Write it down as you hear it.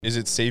Is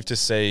it safe to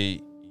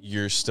say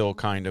you're still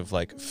kind of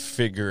like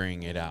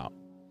figuring it out?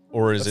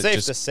 Or is It's it safe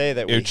just to say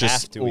that we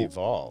have to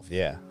evolve,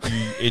 yeah.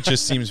 It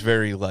just seems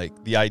very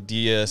like the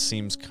idea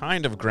seems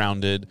kind of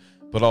grounded,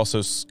 but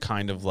also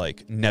kind of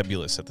like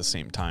nebulous at the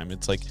same time.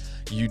 It's like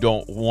you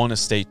don't want to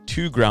stay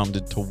too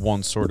grounded to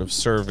one sort of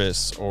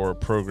service or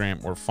program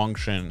or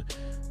function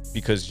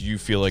because you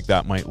feel like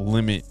that might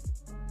limit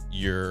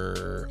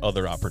your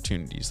other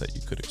opportunities that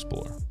you could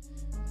explore.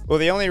 Well,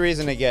 the only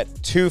reason to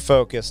get too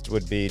focused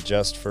would be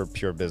just for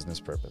pure business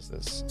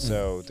purposes.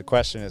 So the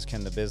question is,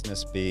 can the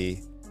business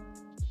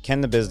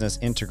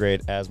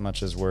integrate as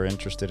much as we're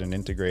interested in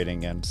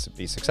integrating and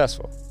be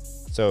successful?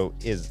 So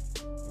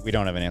we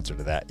don't have an answer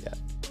to that yet.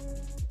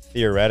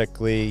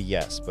 Theoretically,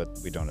 yes, but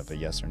we don't have a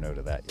yes or no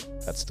to that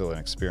yet. That's still an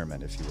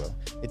experiment, if you will.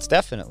 It's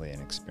definitely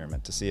an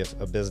experiment to see if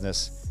a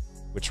business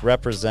which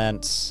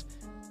represents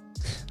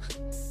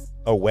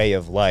a way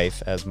of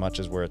life as much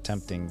as we're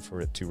attempting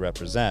for it to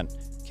represent,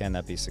 can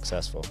that be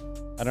successful?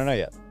 I don't know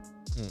yet.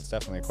 It's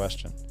definitely a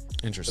question.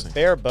 Interesting. The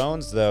bare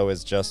bones, though,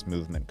 is just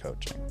movement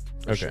coaching.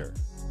 For sure.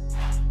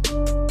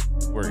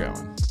 We're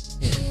going.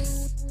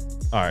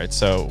 All right,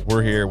 so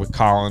we're here with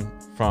Colin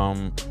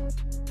from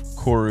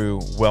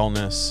Koru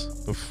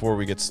Wellness. Before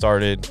we get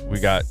started, we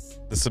got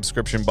the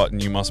subscription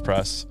button you must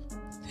press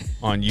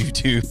on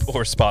YouTube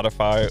or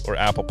Spotify or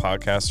Apple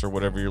Podcasts or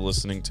whatever you're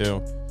listening to.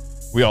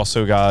 We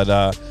also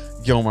got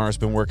Gilmar's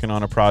been working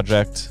on a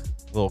project,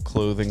 a little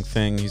clothing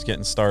thing. He's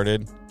getting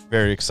started.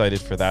 Very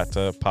excited for that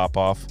to pop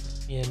off.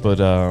 Yeah, but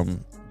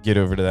get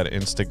over to that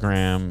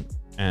Instagram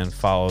and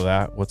follow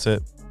that. What's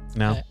it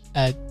now?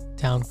 At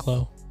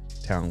Townclo.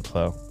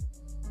 Townclo.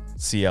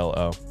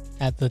 CLO.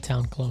 At the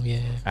Townclo,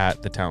 yeah.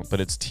 At the town, but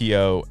it's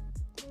TOWNE.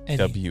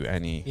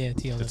 Yeah,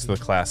 TOWNE. It's the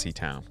classy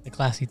town. The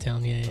classy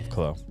town, yeah. Of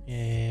Clo.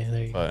 Yeah,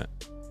 there you go. But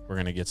we're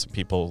gonna get some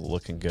people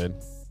looking good,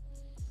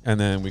 and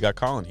then we got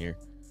Colin here,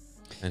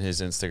 and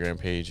his Instagram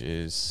page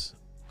is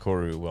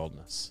Koru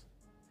Wellness.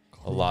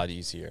 A lot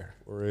easier.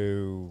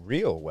 Koru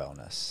Real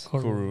Wellness.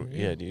 Koru,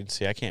 yeah, dude.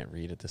 See, I can't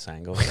read at this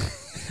angle.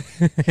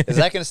 Is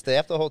that going to stay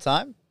up the whole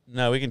time?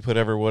 No, we can put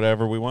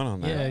whatever we want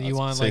on that. Yeah, you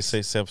want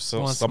say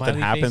want something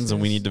happens faces?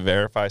 and we need to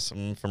verify some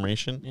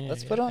information. Yeah,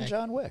 Let's put on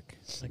John Wick.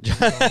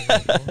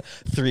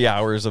 3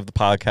 hours of the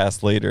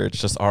podcast later, it's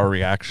just our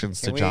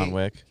reactions to John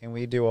Wick. Can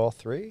we do all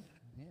three?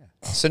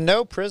 Yeah. So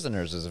No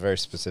Prisoners is a very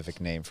specific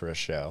name for a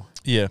show.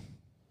 Yeah.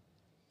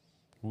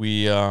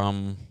 We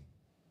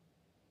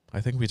I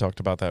think we talked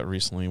about that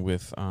recently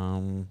with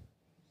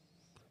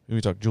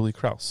we talked Julie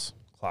Klaus.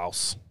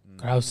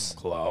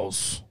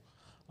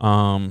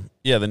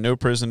 Yeah, the No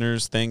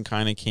Prisoners thing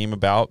kind of came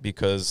about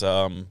because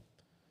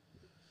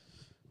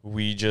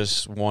we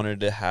just wanted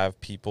to have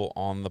people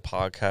on the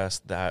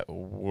podcast that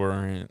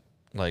weren't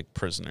like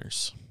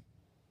prisoners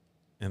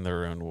in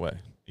their own way,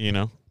 you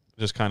know?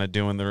 Just kind of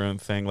doing their own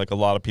thing. Like a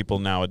lot of people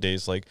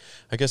nowadays, like,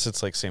 I guess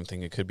it's like same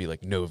thing. It could be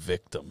like no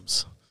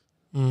victims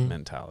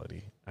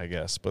mentality, I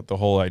guess. But the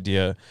whole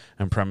idea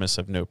and premise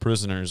of No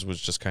Prisoners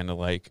was just kind of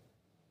like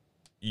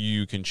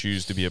you can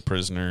choose to be a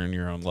prisoner in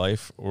your own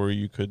life or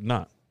you could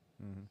not.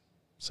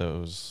 So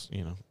it was,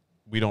 you know,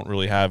 we don't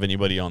really have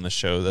anybody on the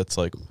show that's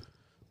like,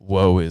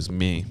 woe is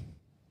me.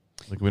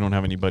 Like we don't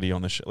have anybody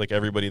on the show. Like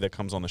everybody that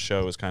comes on the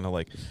show is kind of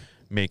like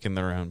making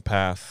their own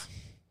path.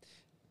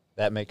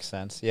 That makes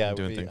sense. Yeah,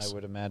 I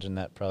would imagine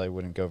that probably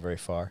wouldn't go very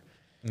far.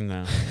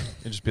 No,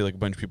 it'd just be like a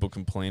bunch of people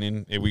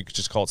complaining. We could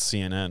just call it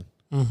CNN.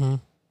 Mm-hmm.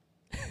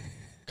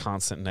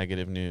 Constant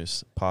negative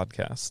news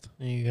podcast.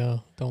 There you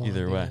go. Don't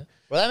Either way. that.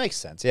 Well, that makes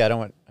sense. Yeah, I don't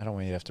want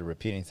you to have to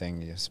repeat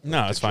anything you spoke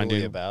No, to it's fine,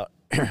 Julie dude. about.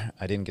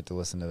 I didn't get to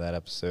listen to that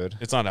episode.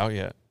 It's not out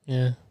yet.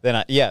 Yeah. Then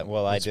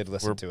I did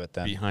listen to it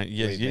then. Behind,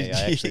 yeah, Believe me,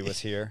 I actually was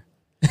here.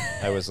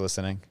 I was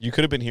listening. You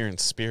could have been here in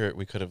spirit.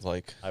 We could have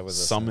like I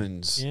was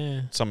summon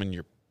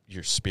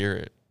your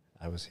spirit.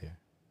 I was here.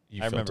 You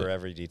I felt remember it.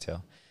 every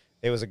detail.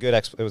 It was a good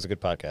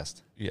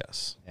podcast.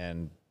 Yes,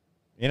 And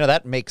you know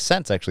that makes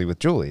sense actually with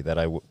Julie that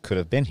I could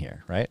have been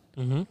here, right?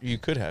 Mm-hmm. you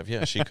could have.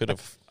 Yeah, she could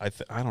have.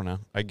 I don't know.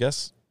 I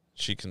guess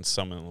she can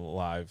summon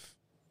live.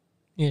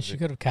 Yeah, she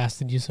could have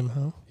casted you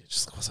somehow. It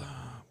just was.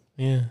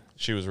 Yeah.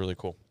 She was really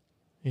cool.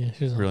 Yeah,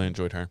 she's Really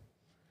enjoyed her.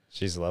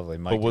 She's lovely.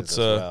 Mike what's is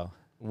as well.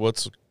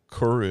 What's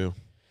Koru?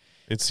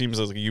 It seems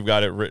like you've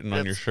got it written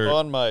on your shirt.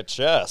 On my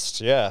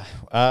chest, yeah.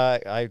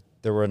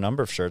 There were a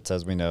number of shirts,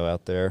 as we know,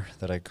 out there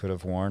that I could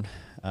have worn.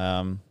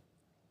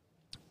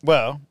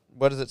 Well,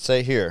 what does it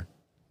say here?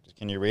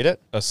 Can you read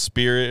it? A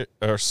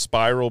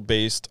spiral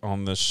based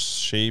on the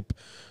shape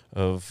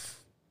of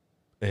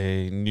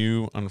a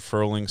new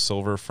unfurling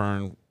silver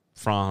fern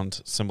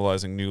frond,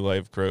 symbolizing new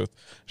life growth,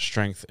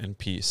 strength, and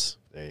peace.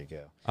 There you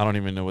go. I don't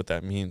even know what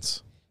that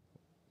means.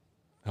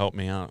 Help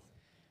me out.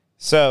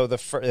 So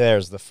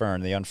there's the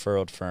fern, the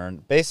unfurled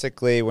fern.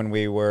 Basically, when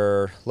we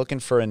were looking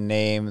for a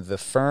name, the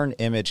fern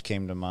image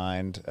came to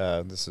mind.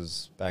 This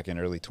is back in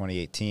early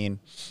 2018.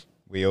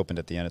 We opened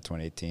at the end of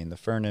 2018. The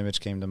fern image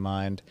came to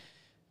mind.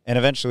 And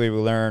eventually we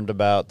learned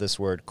about this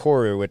word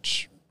Koru,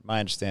 which my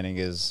understanding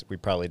is we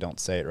probably don't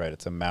say it right.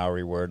 It's a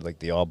Maori word, like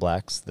the All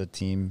Blacks, the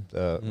team,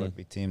 the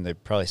rugby team. They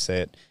probably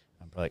say it.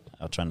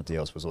 I'll try not to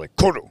yell. It's like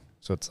koru.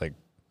 So it's like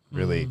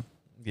really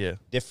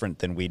different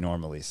than we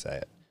normally say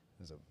it.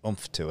 There's a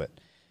oomph to it.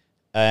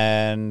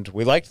 And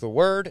we liked the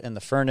word, and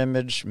the fern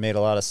image made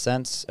a lot of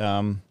sense.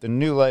 The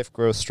new life,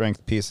 growth,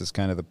 strength piece is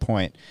kind of the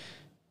point.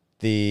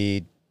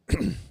 The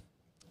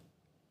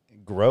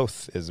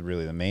growth is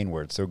really the main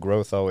word. So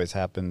growth always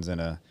happens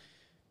in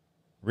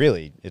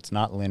it's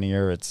not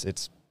linear.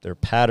 There are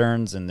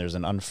patterns, and there's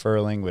an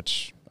unfurling,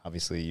 which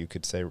obviously you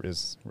could say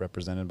is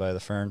represented by the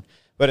fern.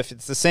 But if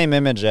it's the same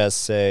image as,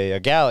 say, a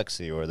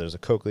galaxy, or there's a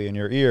cochlea in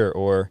your ear,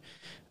 or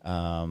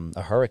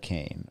a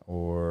hurricane,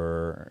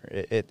 or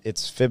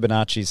it's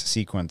Fibonacci's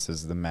sequence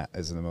is the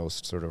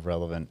most sort of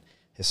relevant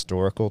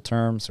historical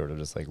term, sort of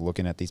just like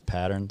looking at these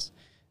patterns.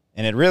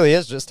 And it really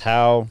is just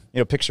how,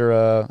 picture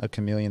a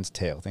chameleon's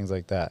tail, things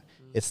like that.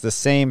 It's the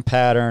same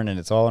pattern, and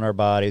it's all in our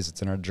bodies.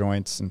 It's in our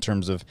joints in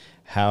terms of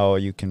how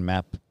you can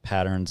map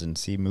patterns and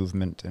see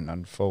movement and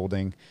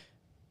unfolding.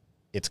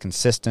 It's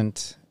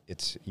consistent.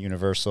 It's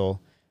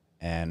universal.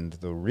 And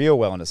the real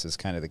wellness is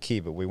kind of the key,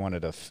 but we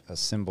wanted a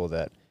symbol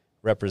that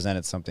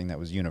represented something that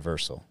was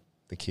universal.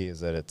 The key is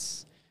that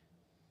it's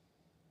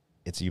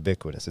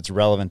ubiquitous. It's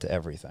relevant to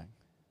everything.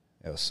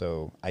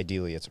 So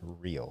ideally it's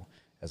real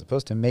as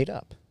opposed to made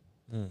up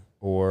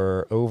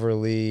or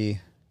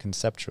overly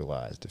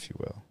conceptualized, if you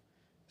will.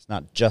 It's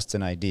not just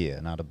an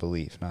idea, not a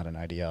belief, not an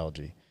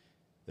ideology.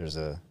 There's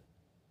a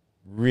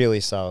really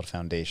solid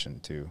foundation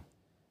to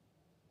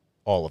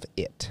all of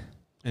it.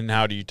 And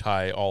how do you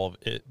tie all of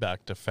it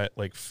back to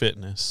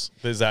fitness?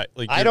 Is that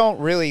like I don't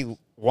really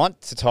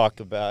want to talk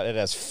about it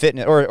as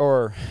fitness,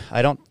 or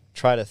I don't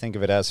try to think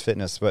of it as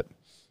fitness, but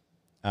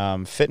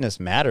fitness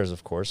matters,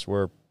 of course.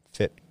 We're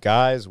fit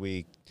guys.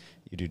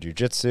 You do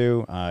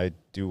jiu-jitsu. I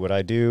do what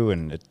I do,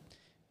 and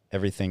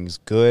everything's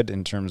good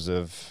in terms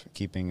of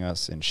keeping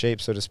us in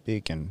shape, so to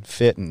speak, and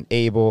fit and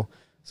able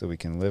so we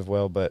can live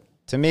well. But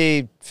to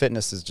me,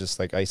 fitness is just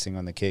like icing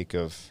on the cake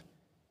of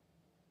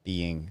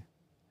being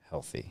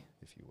healthy,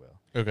 if you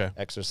will. Okay.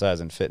 Exercise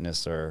and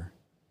fitness are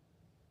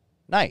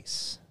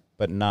nice,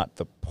 but not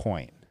the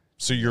point.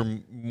 So you're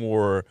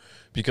more,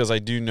 because I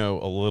do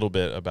know a little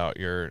bit about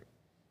your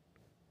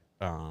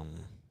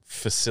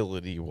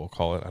facility, we'll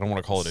call it. I don't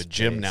want to call it a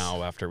gym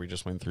now after we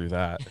just went through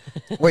that.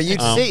 Well, you'd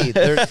see.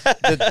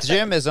 The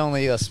gym is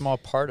only a small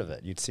part of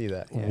it. You'd see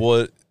that.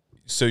 Yeah.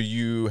 So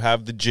you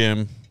have the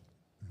gym,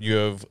 you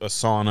have a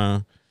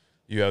sauna,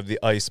 you have the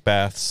ice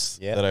baths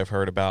that I've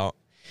heard about.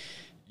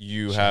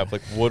 You have,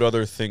 what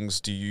other things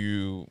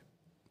do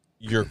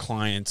your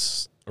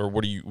clients, or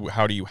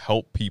how do you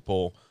help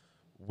people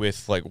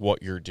with,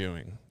 what you're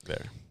doing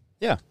there?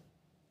 Yeah.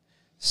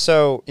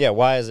 So,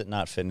 why is it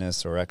not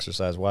fitness or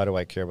exercise? Why do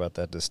I care about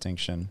that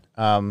distinction?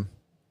 That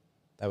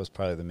was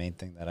probably the main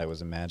thing that I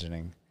was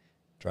imagining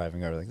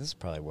driving over. This is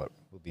probably what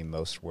would be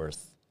most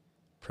worth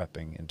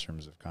prepping in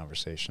terms of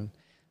conversation.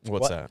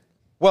 What's that?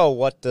 Well,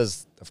 what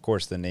does, of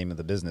course, the name of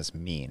the business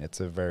mean?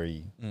 It's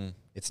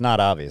it's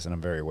not obvious, and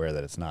I'm very aware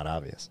that it's not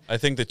obvious. I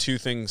think the two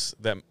things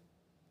that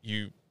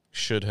you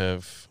should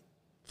have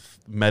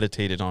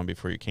meditated on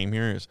before you came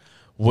here is,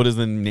 what does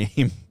the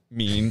name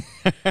mean,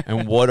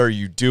 and what are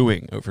you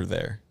doing over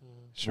there?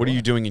 Sure. What are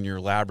you doing in your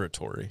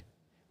laboratory?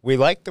 We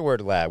like the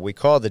word lab. We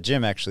call the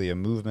gym actually a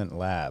movement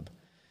lab.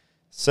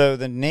 So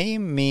the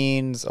name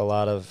means there's a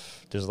lot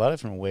of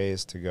different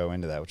ways to go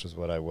into that, which is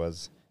what I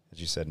was, as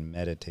you said,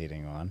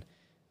 meditating on.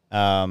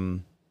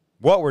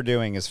 What we're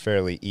doing is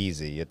fairly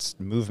easy. It's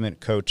movement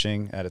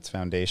coaching at its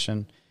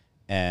foundation.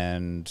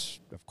 And,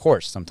 of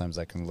course, sometimes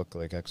that can look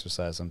like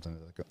exercise. Sometimes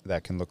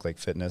that can look like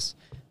fitness.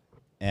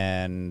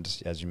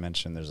 And, as you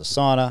mentioned, there's a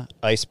sauna,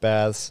 ice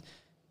baths.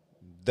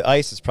 The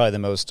ice is probably the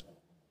most,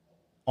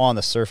 on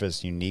the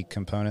surface, unique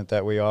component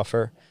that we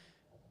offer.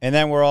 And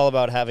then we're all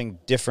about having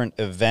different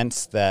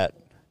events that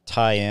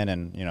tie in,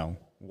 and,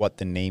 what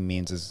the name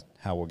means is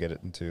how we'll get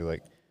it into,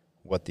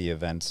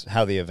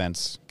 how the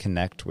events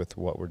connect with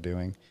what we're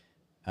doing.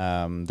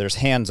 There's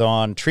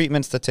hands-on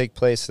treatments that take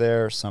place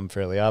there, some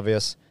fairly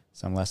obvious,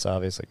 some less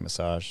obvious, like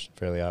massage,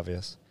 fairly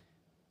obvious,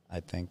 I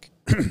think.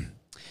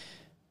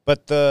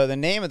 But the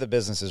name of the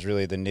business is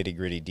really the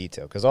nitty-gritty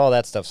detail, because all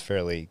that stuff's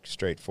fairly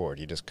straightforward.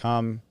 You just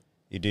come,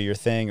 you do your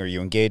thing, or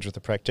you engage with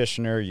the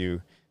practitioner,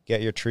 you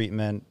get your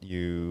treatment,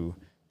 you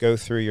go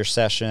through your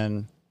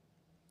session,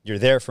 you're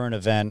there for an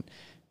event,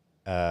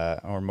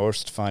 or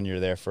most fun, you're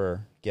there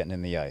for getting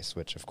in the ice,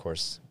 which, of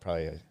course,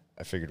 probably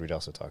I figured we'd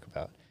also talk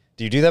about.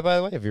 Do you do that, by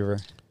the way? Have you ever?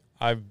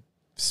 I've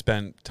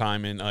spent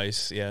time in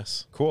ice,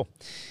 yes. Cool.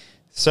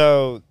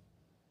 So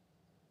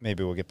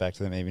maybe we'll get back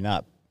to that, maybe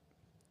not.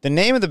 The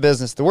name of the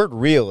business, the word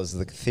real is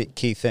the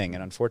key thing,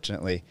 and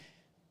unfortunately,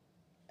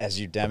 as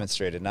you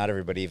demonstrated, not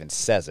everybody even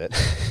says it,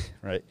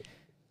 right?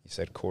 You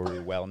said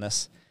Koru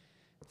wellness.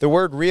 The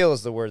word real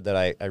is the word that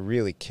I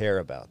really care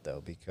about,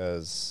 though,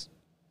 because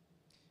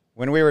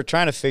when we were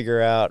trying to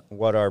figure out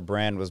what our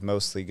brand was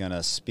mostly going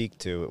to speak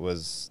to, it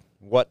was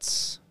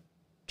what's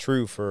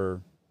true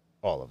for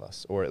all of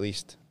us, or at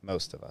least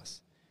most of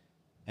us.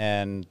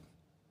 And,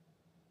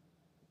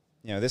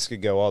 this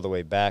could go all the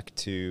way back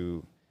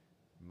to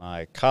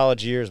my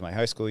college years, my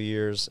high school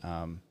years.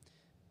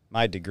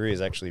 My degree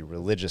is actually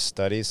religious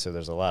studies, so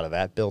there's a lot of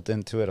that built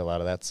into it. A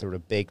lot of that sort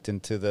of baked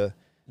into the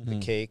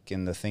cake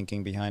and the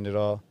thinking behind it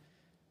all.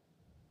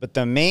 But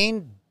the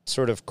main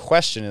sort of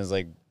question is,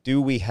 like,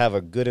 do we have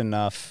a good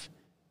enough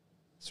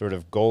sort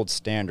of gold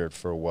standard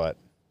for what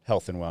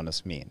health and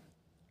wellness mean?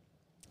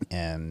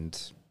 And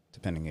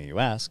depending who you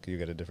ask, you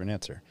get a different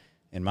answer.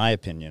 In my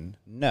opinion,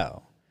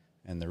 no.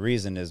 And the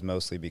reason is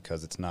mostly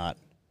because it's not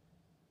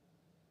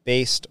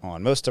based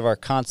on most of our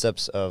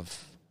concepts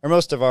of, or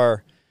most of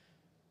our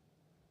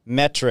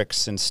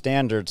metrics and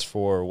standards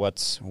for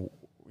what's,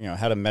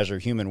 how to measure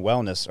human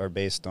wellness are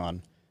based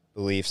on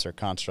beliefs or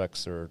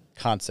constructs or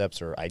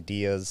concepts or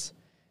ideas.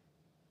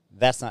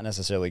 That's not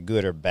necessarily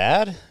good or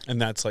bad.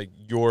 And that's like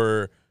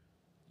your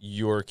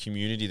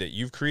community that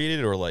you've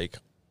created, or like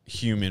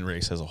human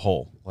race as a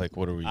whole? Like,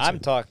 what are we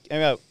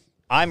saying?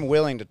 I'm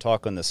willing to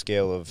talk on the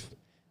scale of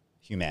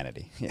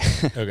humanity.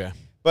 Okay.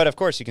 But of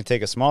course you can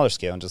take a smaller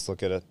scale and just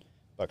look at a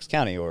Bucks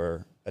County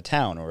or a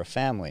town or a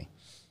family.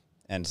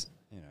 And,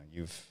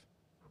 you've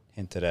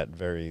hinted at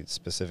very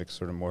specific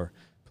sort of more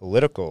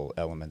political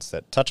elements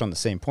that touch on the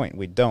same point.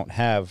 We don't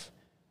have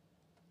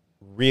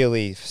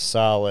really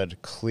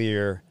solid,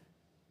 clear,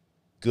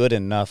 good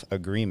enough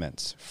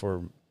agreements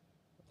for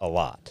a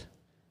lot.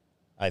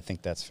 I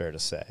think that's fair to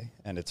say.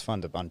 And it's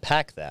fun to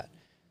unpack that.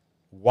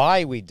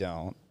 Why we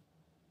don't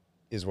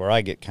is where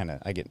I get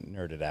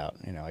nerded out.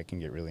 I can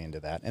get really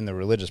into that. And the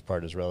religious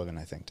part is relevant,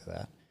 I think, to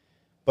that.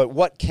 But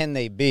what can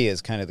they be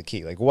is kind of the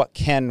key. Like, what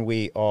can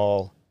we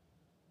all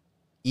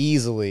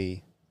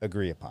easily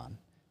agree upon?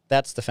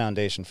 That's the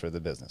foundation for the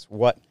business.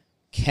 What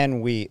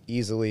can we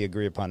easily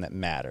agree upon that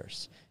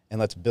matters? And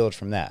let's build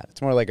from that.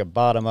 It's more like a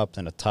bottom up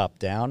than a top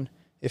down,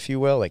 if you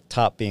will. Like,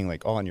 top being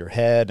like all in your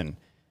head and,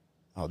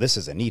 oh, this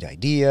is a neat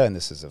idea and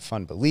this is a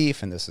fun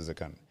belief and this is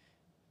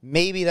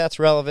maybe that's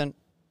relevant.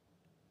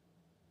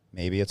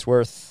 Maybe it's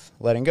worth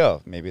letting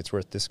go. Maybe it's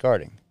worth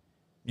discarding.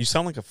 You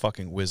sound like a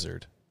fucking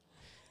wizard.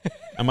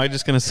 Am I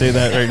just going to say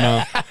that right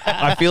now?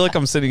 I feel like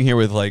I'm sitting here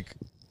with like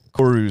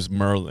Koru's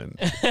Merlin.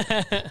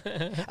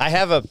 I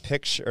have a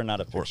picture, or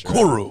not a picture.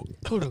 Koru.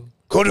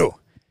 Koru.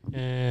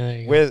 There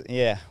you go. With,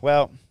 yeah,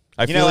 well.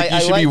 I feel like you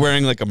should be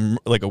wearing like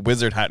a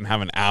wizard hat and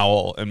have an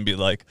owl and be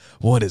like,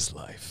 what is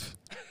life?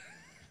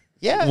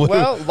 Yeah,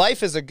 well,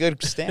 life is a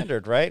good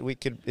standard, right?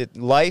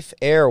 Life,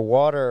 air,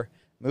 water,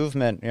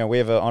 movement. We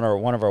have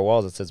on one of our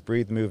walls it says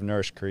breathe, move,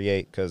 nourish,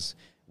 create, because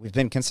we've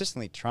been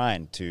consistently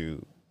trying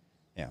to,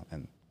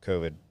 and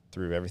COVID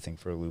threw everything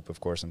for a loop, of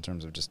course, in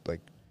terms of just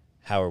like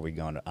how are we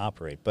going to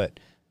operate. But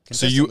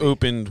so you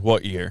opened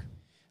what year?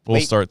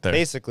 We'll start there.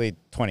 Basically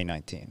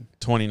 2019.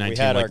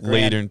 2019, like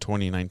later in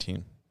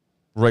 2019.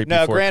 Right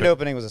before. No, grand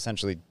opening was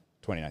essentially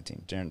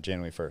 2019,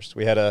 January 1st.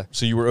 We had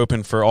So you were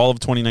open for all of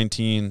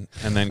 2019,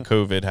 and then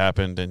COVID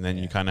happened, and then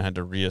you kind of had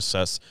to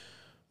reassess.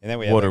 And then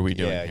we what had are we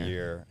doing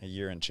here? A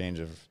year and change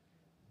of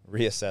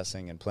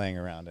reassessing and playing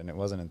around, and it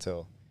wasn't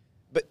until.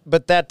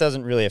 But that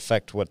doesn't really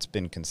affect what's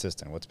been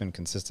consistent. What's been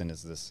consistent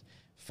is this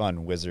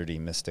fun, wizardy,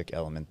 mystic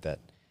element that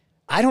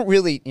I don't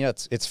really,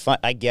 it's fun.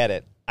 I get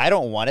it. I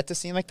don't want it to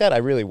seem like that. I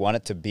really want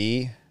it to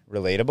be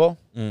relatable.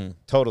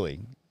 Totally.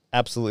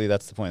 Absolutely,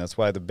 that's the point. That's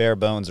why the bare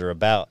bones are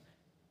about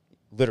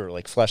literally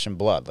like flesh and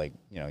blood. Like,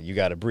 you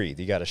got to breathe,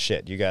 you got to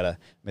shit, you got to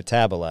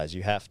metabolize,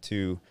 you have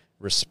to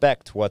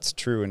respect what's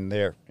true and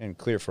there and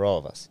clear for all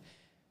of us.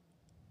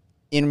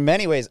 In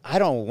many ways, I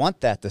don't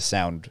want that to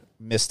sound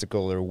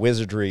mystical or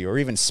wizardry or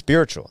even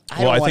spiritual.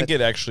 I think it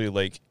actually,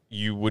 like,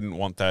 you wouldn't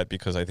want that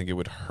because I think it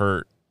would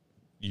hurt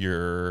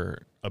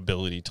your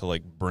ability to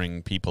like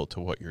bring people to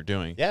what you're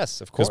doing.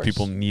 Yes, of course. Because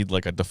people need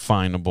like a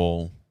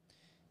definable.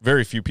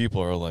 Very few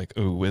people are like,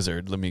 "Oh,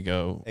 wizard, let me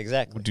go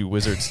do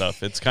wizard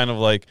stuff." It's kind of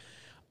like,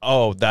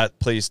 "Oh, that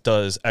place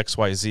does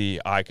XYZ.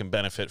 I can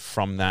benefit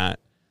from that.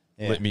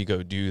 Yeah. Let me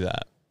go do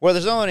that." Well,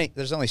 there's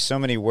only so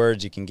many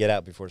words you can get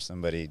out before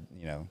somebody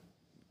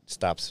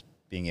stops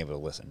being able to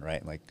listen,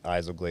 right? Like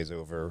eyes will glaze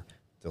over.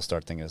 They'll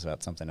start thinking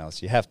about something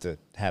else. You have to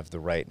have the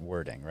right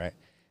wording, right?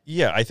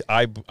 Yeah,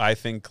 I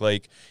think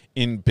like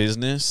in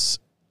business,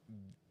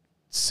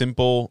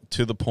 simple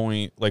to the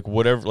point, like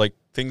whatever, like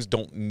things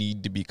don't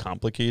need to be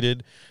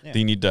complicated. Yeah.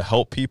 They need to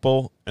help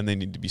people and they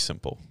need to be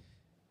simple.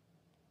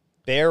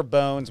 Bare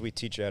bones, we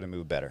teach you how to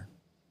move better.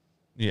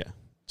 Yeah.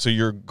 So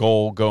your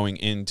goal going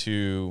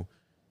into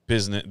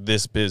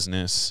this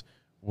business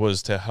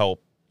was to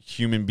help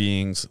human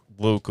beings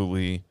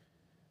locally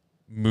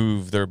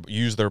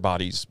use their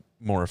bodies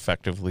more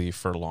effectively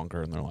for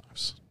longer in their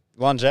lives.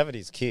 Longevity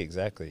is key,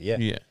 exactly. Yeah.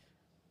 Yeah.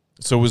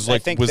 So was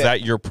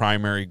that your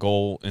primary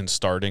goal in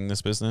starting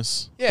this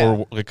business? Yeah.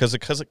 Or because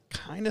it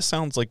kind of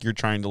sounds like you're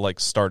trying to like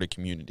start a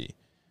community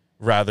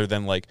rather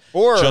than like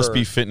just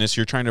be fitness.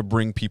 You're trying to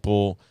bring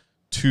people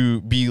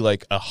to be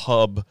like a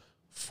hub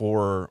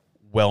for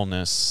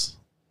wellness,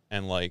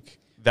 and like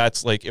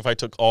that's like if I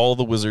took all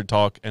the wizard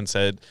talk and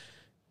said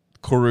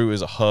Koru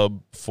is a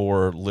hub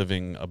for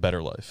living a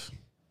better life.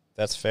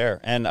 That's fair.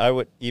 And I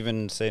would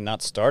even say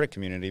not start a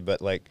community,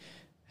 but like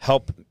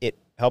help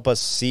us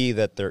see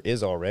that there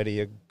is already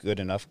a good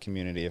enough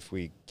community if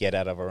we get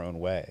out of our own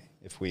way,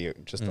 if we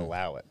just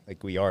allow it.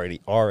 Like we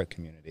already are a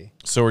community.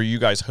 So are you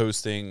guys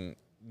hosting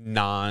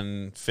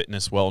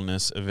non-fitness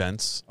wellness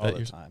events All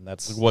the time.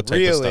 That's what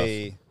type of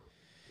stuff?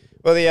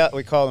 Well,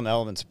 we call them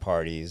elements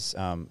parties.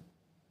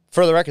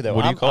 For the record, though,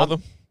 What do you call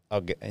them? I'll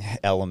get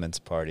elements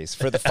parties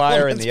for the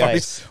fire and the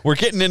ice. We're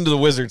getting into the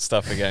wizard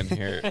stuff again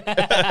here.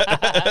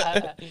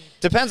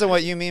 Depends on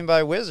what you mean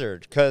by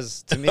wizard,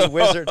 because to me,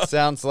 wizard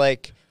sounds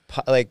like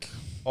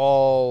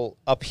all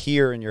up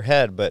here in your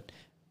head, but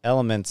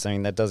elements, I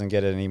mean, that doesn't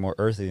get it any more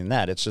earthy than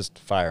that. It's just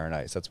fire and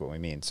ice. That's what we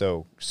mean.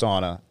 So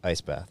sauna,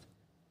 ice bath,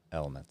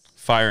 elements.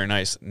 Fire and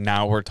ice.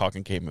 Now we're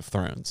talking Game of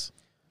Thrones.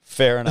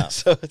 Fair enough.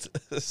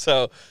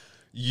 So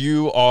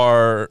you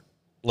are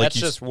like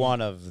that's just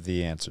one of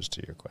the answers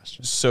to your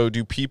question. So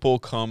do people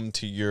come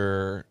to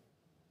your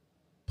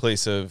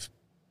place of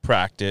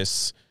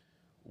practice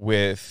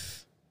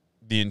with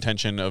the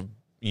intention of,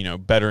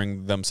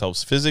 bettering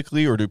themselves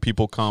physically, or do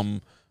people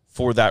come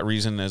for that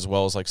reason as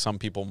well as like some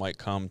people might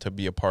come to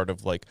be a part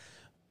of like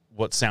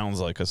what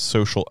sounds like a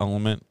social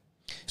element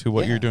to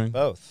what you're doing?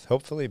 Both.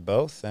 Hopefully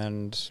both,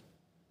 and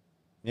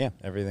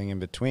everything in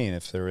between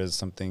if there is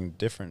something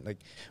different. Like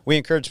we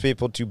encourage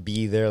people to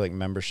be there, like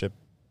membership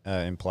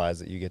implies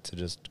that you get to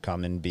just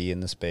come and be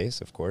in the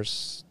space. Of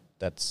course,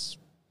 that's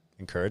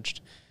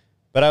encouraged.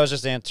 But I was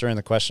just answering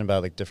the question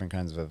about like different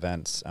kinds of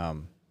events,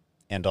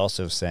 and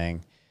also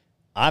saying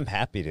I'm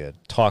happy to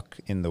talk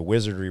in the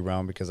wizardry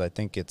realm because I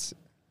think it's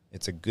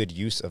a good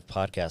use of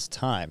podcast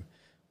time,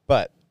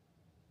 but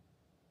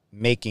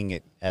making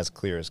it as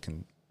clear as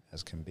can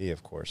be,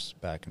 of course,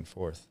 back and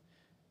forth.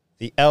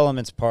 The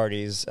elements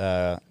parties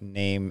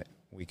name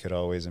we could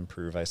always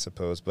improve, I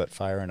suppose, but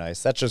fire and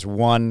ice, that's just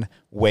one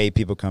way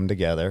people come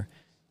together.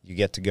 You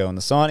get to go in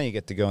the sauna, you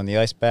get to go in the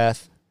ice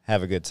bath,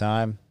 have a good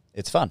time.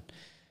 It's fun.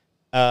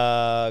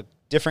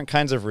 Different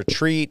kinds of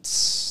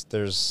retreats.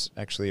 There's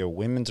actually a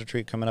women's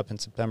retreat coming up in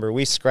September.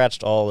 We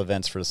scratched all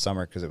events for the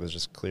summer because it was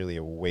just clearly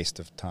a waste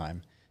of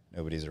time.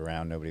 Nobody's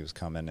around, nobody was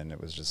coming, and it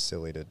was just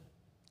silly to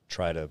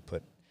try to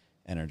put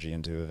energy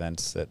into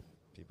events that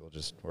people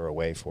just were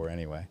away for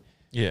anyway.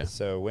 Yeah.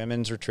 So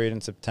women's retreat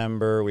in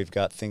September. We've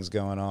got things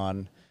going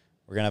on.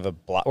 We're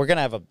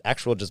gonna have an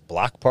actual just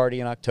block party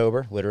in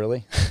October,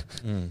 literally,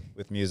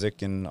 with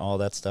music and all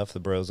that stuff.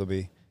 The bros will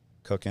be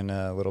cooking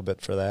a little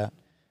bit for that.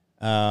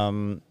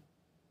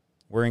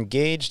 We're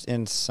engaged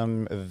in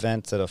some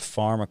events at a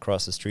farm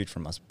across the street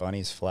from us,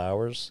 Bunny's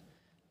Flowers.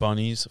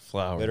 Bunny's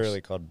Flowers.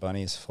 Literally called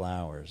Bunny's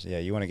Flowers. Yeah,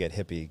 you want to get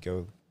hippie,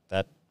 go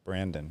that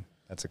Brandon.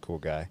 That's a cool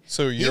guy.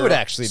 So he would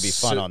actually be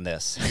fun on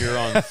this. You're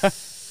on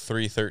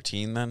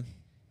 313 then?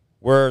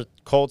 We're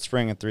Cold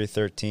Spring at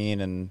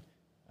 313, and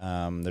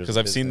there's because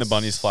I've seen the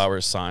Bunny's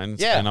Flowers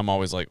signs, and I'm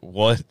always like,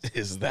 what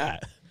is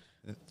that?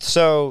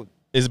 So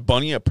is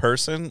Bunny a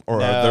person,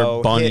 or are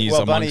there bunnies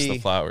amongst the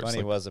flowers?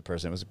 Bunny was a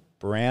person. It was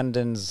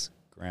Brandon's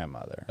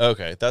grandmother.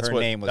 Okay, that's Her what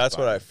name was that's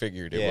Bunny. what I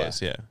figured it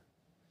was. Yeah,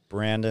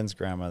 Brandon's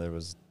grandmother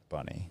was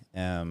Bunny.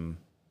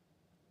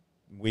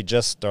 We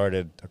just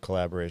started a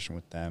collaboration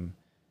with them.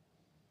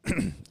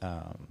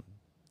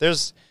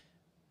 There's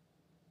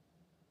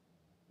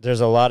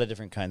a lot of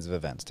different kinds of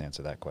events to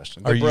answer that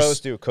question. The bros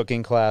do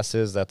cooking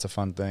classes. That's a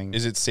fun thing.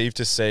 Is it safe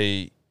to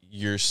say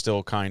you're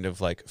still kind of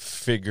like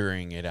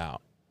figuring it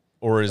out?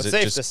 Or is it's it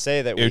safe just to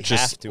say that we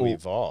have to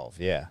evolve?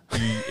 Yeah.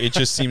 It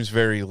just seems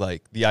very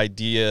like the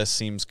idea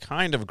seems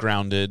kind of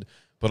grounded,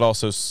 but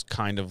also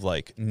kind of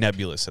like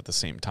nebulous at the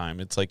same time.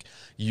 It's like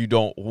you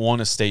don't want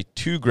to stay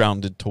too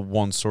grounded to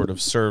one sort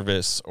of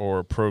service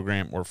or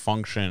program or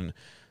function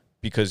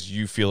because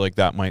you feel like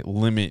that might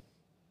limit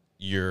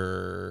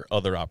your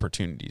other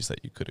opportunities that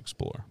you could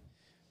explore.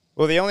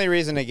 Well, the only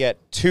reason to get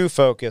too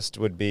focused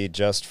would be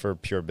just for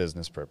pure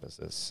business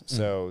purposes.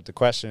 So the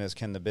question is,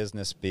 can the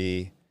business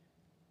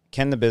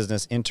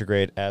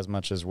integrate as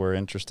much as we're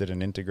interested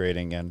in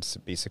integrating and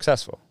be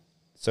successful?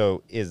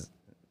 So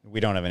we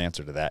don't have an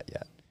answer to that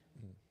yet.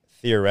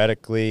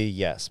 Theoretically,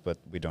 yes, but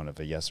we don't have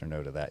a yes or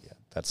no to that yet.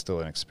 That's still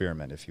an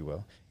experiment, if you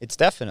will. It's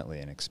definitely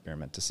an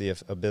experiment to see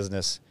if a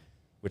business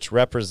which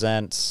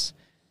represents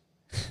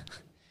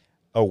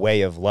a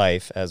way of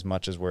life as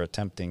much as we're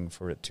attempting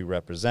for it to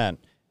represent,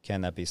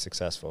 can that be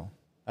successful?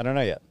 I don't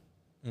know yet.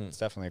 It's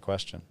definitely a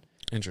question.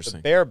 Interesting.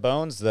 The bare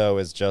bones, though,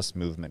 is just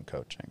movement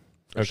coaching.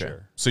 For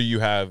sure. So you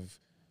have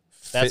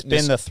that's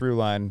been the through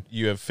line.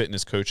 You have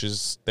fitness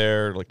coaches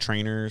there, like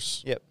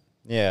trainers? Yep.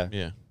 Yeah.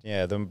 Yeah.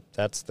 Yeah,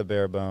 that's the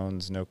bare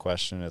bones, no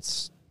question.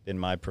 It's been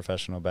my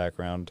professional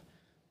background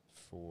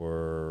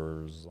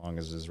for as long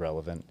as is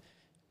relevant.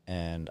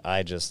 And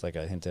I just, like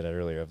I hinted at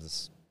earlier, have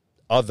this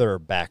other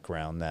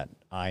background that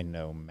I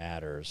know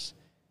matters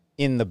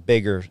in the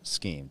bigger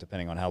scheme,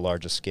 depending on how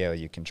large a scale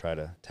you can try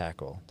to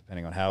tackle,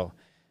 depending on how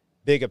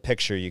big a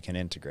picture you can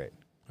integrate.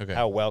 Okay.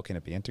 How well can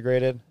it be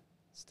integrated?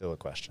 Still a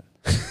question.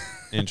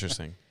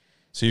 Interesting.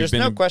 So there's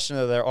no question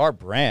that there are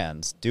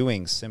brands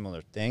doing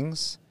similar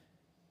things.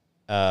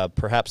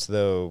 Perhaps,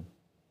 though,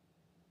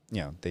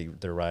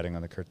 they're riding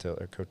on the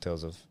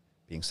coattails of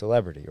being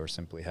celebrity or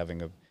simply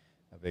having a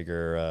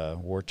bigger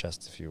war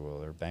chest, if you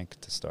will, or bank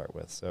to start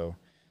with. So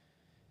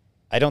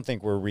I don't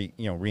think we're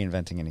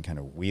reinventing any kind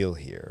of wheel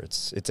here.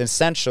 It's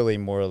essentially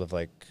more of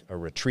like a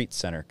retreat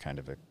center kind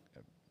of a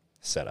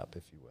setup,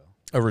 if you will.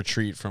 A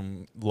retreat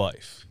from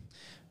life.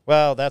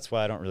 Well, that's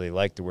why I don't really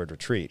like the word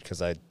retreat,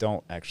 because I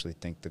don't actually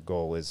think the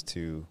goal is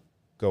to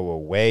go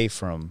away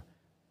from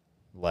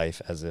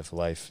life as if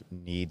life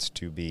needs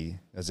to be,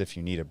 as if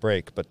you need a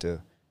break, but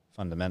to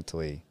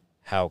fundamentally,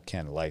 how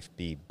can life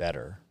be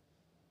better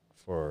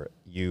for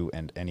you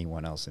and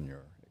anyone else in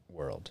your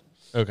world?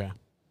 Okay.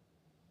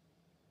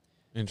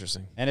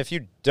 Interesting. And if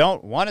you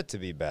don't want it to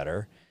be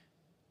better,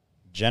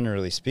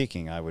 generally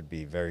speaking, I would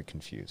be very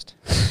confused.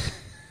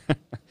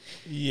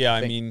 Yeah,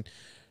 I mean,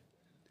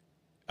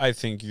 I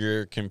think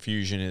your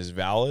confusion is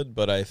valid,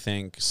 but I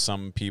think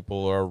some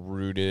people are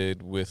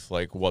rooted with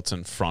like what's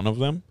in front of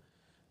them.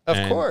 Of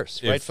And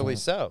course, rightfully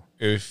so.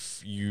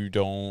 If you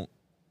don't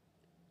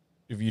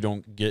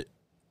get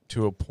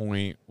to a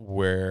point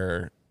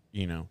where,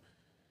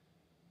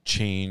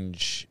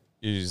 change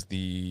is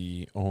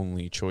the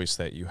only choice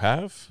that you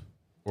have,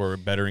 or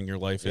bettering your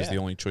life is the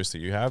only choice that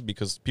you have,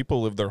 because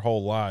people live their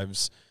whole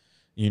lives,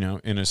 in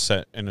a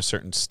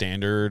certain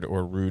standard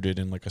or rooted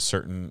in like a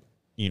certain,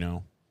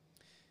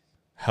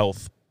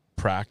 health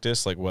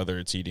practice, like whether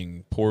it's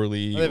eating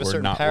poorly they have a or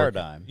certain not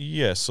paradigm.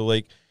 Yeah, so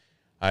like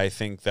I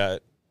think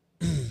that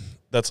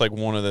that's like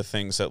one of the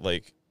things that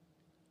like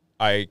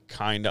I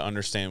kind of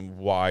understand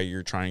why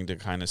you're trying to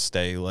kind of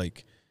stay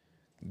like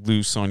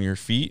loose on your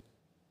feet,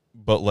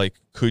 but like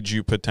could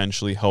you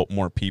potentially help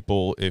more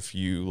people if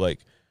you like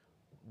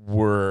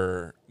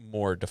were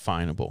more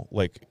definable?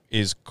 Like,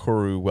 is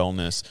Koru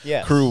Wellness?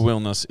 Yes. Koru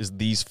Wellness is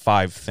these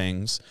 5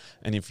 things,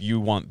 and if you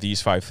want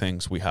these 5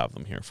 things, we have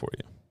them here for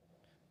you.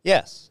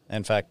 Yes.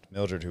 In fact,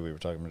 Mildred, who we were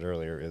talking about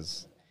earlier,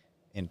 is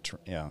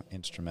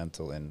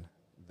instrumental in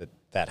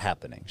that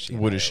happening.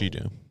 What does she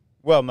do?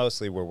 Well,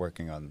 mostly we're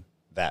working on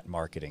that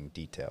marketing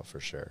detail for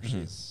sure.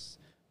 Mm-hmm. She's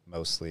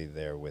mostly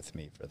there with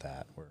me for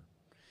that. We're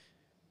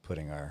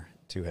putting our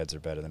 2 heads are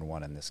better than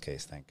 1 in this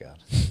case, thank God.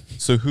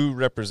 So who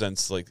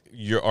represents, like,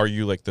 are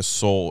you like the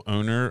sole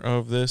owner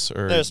of this?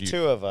 Or There's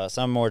 2 of us.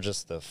 I'm more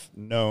just the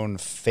known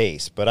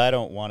face, but I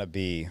don't want to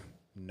be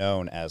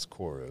known as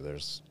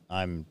Koru.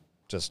 I'm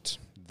just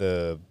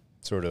the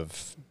sort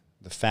of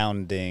the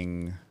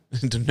founding...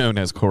 known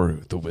as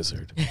Koru, the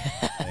wizard.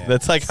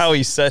 That's like how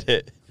he said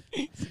it.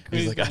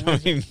 He's like, I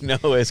don't even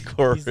know as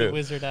Koru. He's the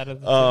wizard out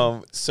of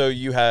the So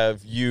you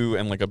have you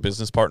and like a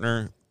business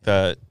partner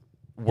that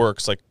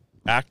works like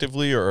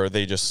actively, or are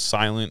they just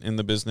silent in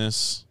the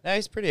business? Yeah,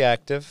 he's pretty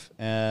active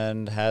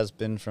and has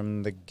been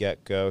from the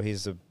get-go.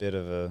 He's a bit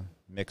of a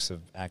mix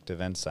of active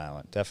and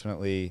silent.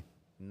 Definitely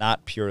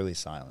not purely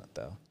silent,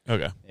 though.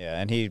 Okay. Yeah,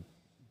 and he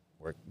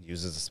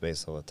uses the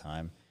space all the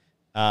time.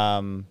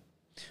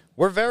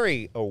 We're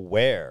very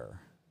aware,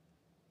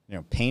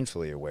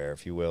 painfully aware,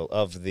 if you will,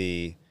 of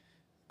the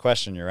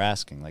question you're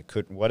asking. Like,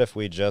 what if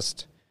we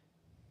just,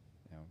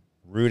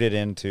 root it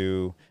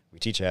into, we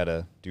teach you how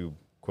to do,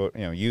 quote,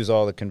 use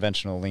all the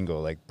conventional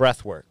lingo, like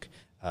breath work,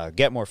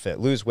 get more fit,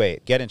 lose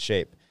weight, get in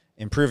shape,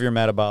 improve your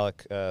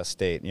metabolic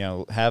state,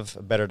 have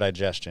a better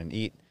digestion,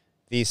 eat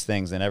these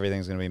things, and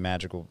everything's going to be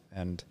magical.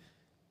 And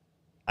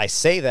I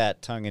say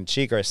that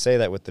tongue-in-cheek, or I say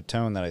that with the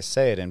tone that I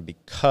say it in,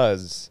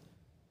 because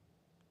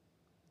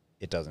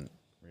it doesn't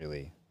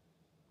really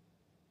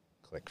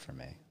click for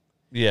me.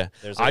 Yeah.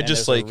 There's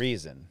like a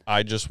reason.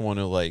 I just want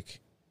to like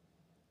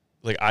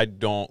I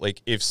don't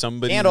like if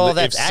somebody And all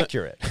that's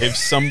accurate. If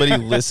somebody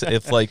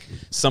if like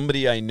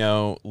somebody I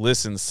know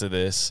listens to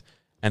this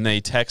and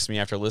they text me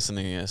after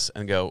listening to this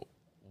and go,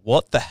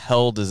 "What the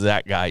hell does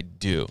that guy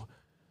do?"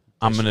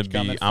 I'm gonna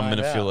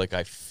feel like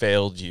I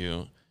failed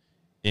you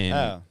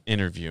in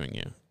interviewing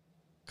you,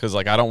 because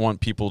like I don't want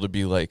people to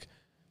be like,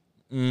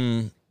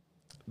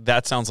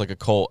 that sounds like a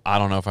cult. I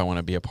don't know if I want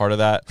to be a part of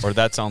that, or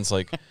that sounds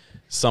like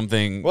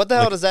something. What the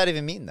hell does that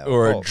even mean, though?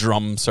 Or a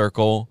drum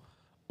circle,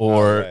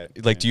 or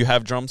right. Do you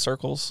have drum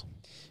circles?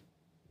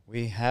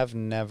 We have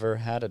never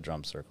had a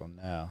drum circle,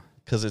 no.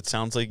 Because it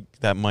sounds like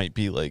that might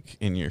be like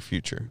in your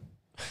future.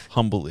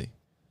 Humbly,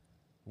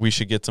 we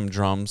should get some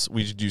drums.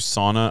 We should do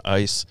sauna,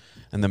 ice,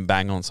 and then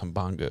bang on some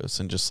bongos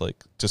and just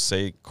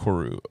say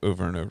Koru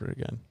over and over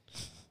again.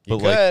 You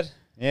could,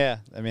 yeah.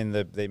 I mean,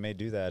 they may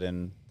do that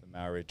in the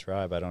Maori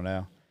tribe. I don't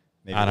know.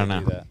 Maybe I don't know.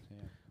 Do that.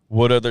 Yeah.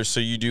 What other? So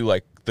you do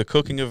like the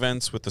cooking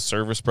events with the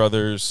Service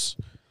Brothers.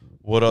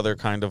 What other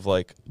kind of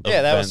like?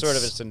 Yeah, that was events? sort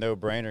of just a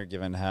no-brainer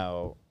given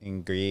how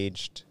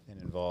engaged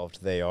and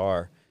involved they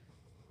are.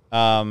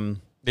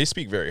 They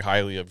speak very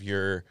highly of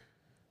your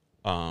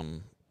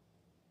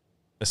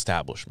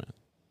establishment.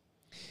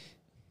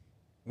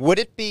 Would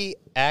it be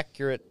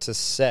accurate to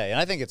say, and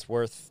I think it's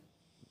worth,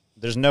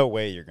 there's no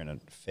way you're going to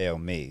fail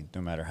me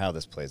no matter how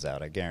this plays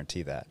out. I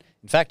guarantee that.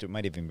 In fact, it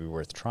might even be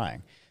worth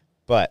trying.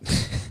 But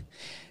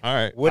all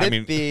right, would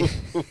it be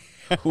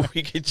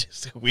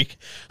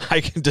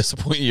I can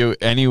disappoint you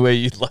any way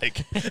you'd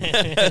like.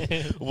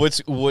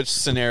 Which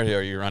scenario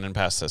are you running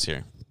past us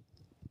here?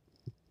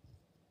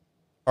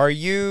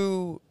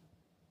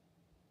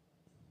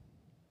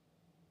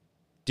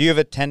 Do you have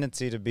a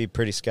tendency to be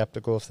pretty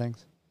skeptical of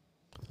things?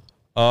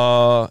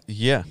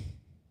 Yeah.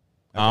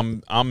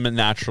 I'm a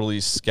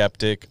naturally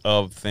skeptic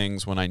of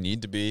things when I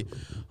need to be.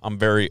 I'm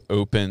very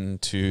open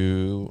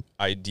to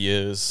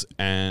ideas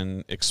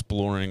and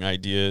exploring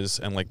ideas,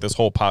 and like this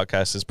whole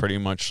podcast is pretty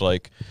much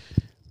like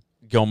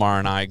Gilmar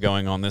and I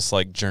going on this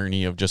like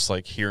journey of just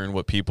like hearing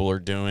what people are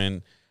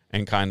doing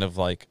and kind of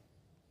like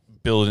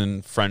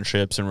building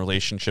friendships and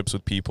relationships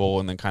with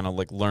people, and then kind of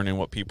like learning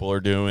what people are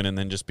doing, and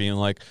then just being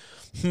like,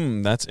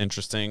 that's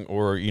interesting,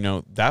 or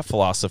that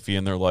philosophy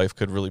in their life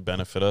could really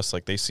benefit us.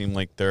 Like they seem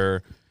like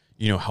they're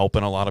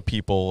helping a lot of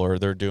people, or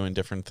they're doing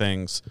different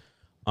things.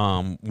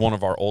 One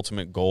of our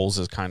ultimate goals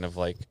is kind of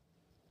like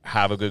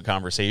have a good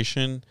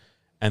conversation,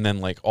 and then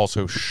like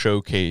also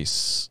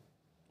showcase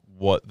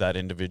what that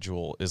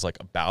individual is like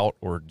about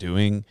or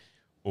doing,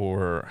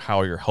 or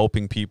how you're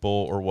helping people,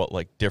 or what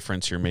like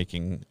difference you're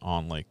making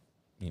on like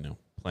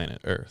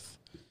planet Earth.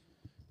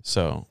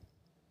 So,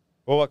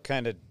 well, what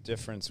kind of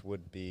difference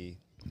would be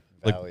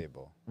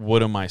valuable? Like,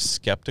 what am I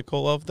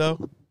skeptical of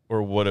though,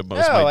 or what am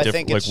I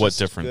think like it's what just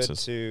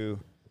differences?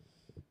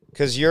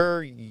 Because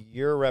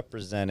you're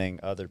representing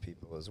other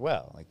people as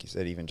well, like you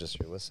said, even just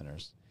your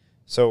listeners.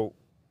 So,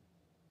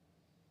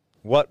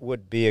 what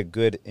would be a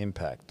good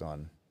impact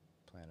on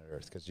planet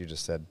Earth? Because you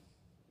just said,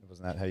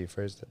 wasn't that how you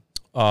phrased it?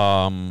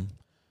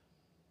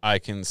 I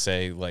can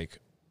say like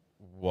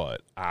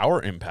what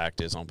our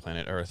impact is on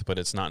planet Earth, but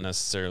it's not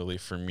necessarily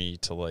for me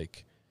to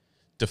like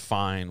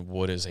define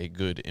what is a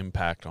good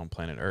impact on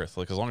planet Earth.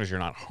 Like as long as you're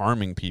not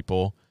harming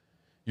people,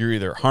 you're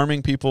either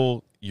harming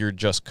people, you're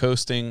just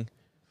coasting,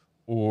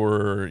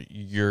 or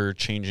you're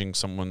changing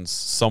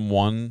someone's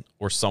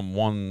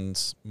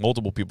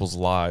multiple people's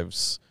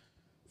lives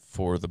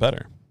for the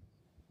better.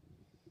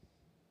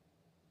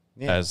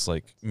 Yeah. As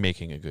like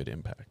making a good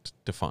impact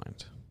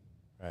defined.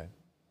 Right.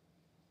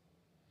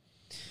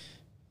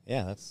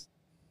 Yeah, that's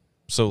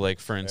so like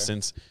for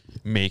instance,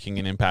 making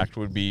an impact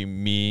would be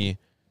me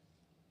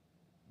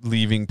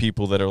leaving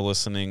people that are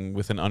listening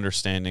with an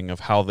understanding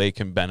of how they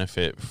can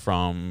benefit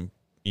from,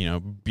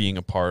 being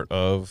a part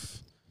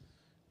of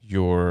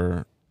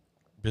your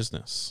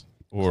business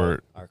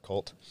or our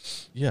cult.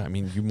 Yeah, I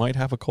mean, you might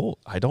have a cult.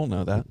 I don't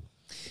know that.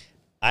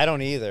 I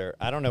don't either.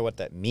 I don't know what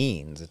that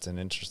means. It's an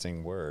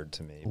interesting word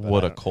to me.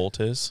 What a cult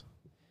is?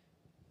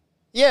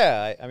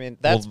 Yeah, I mean,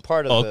 that's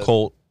part of a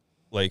cult,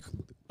 like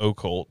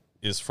occult,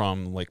 is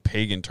from like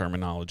pagan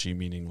terminology,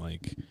 meaning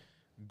like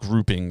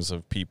groupings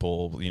of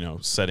people,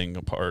 setting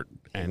apart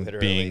and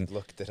being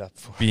looked it up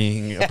for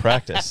being a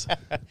practice.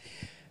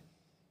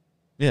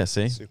 Yeah,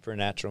 see?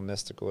 Supernatural,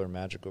 mystical, or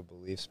magical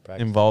beliefs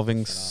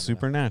involving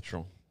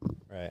supernatural.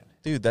 Right.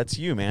 Dude, that's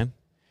you, man.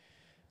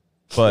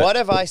 But what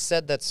have I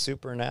said that's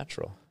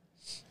supernatural?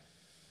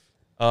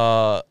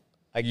 You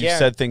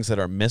said things that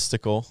are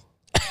mystical.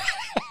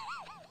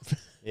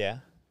 Yeah,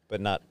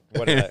 but not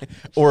what did I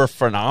or a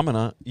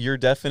phenomena. You're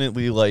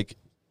definitely like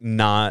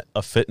not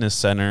a fitness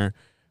center,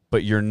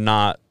 but you're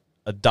not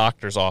a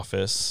doctor's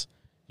office.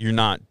 You're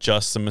not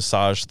just a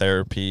massage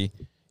therapy.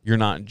 You're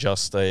not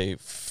just a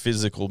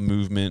physical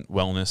movement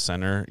wellness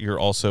center. You're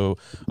also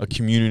a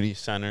community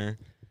center.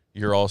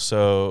 You're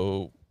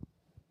also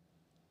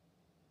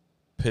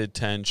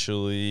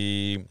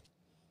potentially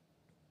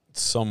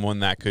someone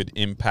that could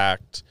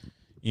impact,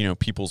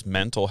 people's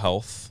mental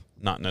health,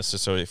 not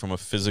necessarily from a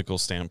physical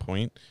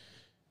standpoint.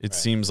 It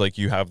seems like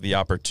you have the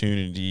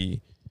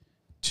opportunity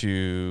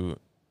to,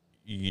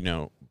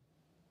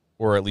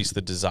 or at least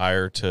the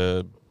desire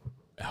to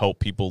help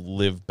people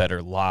live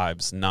better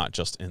lives, not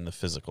just in the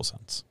physical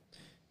sense.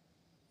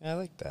 I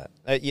like that.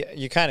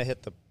 You kind of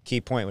hit the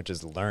key point, which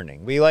is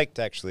learning. We like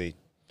to actually,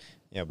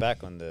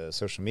 back on the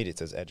social media, it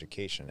says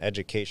education.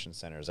 Education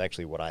center is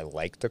actually what I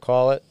like to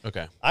call it.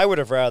 Okay. I would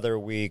have rather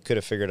we could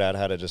have figured out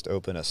how to just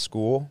open a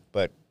school,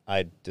 but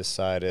I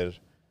decided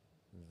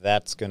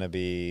that's going to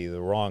be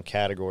the wrong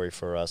category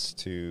for us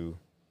to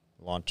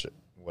launch it,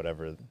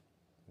 whatever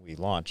we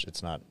launch.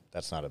 That's not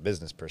a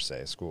business per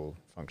se. A school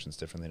functions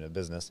differently than a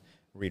business.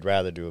 We'd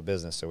rather do a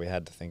business, so we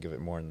had to think of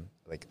it more in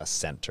like a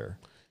center.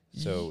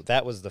 So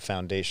that was the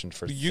foundation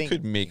for. You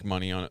could make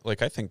money on it.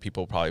 Like I think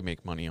people probably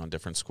make money on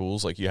different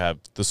schools. Like you have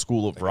the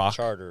School of Rock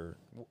charter.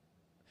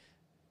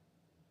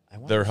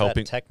 They're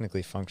helping. That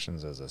technically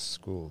functions as a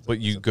school, but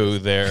you go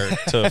there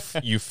to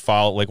you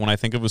follow. Like when I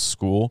think of a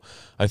school,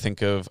 I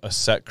think of a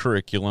set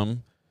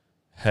curriculum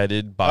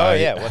headed by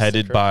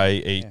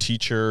a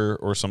teacher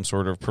or some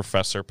sort of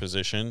professor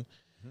position,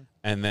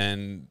 and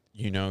then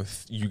you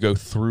go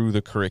through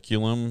the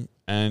curriculum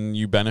and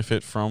you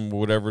benefit from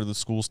whatever the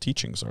school's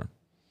teachings are.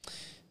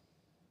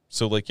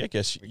 So, like, I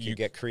guess you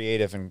get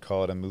creative and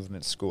call it a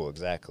movement school.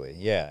 Exactly.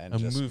 Yeah. And a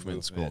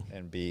movement school.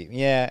 And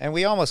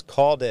we almost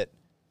called it,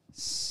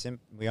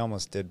 we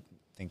almost did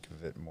think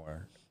of it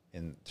more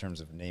in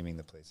terms of naming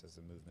the place as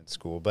a movement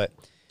school. But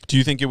Do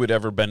you think it would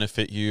ever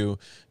benefit you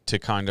to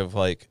kind of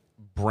like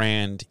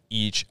brand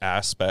each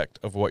aspect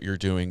of what you're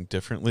doing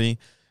differently?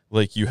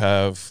 Like you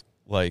have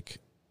like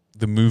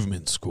the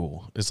movement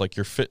school is like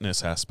your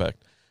fitness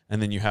aspect.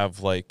 And then you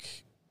have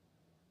like,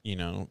 you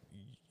know,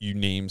 you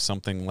name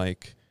something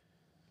like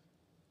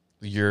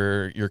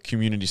your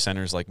community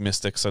centers like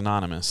Mystics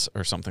Anonymous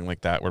or something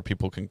like that, where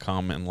people can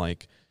come and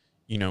like,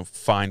 you know,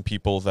 find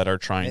people that are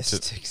trying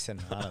Mystics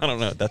Anonymous. I don't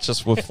know. That's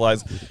just what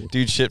flies.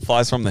 Dude, shit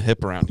flies from the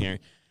hip around here.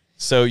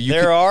 So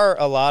there are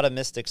a lot of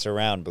mystics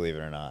around, believe it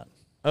or not.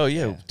 Oh,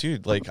 yeah,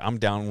 dude, like, I'm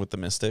down with the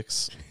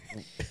Mystics.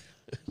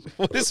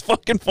 What is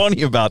fucking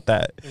funny about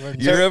that?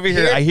 You're over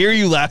here. I hear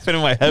you laughing in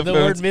my headphones. The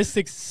word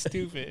mystic's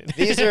stupid.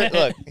 These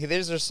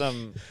are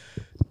some.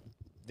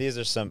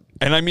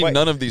 And I mean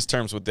none of these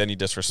terms with any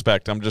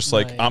disrespect. I'm just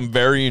like, Right. I'm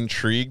very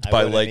intrigued I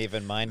by wouldn't like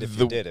even mind if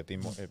you did.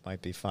 It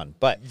might be fun.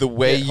 But the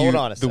way hold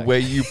on a the second. way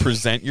you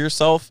present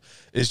yourself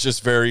is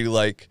just very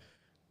like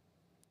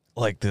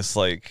this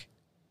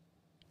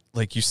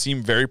like you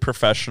seem very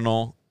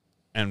professional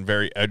and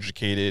very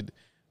educated,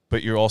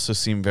 but you also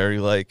seem very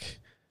like,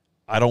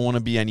 I don't want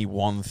to be any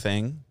one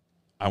thing.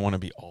 I want to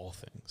be all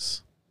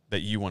things that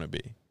you want to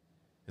be.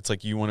 It's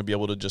like you want to be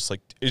able to just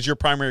like, is your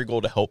primary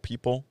goal to help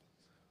people?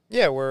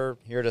 Yeah, we're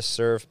here to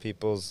serve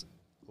people's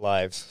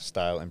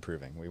lifestyle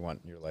improving. We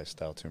want your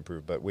lifestyle to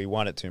improve, but we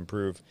want it to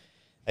improve.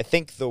 I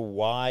think the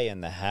why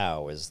and the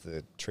how is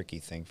the tricky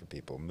thing for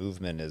people.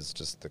 Movement is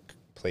just the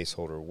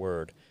placeholder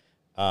word.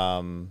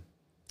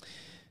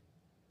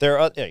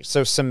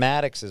 So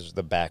somatics is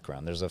the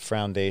background. There's a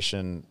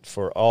foundation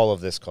for all of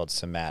this called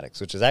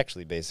somatics, which is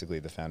actually basically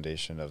the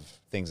foundation of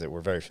things that we're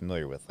very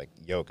familiar with, like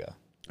yoga.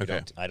 Okay.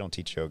 I don't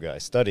teach yoga. I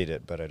studied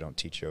it, but I don't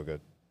teach yoga.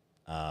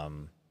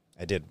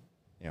 I did,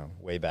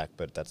 way back,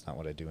 but that's not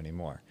what I do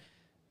anymore.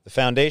 The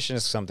foundation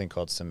is something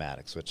called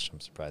somatics, which I'm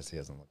surprised he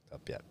hasn't looked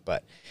up yet.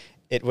 But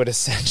it would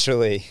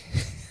essentially,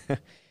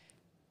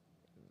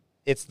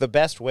 it's the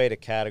best way to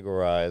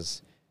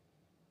categorize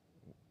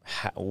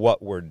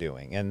what we're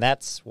doing. And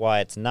that's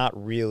why it's not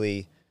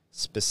really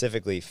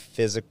specifically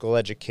physical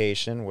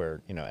education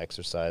where,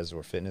 exercise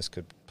or fitness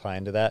could apply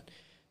into that.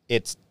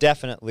 It's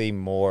definitely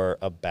more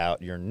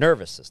about your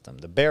nervous system.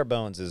 The bare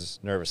bones is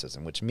nervous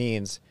system, which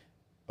means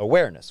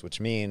awareness, which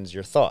means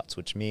your thoughts,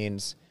 which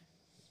means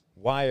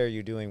why are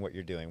you doing what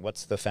you're doing?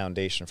 What's the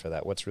foundation for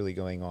that? What's really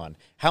going on?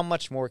 How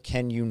much more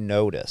can you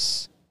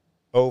notice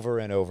over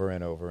and over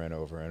and over and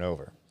over and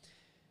over?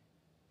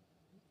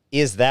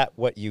 Is that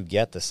what you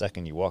get the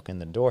second you walk in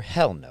the door?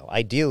 Hell no.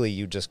 Ideally,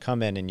 you just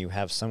come in and you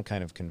have some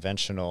kind of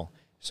conventional,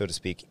 so to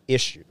speak,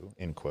 issue,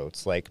 in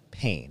quotes, like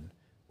pain,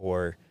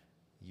 or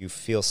you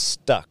feel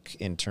stuck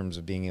in terms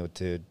of being able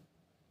to,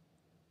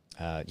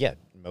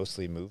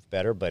 mostly move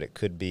better, but it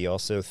could be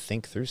also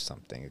think through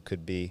something. It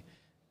could be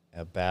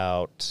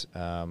about,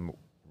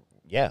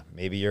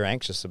 maybe you're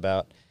anxious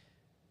about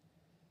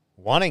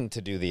wanting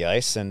to do the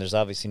ice, and there's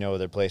obviously no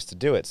other place to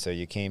do it, so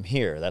you came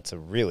here. That's a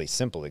really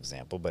simple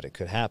example, but it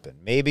could happen.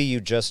 Maybe you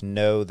just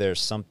know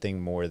there's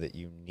something more that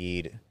you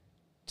need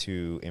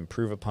to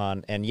improve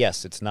upon. And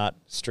yes, it's not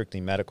strictly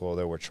medical,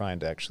 although we're trying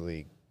to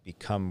actually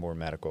become more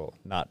medical,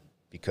 not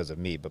because of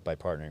me, but by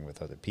partnering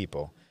with other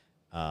people.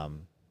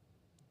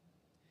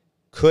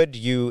 Could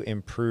you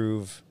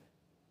improve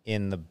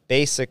in the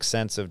basic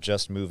sense of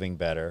just moving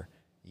better?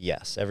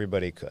 Yes,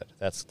 everybody could.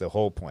 That's the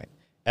whole point.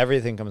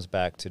 Everything comes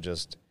back to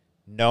just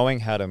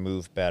knowing how to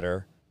move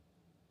better,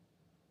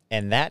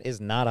 and that is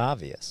not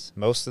obvious.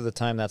 Most of the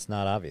time, that's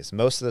not obvious.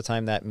 Most of the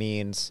time, that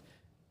means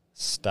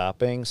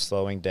stopping,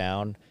 slowing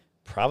down,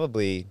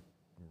 probably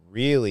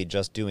really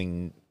just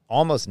doing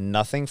almost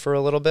nothing for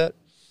a little bit,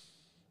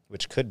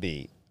 which could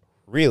be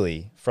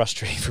really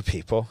frustrating for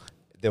people.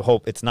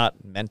 It's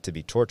not meant to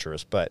be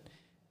torturous, but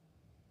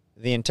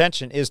the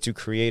intention is to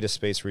create a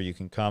space where you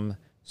can come,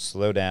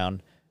 slow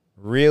down,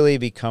 really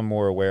become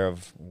more aware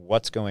of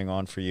what's going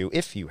on for you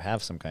if you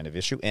have some kind of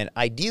issue. And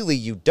ideally,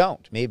 you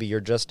don't. Maybe you're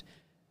just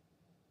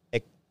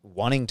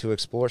wanting to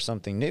explore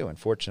something new. And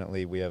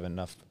fortunately, we have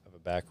enough of a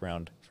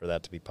background for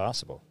that to be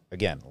possible.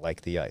 Again,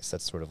 like the ice.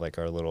 That's sort of like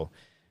our little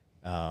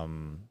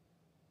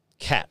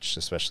catch,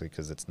 especially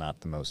because it's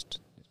not the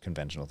most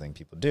conventional thing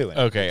people do. And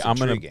Okay, I'm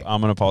intriguing.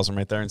 gonna pause them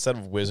right there. Instead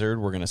of wizard,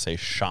 we're gonna say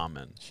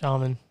shaman.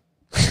 Shaman.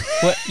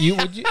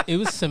 It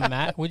was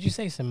somat. Would you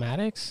say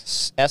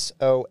somatics?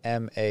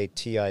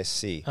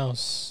 SOMATIC. Oh,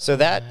 So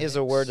that is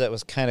a word that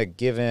was kind of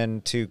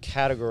given to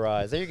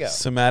categorize. There you go.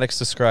 Somatics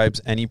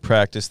describes any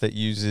practice that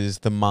uses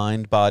the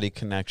mind-body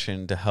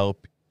connection to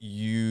help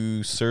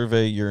you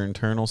survey your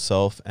internal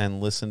self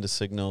and listen to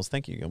signals.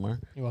 Thank you,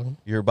 Gilmar. You're welcome.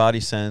 Your body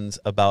sends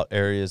about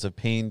areas of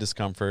pain,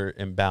 discomfort,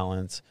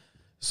 imbalance.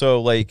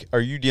 So, like,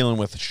 are you dealing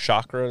with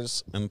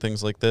chakras and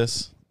things like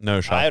this? No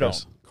chakras. I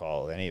don't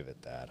call any of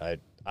it that.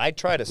 I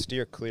try to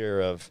steer clear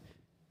of,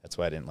 that's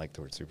why I didn't like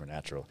the word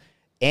supernatural,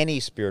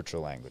 any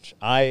spiritual language.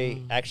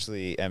 I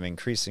actually am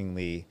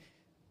increasingly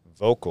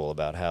vocal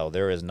about how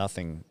there is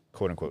nothing,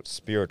 quote unquote,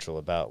 spiritual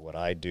about what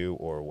I do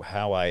or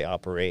how I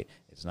operate.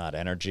 It's not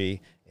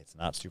energy. It's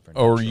not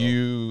supernatural. Are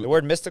you The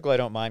word mystical I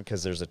don't mind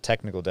because there's a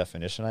technical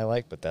definition I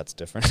like, but that's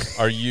different.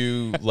 are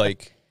you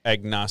like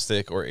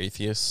agnostic or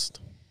atheist?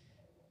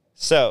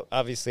 So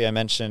obviously I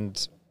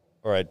mentioned,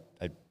 or I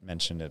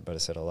mentioned it, but I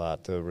said a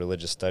lot, the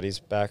religious studies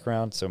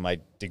background. So my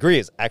degree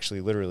is actually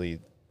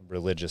literally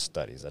religious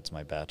studies. That's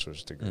my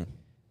bachelor's degree.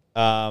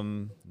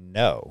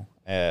 No,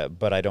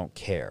 but I don't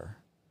care.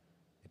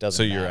 It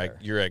doesn't So matter.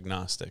 you're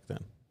agnostic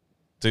then.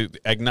 So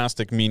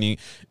agnostic meaning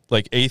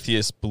like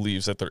atheist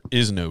believes that there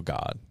is no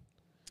God.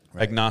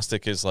 Right.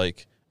 Agnostic is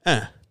like,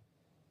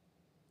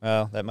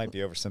 Well, that might be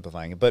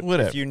oversimplifying it, but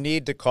Whatever. if you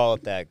need to call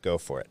it that, go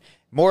for it.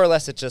 More or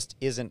less, it just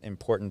isn't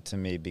important to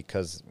me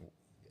because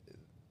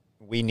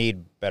we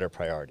need better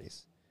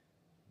priorities.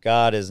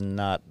 God is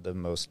not the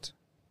most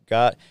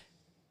God.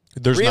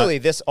 there's Really,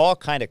 this all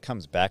kind of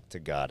comes back to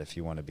God if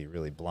you want to be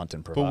really blunt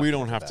and provocative. but we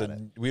don't have about to.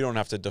 it. We don't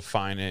have to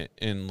define it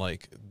in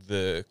like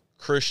the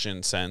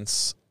Christian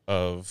sense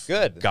of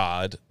Good.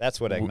 God, That's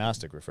what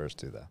agnostic refers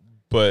to, though.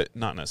 but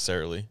not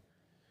necessarily,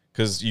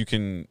 because you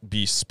can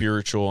be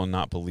spiritual and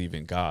not believe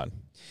in God.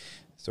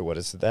 So what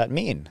does that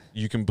mean?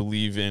 You can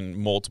believe in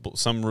multiple.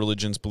 Some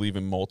religions believe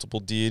in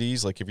multiple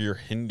deities. Like if you're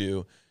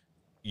Hindu,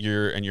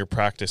 you're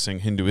practicing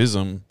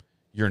Hinduism,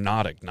 you're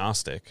not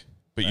agnostic,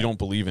 but you don't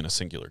believe in a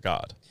singular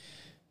God.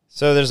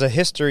 So there's a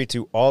history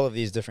to all of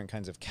these different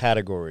kinds of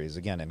categories,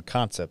 again, and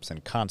concepts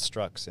and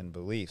constructs and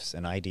beliefs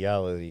and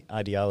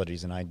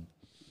ideologies and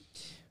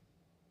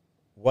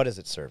what is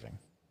it serving?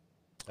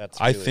 That's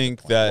I really the think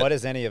point. that- what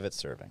is any of it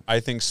serving? I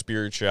think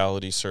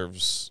spirituality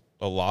serves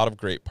a lot of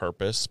great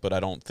purpose, but I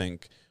don't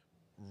think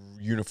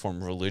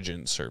uniform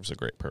religion serves a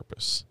great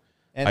purpose.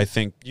 And I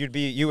think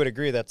you would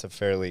agree that's a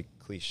fairly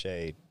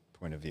cliche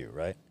point of view,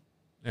 right?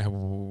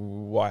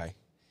 why?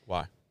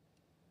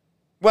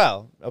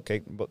 Well,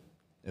 okay, but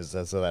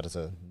so that is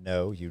a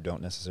no. You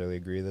don't necessarily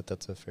agree that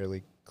that's a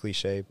fairly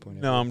cliche point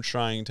of No, view. I'm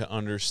trying to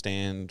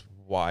understand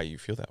why you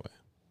feel that way.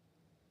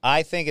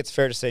 I think it's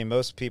fair to say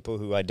most people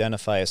who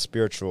identify as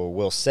spiritual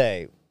will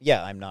say,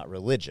 yeah, I'm not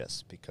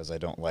religious because I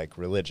don't like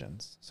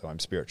religions, so I'm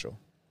spiritual.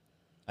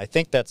 I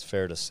think that's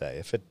fair to say.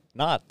 If it's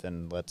not,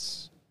 then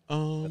let's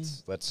Then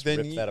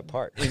rip that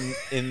apart.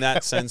 In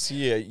that sense,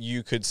 yeah,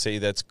 you could say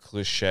that's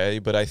cliche,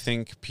 but I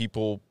think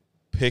people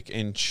pick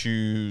and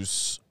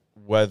choose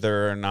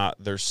whether or not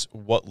there's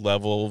what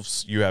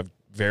levels you have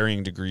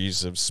varying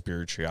degrees of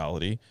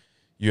spirituality.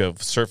 You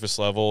have surface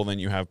level, then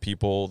you have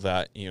people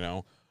that,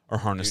 are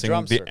harnessing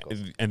drum circles.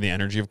 the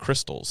energy of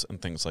crystals and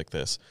things like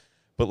this.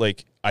 But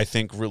like I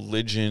think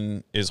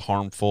religion is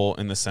harmful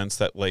in the sense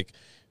that like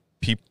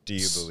people Do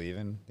you believe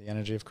in the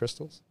energy of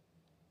crystals?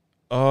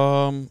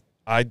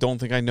 I don't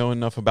think I know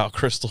enough about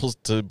crystals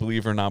to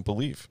believe or not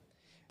believe.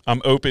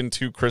 I'm open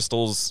to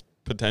crystals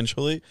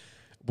potentially.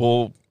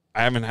 Well,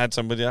 I haven't had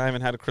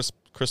a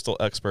crystal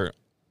expert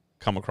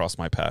come across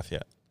my path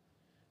yet.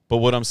 But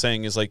what I'm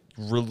saying is like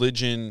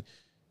religion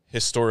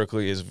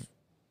historically is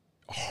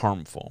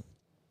harmful.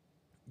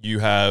 You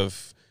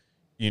have,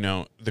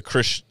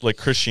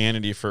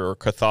 Christianity for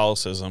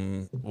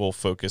Catholicism will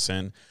focus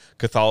in.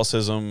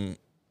 Catholicism,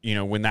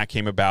 when that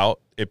came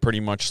about, it pretty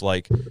much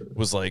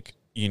was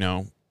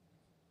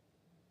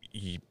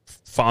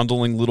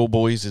fondling little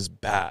boys is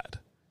bad.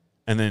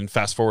 And then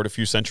fast forward a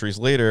few centuries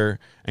later,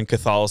 and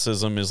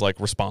Catholicism is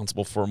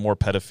responsible for more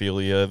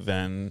pedophilia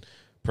than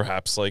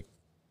perhaps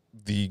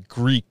the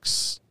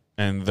Greeks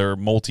and their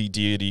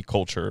multi-deity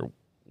culture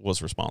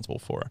was responsible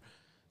for.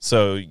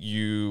 So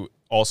you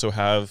also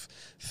have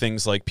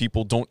things like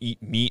people don't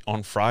eat meat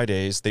on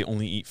Fridays, they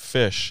only eat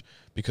fish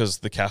because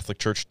the Catholic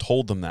Church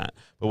told them that.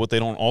 But what they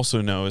don't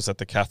also know is that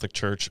the Catholic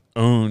Church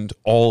owned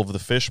all of the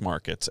fish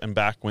markets. And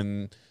back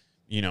when,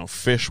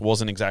 fish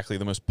wasn't exactly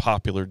the most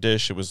popular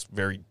dish, it was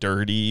very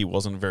dirty, it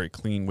wasn't a very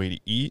clean way to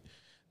eat.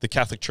 The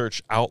Catholic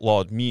Church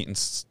outlawed meat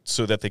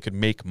so that they could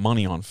make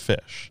money on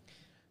fish.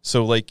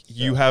 So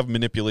you have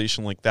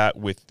manipulation like that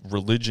with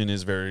religion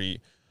is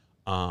very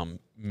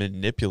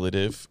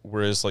manipulative,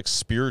 whereas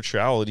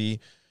spirituality,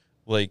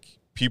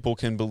 people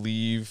can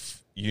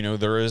believe,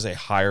 there is a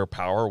higher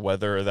power,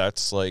 whether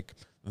that's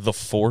the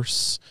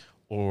force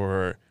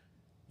or,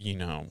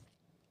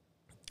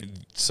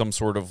 some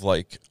sort of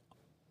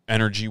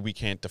energy we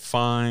can't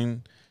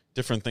define,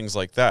 different things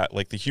like that.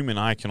 The human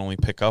eye can only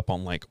pick up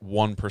on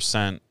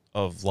 1%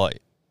 of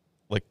light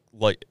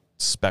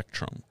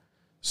spectrum.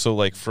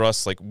 So for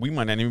us, we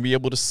might not even be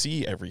able to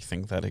see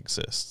everything that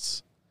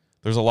exists.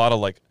 There's a lot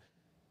of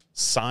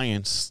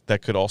science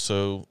that could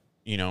also,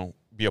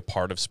 be a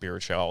part of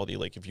spirituality.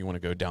 If you want to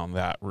go down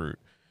that route,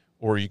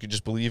 or you could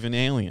just believe in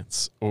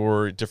aliens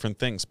or different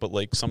things. But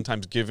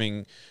sometimes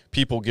giving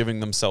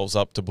themselves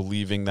up to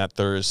believing that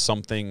there is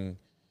something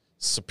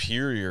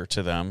superior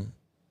to them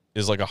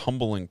is a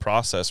humbling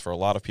process for a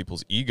lot of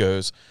people's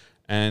egos,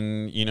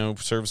 and,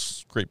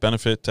 serves great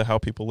benefit to how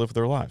people live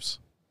their lives.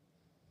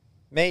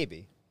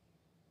 Maybe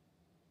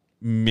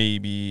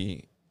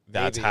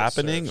that's it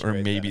happening, serves or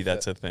great maybe benefit.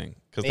 that's a thing.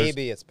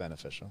 Maybe it's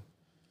beneficial.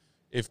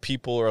 If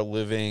people are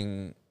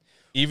living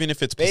even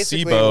if it's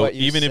Basically placebo, what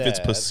you even if it's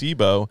said-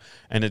 placebo,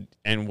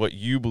 and what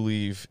you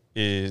believe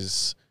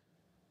is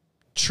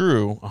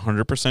true,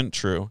 100%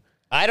 true,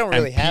 I don't And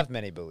really peop- have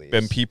many beliefs.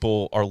 and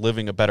people are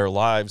living a better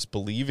lives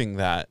believing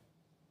that,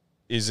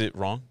 is it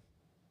wrong?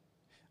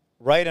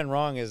 Right and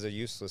wrong is a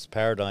useless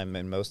paradigm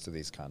in most of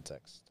these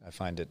contexts. I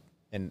find it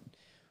in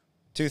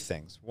two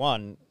things.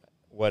 One,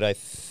 what I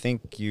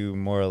think you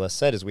more or less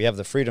said is we have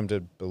the freedom to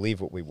believe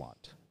what we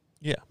want,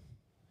 Yeah,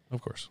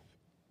 of course.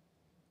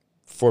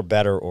 for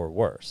better or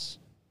worse.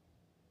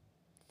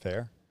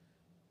 Fair?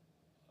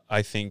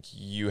 I think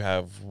you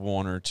have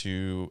one or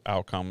two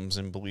outcomes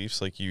and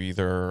beliefs. Like, you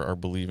either are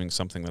believing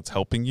something that's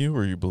helping you,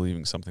 or you're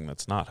believing something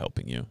that's not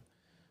helping you.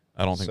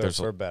 I don't think So there's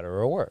for better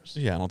or worse.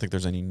 I don't think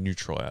there's any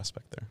neutral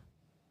aspect there.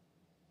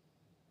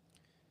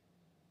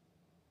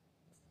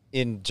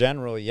 In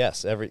general,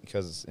 yes,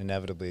 because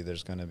inevitably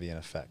there's going to be an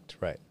effect,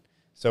 right?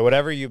 So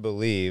whatever you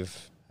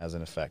believe has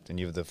an effect, and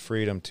you have the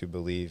freedom to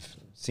believe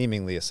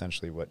seemingly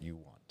essentially what you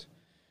want.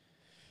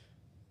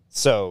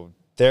 So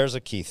there's a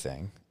key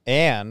thing,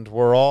 and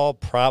we're all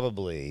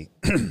probably,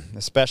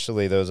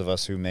 especially those of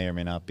us who may or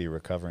may not be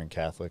recovering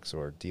Catholics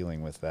or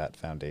dealing with that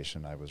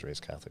foundation. I was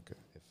raised Catholic,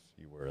 if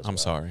you were as well. I'm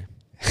sorry.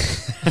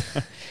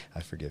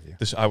 I forgive you.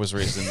 I was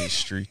raised in these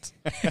streets.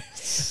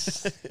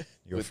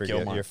 You're, With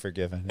Gilmore. you're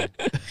forgiven.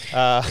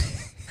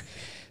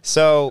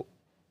 So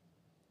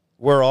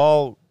we're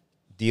all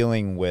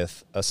dealing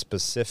with a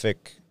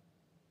specific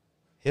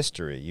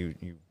history. You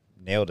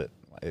nailed it.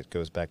 It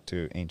goes back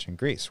to ancient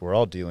Greece. We're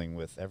all dealing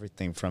with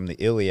everything from the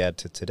Iliad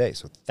to today,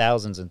 so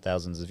thousands and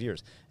thousands of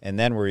years. And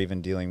then we're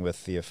even dealing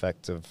with the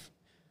effect of,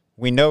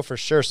 we know for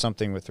sure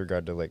something with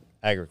regard to like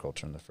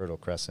agriculture and the Fertile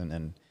Crescent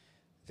and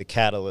the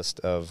catalyst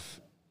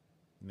of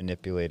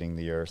manipulating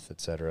the earth,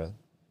 etc.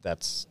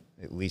 That's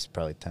at least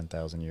probably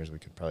 10,000 years. We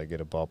could probably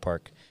get a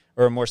ballpark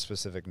or a more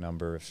specific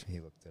number if he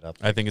looked it up.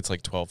 I think it's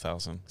like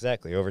 12,000.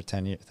 Exactly, over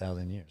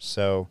 10,000 years.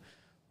 So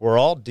we're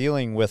all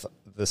dealing with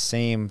the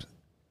same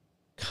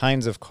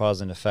kinds of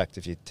cause and effect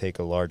if you take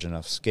a large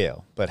enough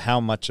scale. But how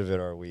much of it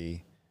are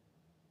we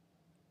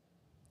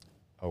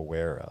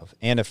aware of?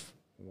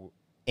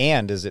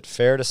 And is it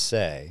fair to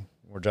say,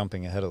 we're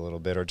jumping ahead a little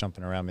bit or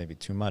jumping around maybe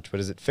too much, but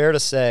is it fair to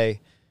say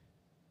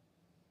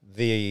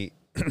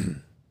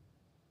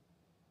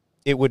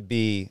it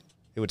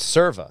would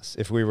serve us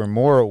if we were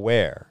more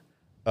aware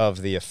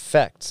of the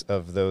effects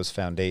of those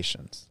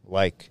foundations,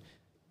 like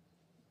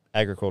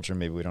agriculture?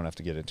 Maybe we don't have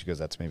to get into because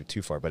that's maybe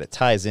too far, but it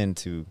ties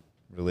into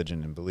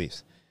religion and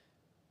beliefs.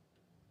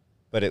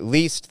 But at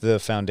least the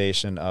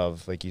foundation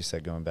of, like you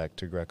said, going back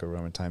to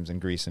Greco-Roman times in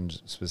Greece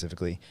and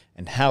specifically,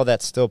 and how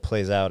that still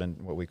plays out in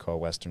what we call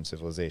Western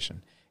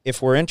civilization.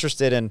 If we're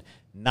interested in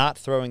not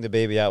throwing the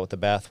baby out with the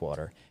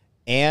bathwater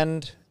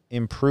and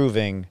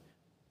improving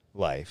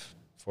life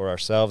for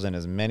ourselves and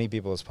as many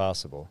people as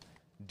possible,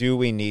 do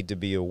we need to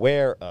be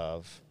aware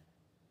of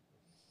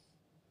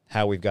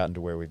how we've gotten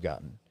to where we've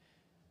gotten?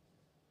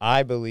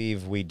 I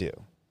believe we do.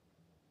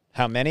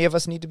 How many of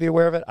us need to be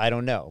aware of it? I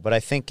don't know. But I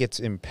think it's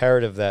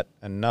imperative that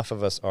enough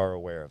of us are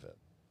aware of it.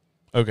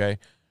 Okay.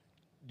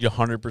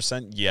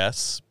 100%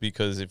 yes,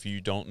 because if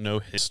you don't know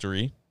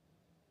history,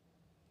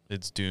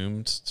 it's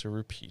doomed to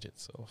repeat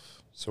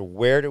itself. So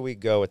where do we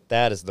go with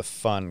that is the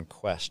fun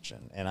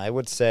question. And I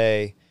would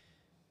say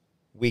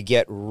we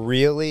get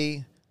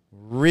really,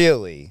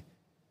 really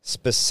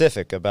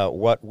specific about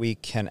what we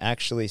can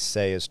actually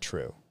say is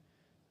true.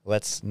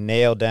 Let's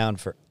nail down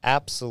with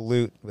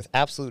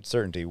absolute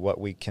certainty what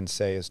we can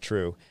say is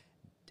true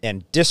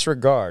and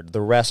disregard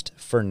the rest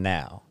for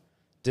now.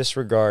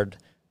 Disregard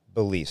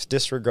beliefs,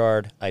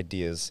 disregard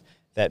ideas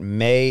that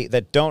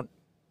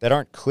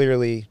aren't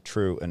clearly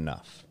true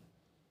enough.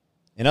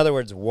 In other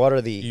words, what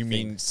are the You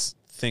mean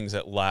things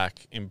that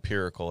lack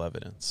empirical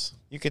evidence?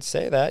 You could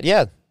say that,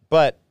 yeah,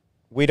 but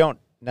we don't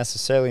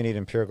necessarily need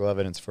empirical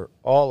evidence for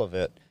all of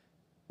it.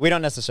 We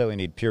don't necessarily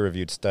need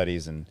peer-reviewed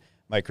studies and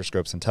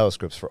microscopes and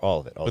telescopes for all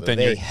of it. But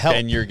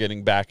then you're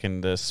getting back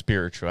into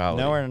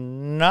spirituality. No, we're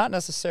not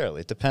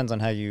necessarily. It depends on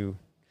how you.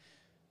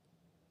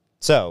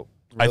 So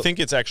I think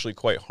it's actually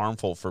quite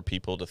harmful for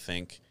people to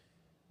think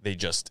they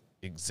just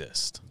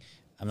exist.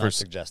 I'm not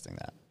suggesting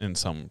that. In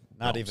some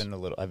Not realms. even a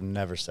little. I've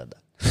never said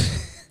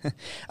that.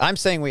 I'm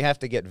saying we have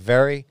to get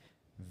very,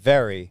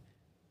 very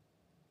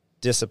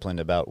disciplined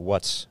about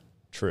what's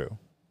true.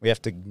 We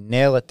have to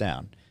nail it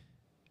down.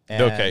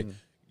 And Okay,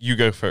 you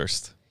go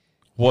first.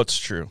 What's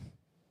true?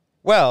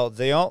 Well,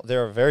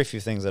 there are very few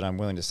things that I'm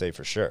willing to say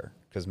for sure,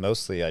 because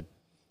mostly I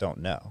don't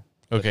know.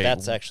 Okay, But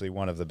that's actually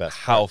one of the best.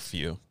 How parts.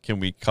 few? Can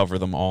we cover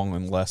them all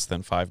in less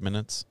than 5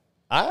 minutes?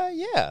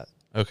 Yeah.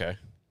 Okay.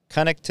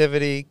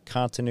 Connectivity,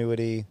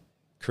 continuity,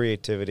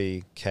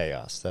 creativity,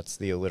 chaos. That's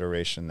the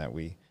alliteration that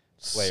we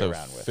play so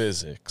around with.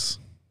 Physics.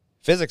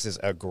 Physics is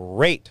a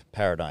great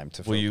paradigm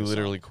to Well, you focus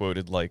literally on.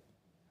 quoted like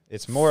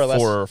It's more or less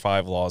 4 or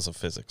 5 laws of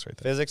physics right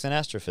there. physics and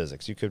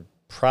astrophysics. You could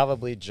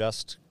probably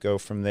just go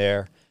from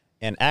there.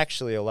 And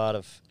actually, a lot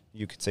of,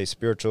 you could say,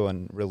 spiritual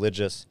and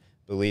religious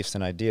beliefs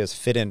and ideas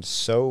fit in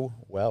so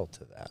well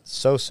to that.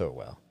 So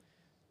well.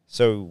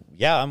 So,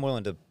 yeah, I'm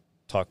willing to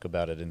talk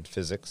about it in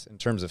physics, in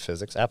terms of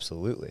physics,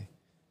 absolutely.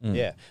 Mm.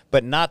 Yeah,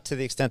 but not to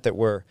the extent that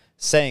we're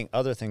saying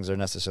other things are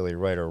necessarily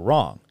right or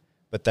wrong,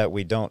 but that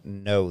we don't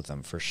know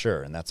them for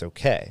sure, and that's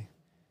okay.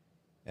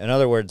 In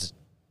other words,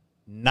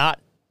 I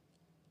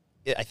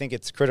think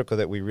it's critical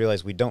that we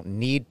realize we don't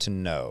need to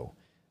know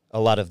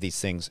a lot of these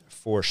things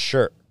for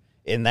sure.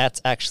 And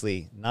that's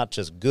actually not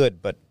just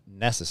good, but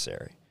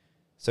necessary.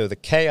 So the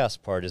chaos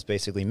part is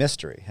basically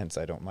mystery, hence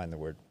I don't mind the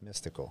word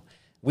mystical.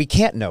 We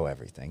can't know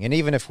everything, and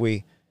even if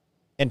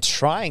and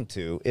trying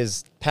to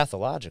is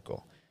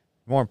pathological.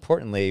 More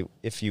importantly,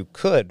 if you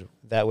could,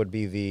 that would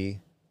be the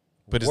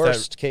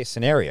worst case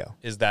scenario.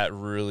 Is that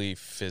really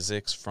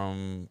physics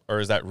or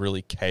is that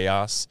really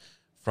chaos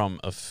from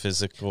a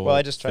physical? Well,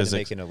 I just tried to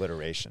make an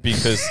alliteration.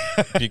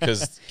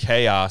 Because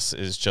chaos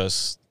is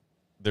just,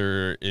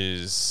 there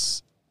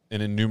is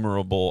an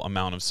innumerable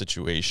amount of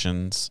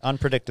situations.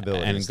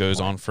 Unpredictability. And it goes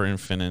on for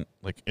infinite,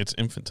 like it's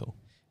infantile.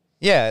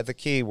 Yeah, the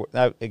key,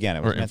 again,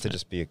 it was meant to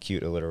just be a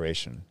cute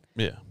alliteration.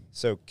 Yeah.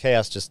 So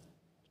chaos just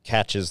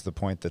catches the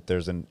point that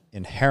there's an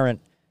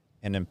inherent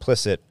and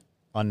implicit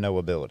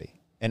unknowability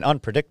and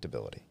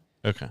unpredictability.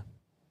 Okay.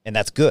 And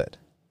that's good.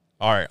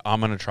 All right, I'm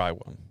going to try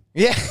one.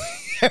 Yeah.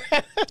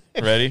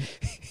 Ready?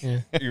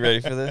 Yeah. You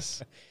ready for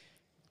this?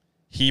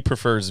 He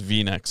prefers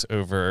V-necks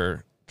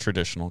over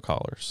traditional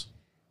collars.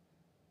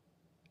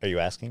 Are you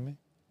asking me?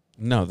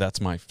 No,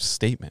 that's my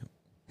statement.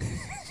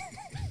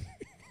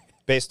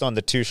 Based on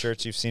the two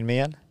shirts you've seen me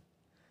in?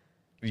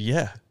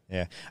 Yeah.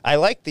 Yeah. I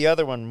like the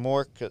other one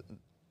more.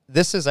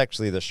 This is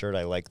actually the shirt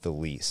I like the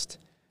least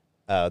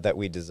that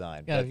we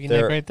designed. Got a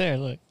V-neck right there,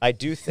 look. I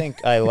do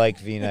think I like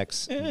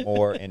V-necks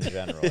more in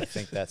general. I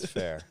think that's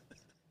fair.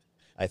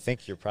 I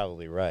think you're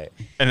probably right.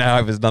 And now I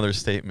have another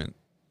statement.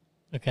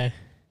 Okay.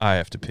 I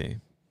have to pee.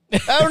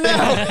 Oh,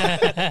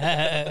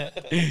 no!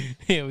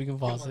 Yeah, we can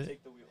pause it.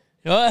 Take the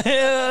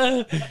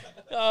wheel.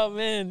 Oh,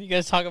 man. You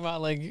guys talk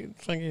about, like,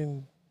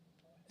 fucking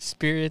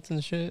spirits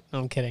and shit? No,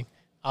 I'm kidding.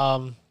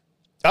 Oh,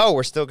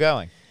 we're still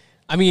going.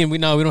 I mean, we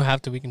don't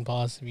have to. We can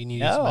pause if you need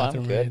to use the No, I'm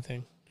bathroom or good.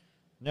 anything.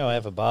 No, I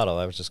have a bottle.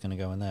 I was just going to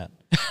go in that.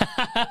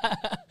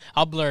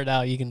 I'll blur it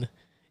out. You can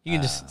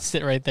just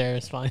sit right there.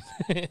 It's fine.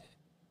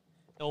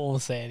 No one will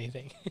say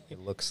anything. It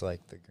looks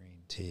like the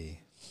green tea.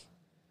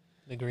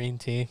 The green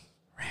tea.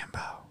 Rambo.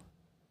 I'm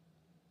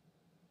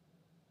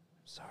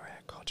sorry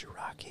I called you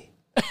Rocky.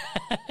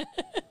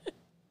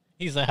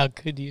 He's like, how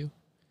could you?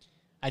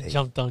 I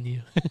jumped on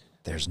you.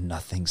 There's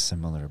nothing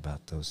similar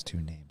about those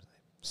two names.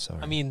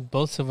 Sorry. I mean,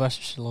 both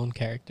Sylvester Stallone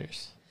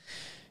characters.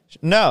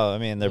 No, I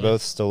mean, they're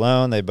both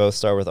Stallone. They both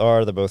start with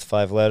R. They're both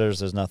 5 letters.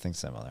 There's nothing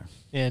similar.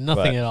 Yeah,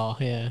 nothing at all.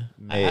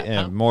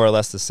 Yeah. More or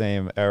less the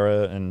same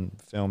era in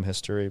film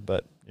history,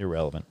 but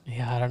irrelevant.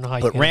 Yeah, I don't know how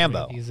you But can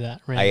Rambo. use that.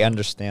 Rambo. I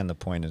understand the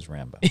point is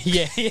Rambo.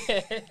 Yeah.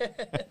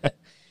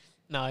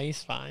 No,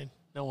 he's fine.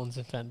 No one's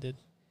offended.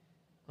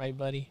 Right,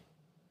 buddy?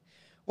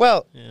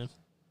 Well, Yeah.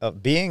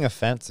 being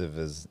offensive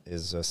is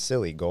a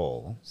silly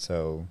goal.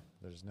 So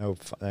there's no.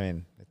 I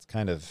mean, it's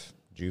kind of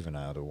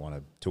juvenile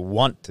to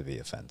want to be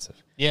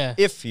offensive. Yeah.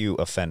 If you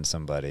offend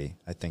somebody,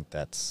 I think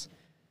that's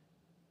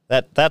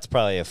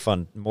probably a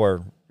fun,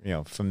 more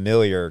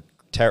familiar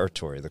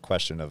territory. The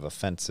question of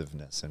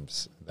offensiveness and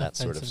that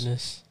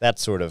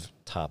sort of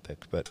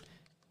topic. But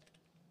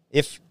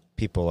if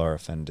people are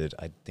offended,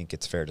 I think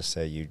it's fair to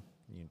say you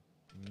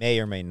may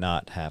or may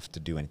not have to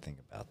do anything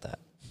about that.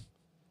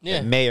 Yeah.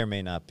 It may or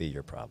may not be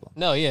your problem.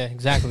 No, yeah,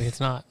 exactly. It's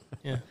not.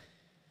 Yeah.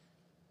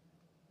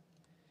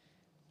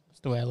 That's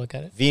the way I look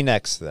at it.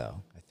 V-necks,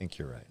 though, I think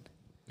you're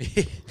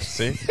right.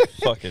 See?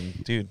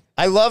 Fucking dude.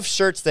 I love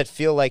shirts that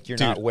feel like you're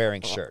Dude, not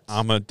wearing shirts.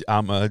 I'm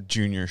a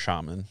junior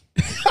shaman.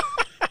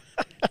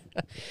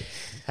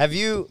 Have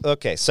you?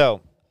 Okay,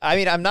 so I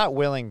mean, I'm not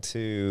willing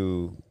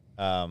to,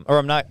 I'm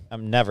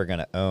never going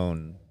to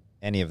own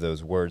any of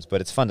those words,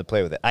 but it's fun to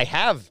play with it. I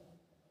have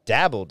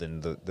dabbled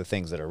in the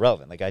things that are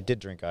relevant. Like I did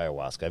drink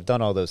ayahuasca. I've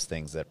done all those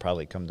things that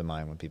probably come to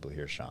mind when people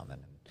hear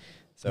shaman.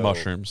 So,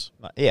 Mushrooms.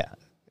 Yeah,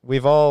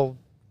 we've all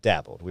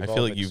dabbled. I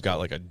feel like you've got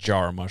like a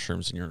jar of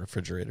mushrooms in your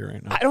refrigerator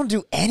right now. I don't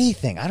do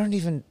anything. I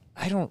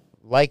don't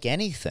like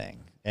anything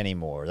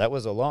anymore. That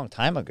was a long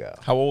time ago.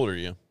 How old are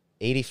you?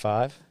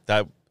 85.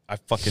 I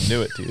fucking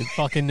knew it, dude.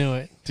 Fucking knew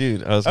it.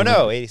 Dude, I was. Oh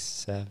no,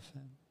 87.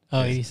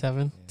 Oh,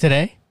 87?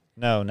 Today?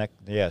 No,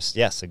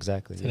 yes,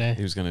 exactly. Today.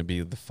 He was gonna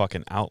be the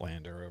fucking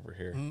Outlander over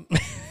here.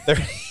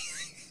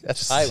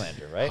 That's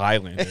Highlander, right?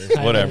 Highlander,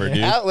 whatever,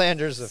 dude.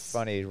 Outlander's a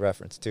funny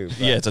reference too. but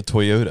Yeah, it's a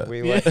Toyota.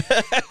 we went.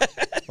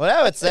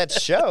 Well, no, it's that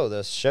show.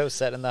 The show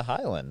set in the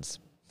Highlands.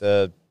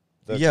 I'm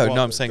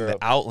saying the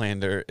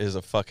Outlander is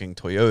a fucking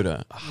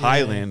Toyota. A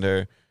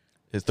Highlander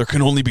is there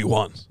can only be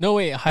one. No,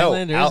 wait.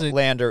 Highlander is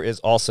Outlander is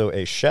also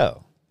a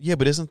show. Yeah,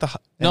 but isn't the And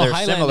No, they're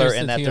Highlander's similar the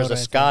in that Toyota, there's a I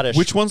think. Scottish.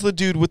 which one's the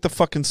dude with the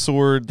fucking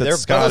sword that's They're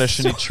Scottish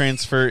both and he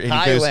transferred and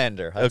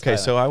Highlander. he goes, okay,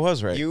 so I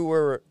was right. You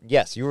were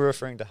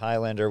referring to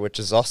Highlander, which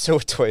is also a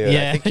Toyota.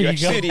 Yeah, I think you you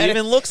actually go. Dude, he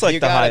even looks like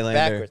you the got it Highlander.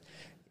 backwards.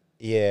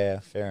 Yeah,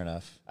 fair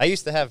enough. I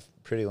used to have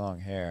pretty long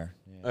hair.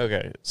 Yeah.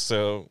 Okay,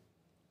 so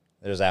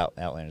There's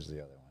Outlander's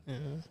the other one.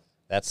 Mhm.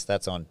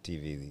 That's on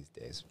TV these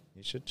days.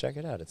 You should check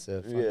it out. It's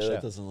a fun show.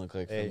 that doesn't look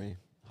like for me.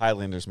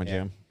 Highlander's my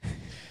Yeah.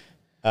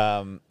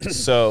 jam.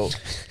 So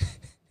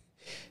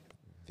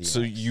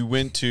VMAX. you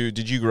went to?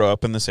 Did you grow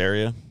up in this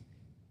area?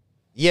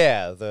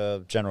 Yeah,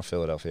 the general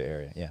Philadelphia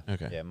area. Yeah.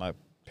 Okay. Yeah, my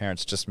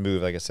parents just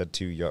moved. Like I said,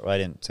 I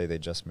didn't say they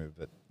just moved,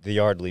 but the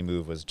Yardley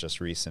move was just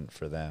recent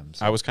for them.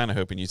 So. I was kind of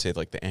hoping you'd say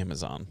like the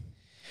Amazon,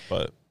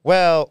 but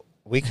Well,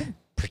 we can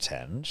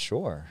pretend.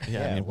 Sure.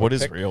 yeah, I mean, we'll what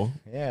is pick- real?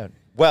 Yeah.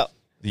 Well,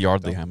 The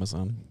Yardley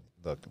Amazon.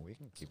 look, we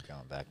can keep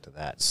going back to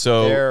that.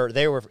 So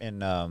they were in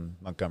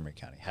Montgomery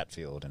County,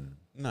 Hatfield, and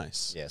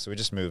nice. yeah, so we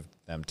just moved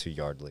them to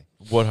Yardley.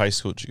 What high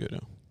school did you go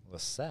to?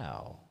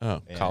 LaSalle.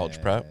 Oh,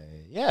 college prep.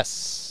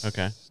 Yes.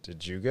 Okay.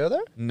 Did you go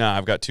there? No,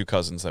 I've got 2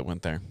 cousins that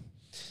went there.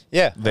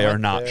 Yeah. They I are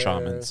went not there.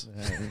 shamans.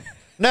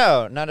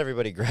 No, not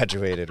everybody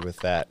graduated with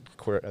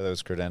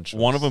those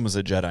credentials. One of them is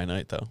a Jedi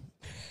Knight, though.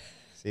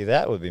 See,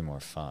 that would be more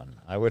fun.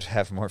 I would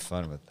have more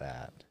fun with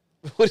that.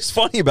 What is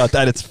funny about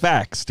that? It's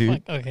facts, dude.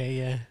 Like, okay,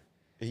 yeah.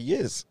 He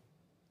is.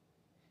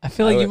 I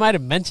feel I like you would- might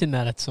have mentioned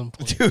that at some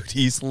point. Dude,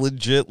 he's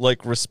legit,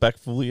 like,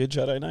 respectfully a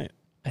Jedi Knight.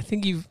 I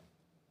think you've.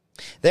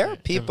 There are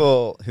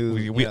people who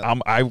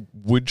I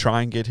would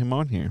try and get him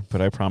on here,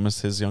 but I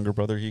promised his younger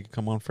brother he could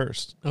come on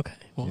first. Okay.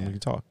 Well, We yeah.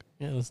 could talk.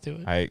 Let's do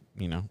it.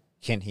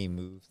 can he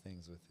move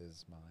things with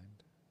his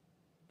mind?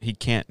 He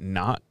can't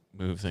not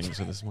move things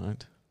with his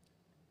mind.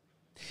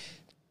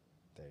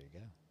 There you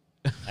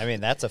go. I mean,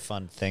 that's a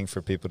fun thing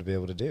for people to be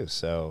able to do.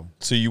 So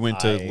So you went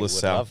to I would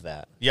LaSalle. love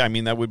that. Yeah, I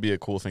mean, that would be a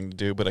cool thing to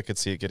do, but I could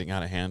see it getting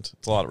out of hand.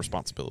 It's a lot of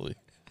responsibility.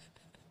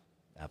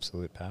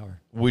 Absolute power.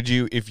 Would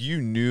you, if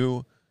you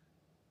knew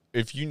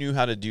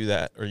how to do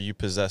that, or you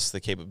possess the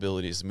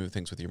capabilities to move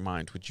things with your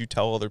mind, would you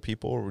tell other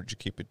people, or would you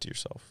keep it to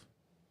yourself?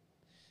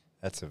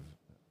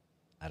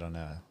 I don't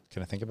know.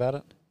 Can I think about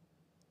it?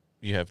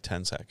 You have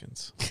 10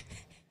 seconds.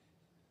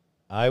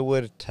 I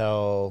would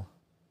tell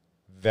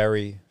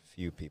very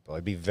few people.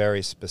 I'd be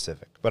very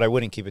specific, but I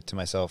wouldn't keep it to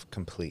myself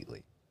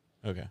completely.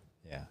 Okay.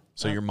 Yeah.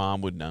 So your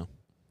mom would know.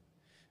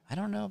 I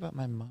don't know about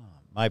my mom.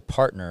 My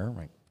partner,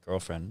 my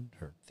girlfriend,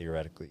 her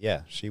theoretically,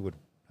 yeah,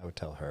 I would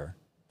tell her.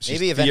 She's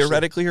Maybe eventually.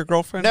 theoretically your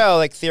girlfriend? No,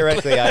 like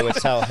theoretically, I would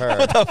tell her.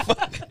 What the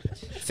fuck?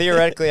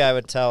 Theoretically, I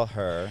would tell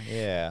her.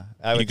 Yeah,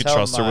 I would. You could tell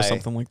trust her with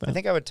something like that? I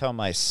think I would tell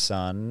my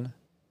son.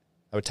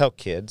 I would tell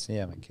kids.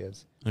 Yeah, my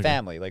kids, Okay.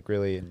 family, like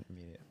really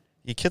immediate.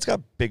 Your kids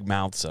got big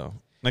mouths, though.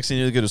 Next thing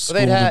you go to school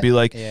they'd and be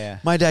like, yeah.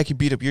 my dad can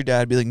beat up your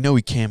dad. Be like, no,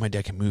 he can't. My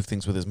dad can move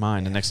things with his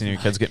mind. And next thing your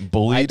kid's getting My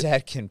bullied.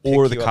 dad can pick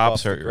or the you up cops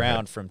off hurt the your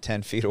ground from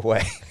 10 feet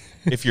away.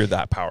 If you're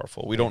that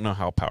powerful. We don't know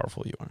how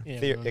powerful you are. Yeah,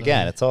 we don't know.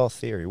 Again, it's all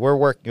theory. We're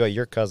working. Well,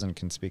 your cousin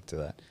can speak to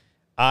that.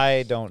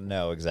 I don't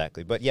know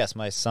exactly, but yes,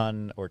 my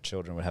son or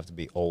children would have to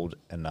be old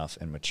enough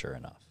and mature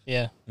enough.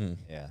 Yeah.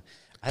 Yeah,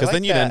 Because I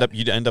then like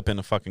you'd end up in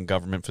a fucking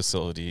government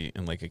facility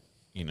in like a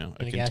In a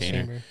container. gas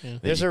chamber. Yeah.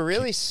 that There's you a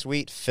really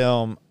sweet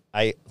film.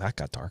 that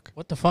got dark.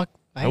 What the fuck?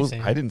 I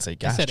didn't say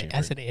gas chamber. I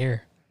said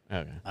air.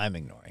 Okay. I'm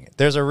ignoring it.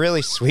 There's a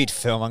really sweet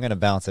film. I'm going to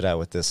balance it out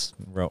with this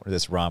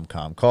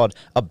rom-com called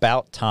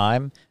About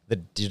Time.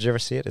 Did you ever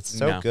see it? It's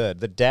so No. good.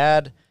 The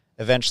dad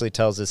eventually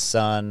tells his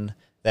son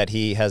that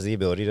he has the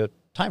ability to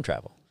time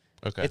travel.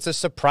 Okay. It's a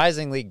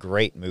surprisingly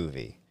great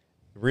movie.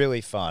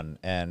 Really fun.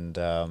 And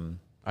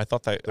I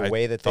thought that the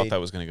way that they- that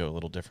was going to go a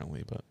little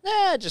differently, but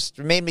it just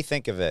made me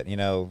think of it. You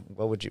know,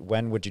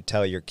 when would you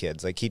tell your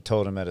kids? Like he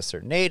told him at a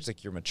certain age,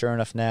 like you're mature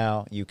enough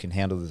now, you can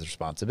handle this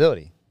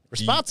responsibility.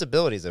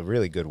 Responsibility is a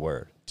really good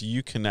word. do you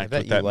I connect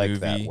bet with you that like movie?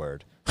 that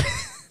word.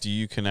 Do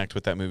you connect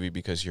with that movie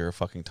because you're a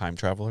fucking time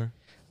traveler?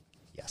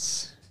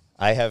 Yes.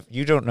 I have.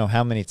 You don't know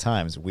how many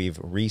times we've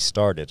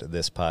restarted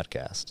this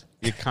podcast.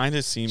 It kind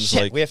of seems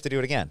Shit, like we have to do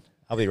it again.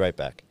 I'll be right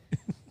back.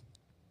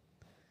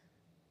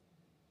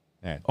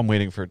 All right. I'm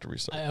waiting for it to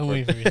restart. I'm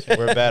waiting for you. to-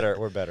 We're better.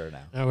 We're better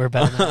now. Oh, we're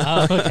better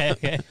now. Oh, okay,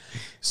 okay.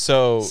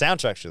 So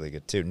Soundtrack's really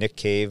good too. Nick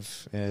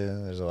Cave.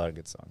 There's a lot of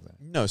good songs there.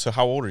 no. So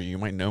how old are you? You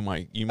might know know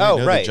the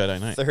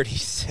Jedi Knight.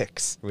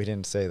 36. We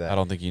didn't say that. I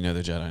don't think you know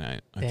the Jedi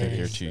Knight. I think Dang.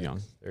 you're too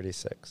young.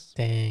 36.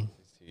 Dang.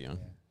 Too young,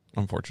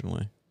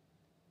 unfortunately.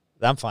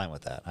 I'm fine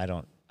with that. I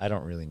don't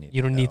really need.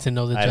 You don't need to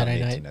know the I don't Jedi need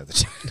to Knight. know the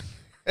Jedi.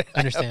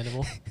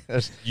 Understandable.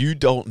 You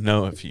don't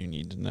know if you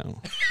need to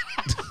know.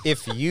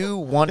 If you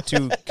want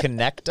to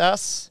connect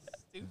us,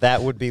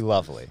 that would be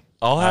lovely.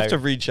 I'll have to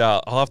reach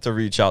out. I'll have to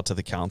reach out to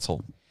the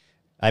council.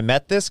 I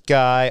met this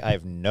guy. I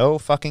have no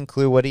fucking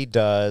clue what he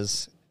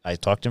does. I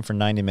talked to him for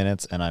 90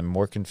 minutes, and I'm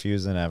more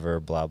confused than ever,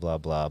 blah, blah,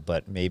 blah.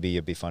 But maybe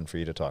it'd be fun for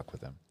you to talk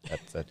with him.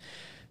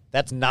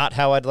 That's not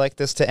how I'd like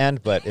this to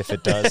end, but if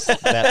it does,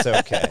 that's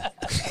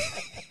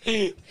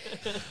okay.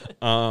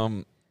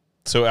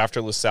 So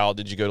after LaSalle,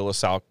 did you go to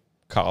LaSalle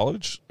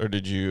College, or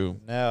did you?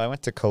 No, I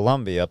went to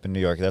Columbia up in New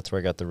York. That's where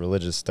I got the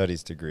religious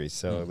studies degree.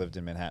 So I lived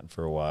in Manhattan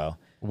for a while.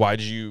 Why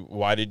did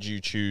you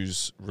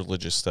choose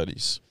religious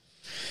studies?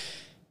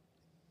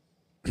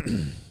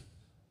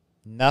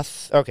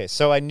 Okay,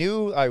 so I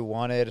knew I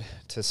wanted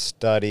to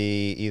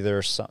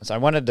study so I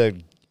wanted to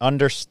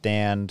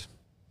understand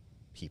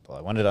people.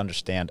 I wanted to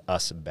understand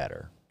us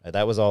better.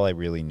 That was all I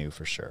really knew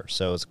for sure.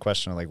 So it's a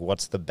question of like,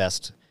 what's the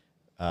best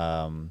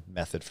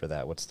method for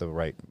that? What's the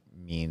right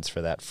means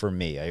for that for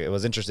me? I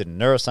was interested in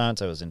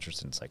neuroscience. I was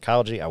interested in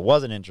psychology. I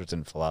wasn't interested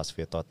in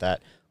philosophy. I thought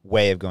that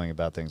way of going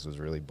about things was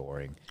really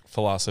boring.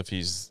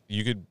 Philosophies,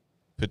 you could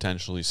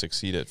potentially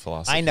succeed at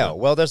philosophy. I know.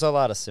 Well, there's a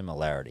lot of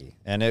similarity.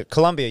 And at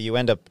Columbia, you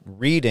end up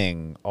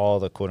reading all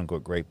the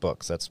quote-unquote great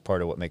books. That's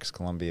part of what makes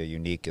Columbia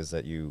unique, is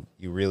that you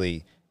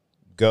really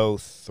go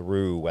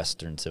through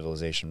Western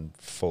civilization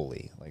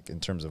fully, like in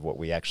terms of what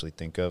we actually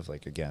think of,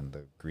 like, again,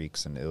 the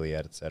Greeks and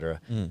Iliad, etc.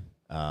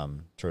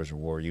 Trojan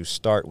War. You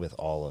start with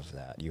all of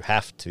that. You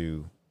have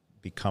to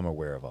become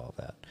aware of all of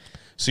that.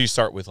 So you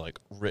start with, like,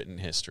 written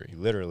history. You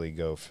literally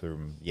go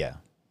from,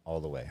 all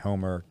the way,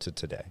 Homer to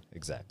today,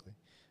 exactly.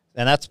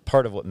 And that's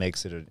part of what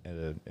makes it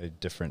a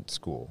different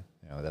school.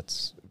 You know,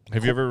 that's.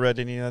 Have you ever read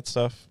any of that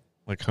stuff,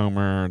 like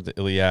Homer, the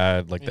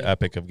Iliad, like the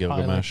Epic of Probably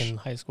Gilgamesh? like in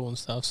high school and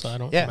stuff, so I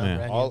don't Yeah,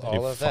 remember any all- of that.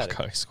 Dude, of fuck that.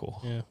 high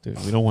school. Yeah.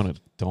 Dude, we don't want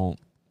to. Don't.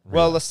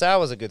 Well, LaSalle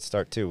was a good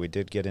start too. We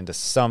did get into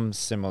some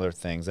similar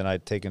things, and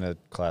I'd taken a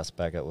class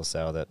back at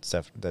LaSalle that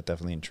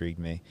definitely intrigued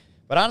me.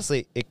 But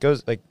honestly, it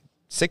goes like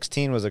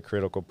 16 was a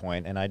critical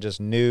point, and I just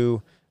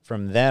knew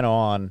from then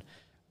on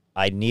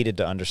I needed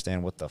to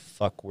understand what the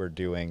fuck we're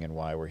doing and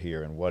why we're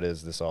here and what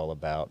is this all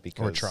about.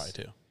 Because Or try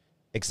to.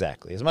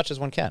 Exactly, as much as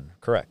one can.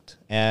 Correct.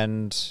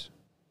 And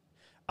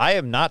I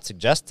am not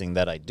suggesting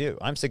that I do.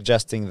 I'm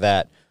suggesting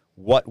that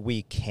what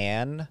we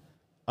can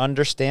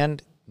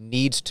understand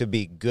needs to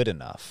be good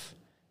enough.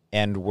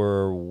 And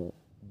we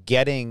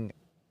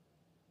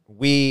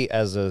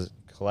as a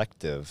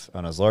collective,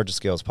 on as large a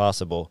scale as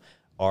possible,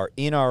 are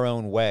in our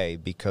own way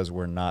because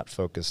we're not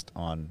focused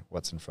on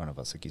what's in front of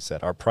us. Like you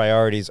said, our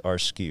priorities are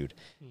skewed.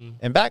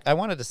 And I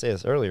wanted to say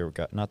this earlier,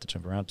 not to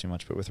jump around too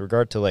much, but with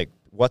regard to like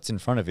what's in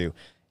front of you,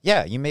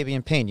 yeah, you may be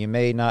in pain. You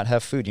may not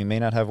have food. You may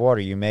not have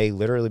water. You may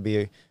literally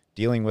be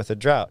dealing with a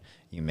drought.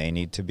 You may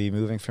need to be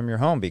moving from your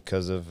home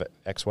because of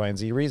X, Y, and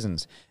Z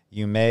reasons.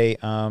 You may,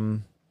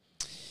 the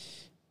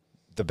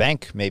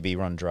bank may be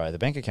run dry. The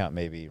bank account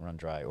may be run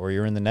dry, or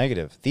you're in the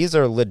negative. These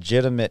are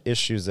legitimate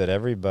issues that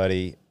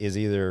everybody is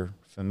either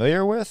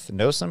familiar with,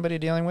 knows somebody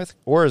dealing with,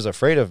 or is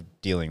afraid of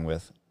dealing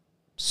with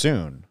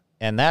soon.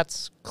 And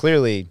that's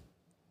clearly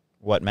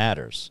what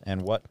matters.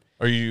 And what...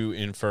 Are you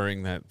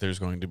inferring that there's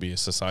going to be a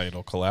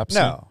societal collapse?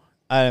 No.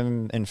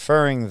 I'm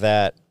inferring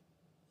that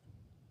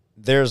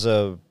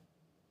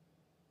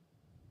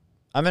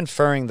I'm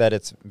inferring that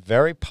it's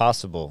very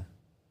possible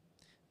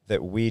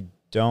that we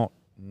don't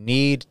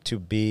need to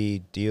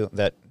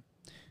that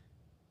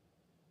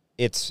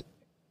it's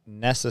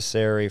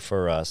necessary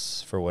for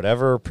us, for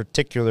whatever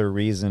particular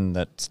reason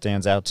that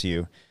stands out to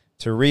you,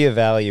 to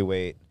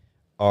reevaluate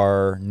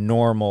our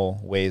normal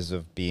ways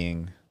of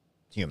being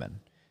human.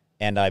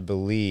 And I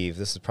believe,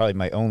 this is probably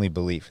my only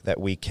belief, that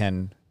we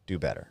can do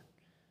better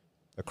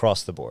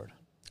across the board.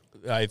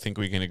 I think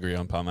we can agree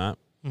upon that.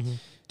 Mm-hmm.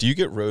 Do you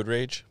get road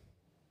rage?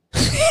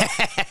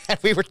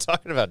 We were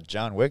talking about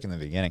John Wick in the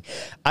beginning.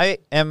 I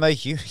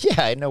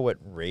know what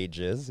rage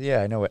is.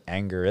 Yeah, I know what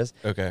anger is.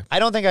 Okay. I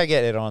don't think I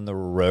get it on the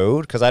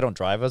road because I don't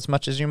drive as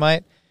much as you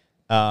might.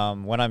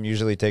 When I'm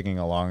usually taking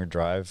a longer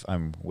drive,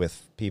 I'm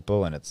with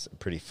people and it's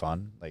pretty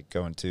fun. Like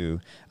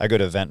I go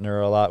to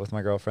Ventnor a lot with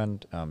my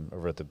girlfriend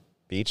over at the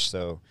beach.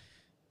 So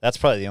that's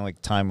probably the only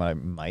time when I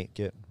might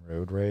get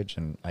road rage,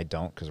 and I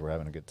don't because we're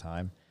having a good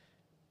time.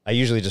 I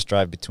usually just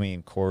drive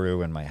between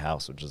Koru and my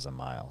house, which is a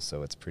mile,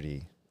 so it's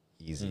pretty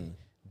easy.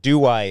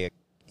 Do I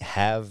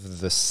have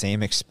the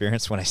same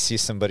experience when I see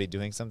somebody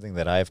doing something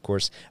that I, of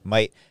course,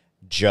 might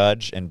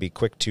judge and be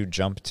quick to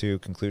jump to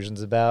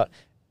conclusions about?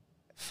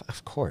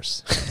 Of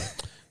course.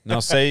 Now,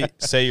 say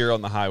you're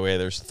on the highway.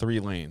 There's 3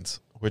 lanes.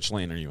 Which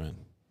lane are you in?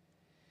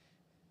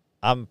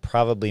 I'm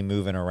probably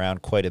moving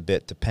around quite a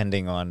bit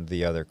depending on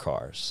the other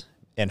cars.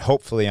 And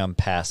hopefully I'm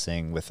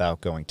passing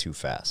without going too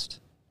fast.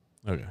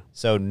 Okay.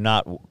 So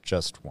not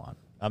just one.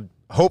 And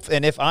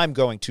if I'm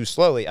going too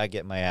slowly, I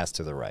get my ass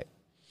to the right.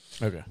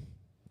 Okay.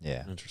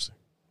 Yeah. Interesting.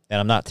 And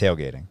I'm not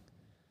tailgating.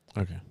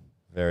 Okay.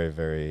 Very,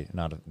 very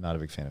not a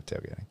big fan of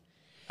tailgating.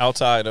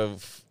 Outside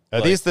of...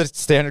 Are these the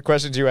standard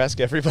questions you ask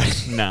everybody?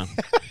 No.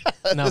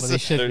 No, but they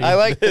should be. I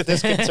like that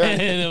this could turn.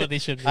 No, but they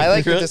should be. I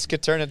like that this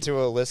could turn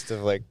into a list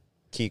of like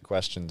key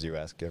questions you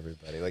ask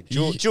everybody. Like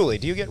Julie,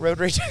 do you get road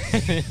rage? I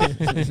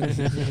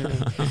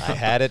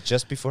had it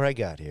just before I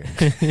got here.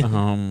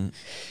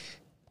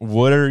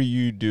 What are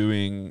you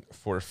doing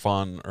for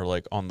fun or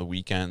like on the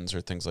weekends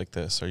or things like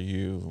this? Are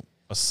you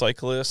a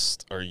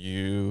cyclist? Are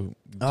you?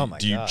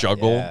 Do you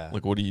juggle? Yeah.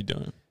 Like, what are you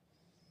doing?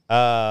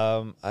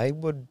 I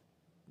would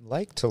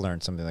like to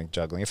learn something like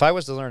juggling. If I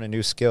was to learn a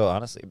new skill,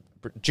 honestly,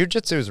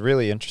 jiu-jitsu is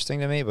really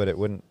interesting to me, but it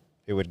would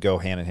go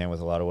hand in hand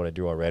with a lot of what I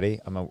do already.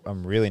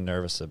 I'm really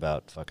nervous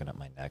about fucking up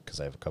my neck because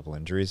I have a couple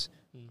injuries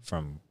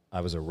from,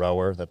 I was a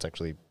rower. That's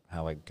actually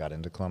how I got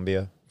into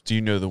Columbia. Do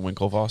you know the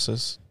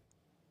Winklevosses?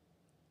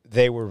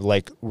 They were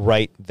like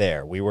right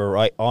there. We were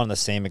right on the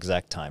same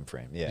exact time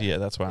frame. Yeah. Yeah,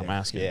 that's why I'm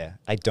asking. Yeah.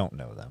 I don't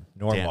know them,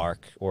 nor Damn.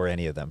 Mark or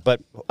any of them.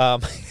 But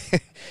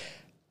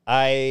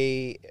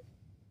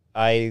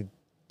I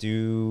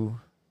do.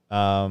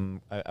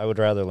 I would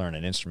rather learn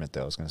an instrument,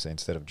 though. I was going to say,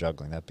 instead of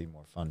juggling, that'd be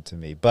more fun to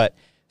me. But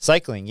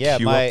cycling, yeah,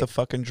 Cue up the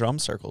fucking drum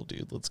circle,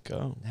 dude. Let's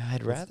go.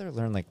 I'd rather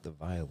learn like the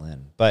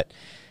violin, but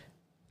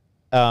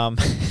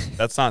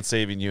That's not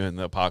saving you in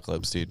the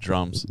apocalypse, dude.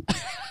 Drums.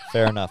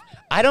 fair enough.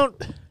 I don't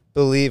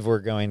believe we're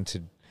going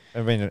to.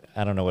 I mean,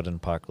 I don't know what an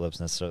apocalypse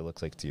necessarily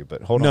looks like to you,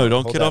 but hold on. No,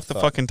 don't hold get that off the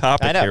thought. fucking I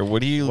topic know. here.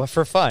 What do you? Well,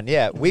 for fun,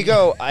 yeah. We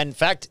go. In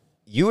fact,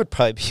 you would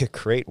probably be a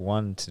great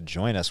one to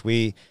join us.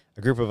 A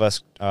group of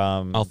us.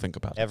 I'll think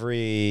about it.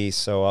 Every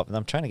so often,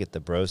 I'm trying to get the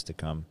bros to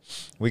come.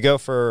 We go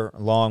for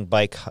long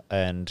bike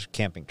and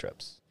camping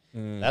trips.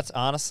 That's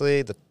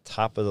honestly the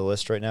top of the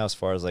list right now as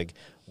far as like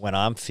when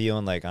I'm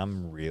feeling like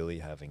I'm really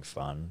having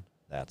fun.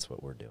 That's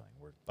what we're doing.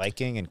 We're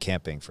biking and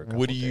camping for a couple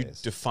What do you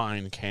days.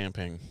 define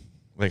camping?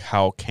 Like,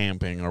 how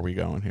camping are we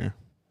going here?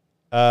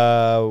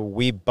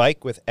 We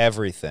bike with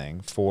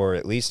everything for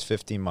at least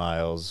 50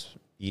 miles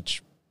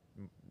each,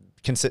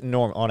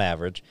 on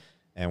average,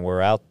 and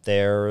we're out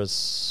there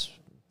as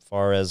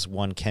far as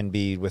one can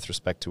be with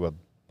respect to a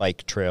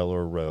bike trail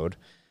or road.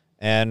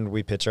 And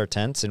we pitch our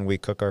tents and we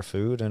cook our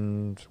food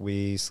and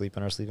we sleep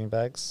in our sleeping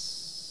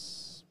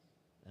bags.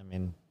 I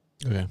mean,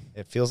 Okay.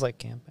 it feels like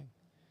camping.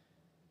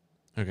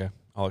 Okay.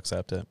 I'll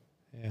accept it.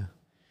 Yeah.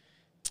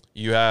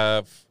 You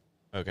have.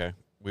 Okay.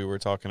 We were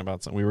talking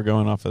about we were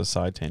going off a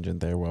side tangent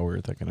there while we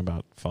were thinking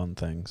about fun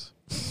things.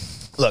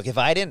 Look, if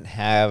I didn't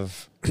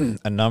have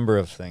a number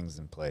of things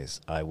in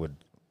place,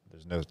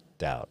 there's no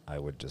doubt I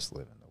would just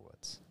live in the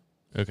woods.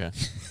 Okay.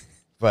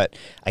 But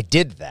I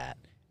did that,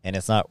 and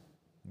it's not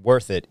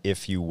worth it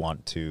if you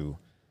want to.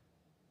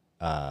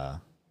 I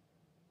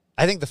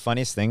think the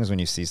funniest thing is when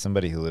you see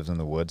somebody who lives in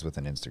the woods with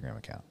an Instagram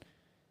account.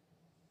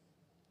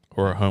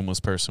 Or a homeless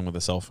person with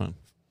a cell phone.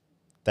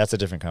 That's a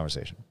different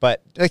conversation.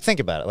 But like, think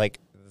about it. Like,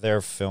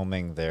 they're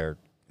filming their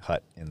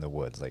hut in the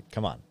woods. Like,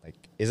 come on. Like,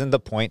 isn't the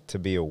point to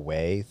be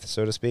away,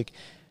 so to speak?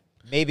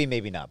 Maybe,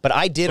 maybe not. But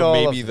I did But all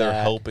maybe of they're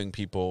that. helping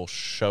people,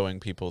 showing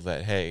people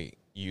that, hey,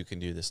 you can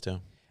do this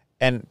too.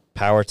 And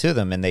power to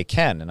them, and they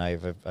can. And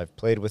I've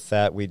played with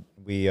that. We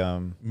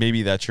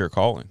Maybe that's your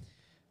calling.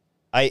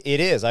 It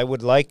is. I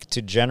would like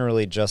to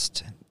generally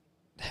just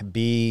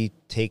be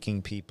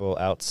taking people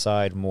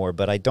outside more,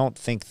 but I don't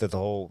think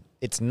that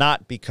it's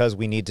not because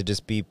we need to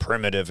just be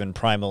primitive and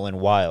primal and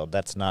wild.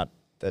 That's not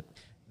that.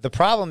 The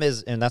problem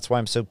is, and that's why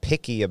I'm so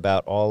picky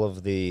about all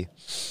of the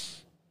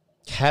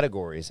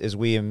categories, is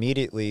we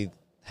immediately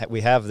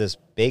we have this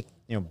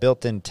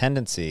built-in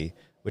tendency,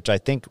 which I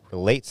think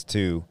relates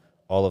to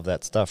all of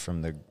that stuff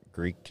from the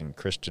Greek and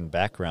Christian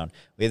background.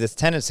 We have this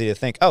tendency to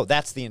think, oh,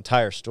 that's the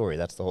entire story.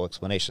 That's the whole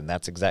explanation.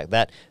 That's exact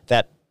that.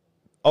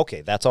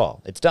 Okay, that's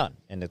all. It's done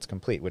and it's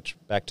complete. Which,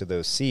 back to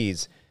those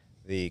C's,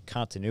 the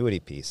continuity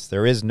piece.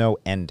 There is no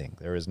ending.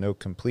 There is no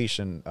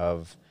completion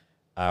of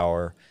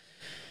our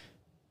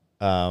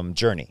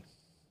journey.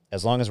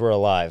 As long as we're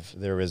alive,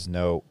 there is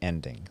no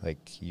ending.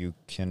 Like, you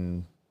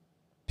can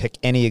pick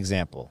any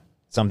example.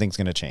 Something's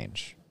going to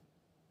change.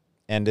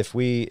 And if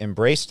we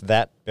embraced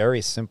that very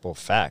simple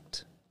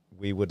fact,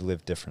 we would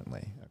live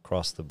differently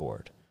across the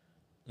board.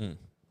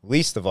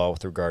 Least of all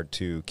with regard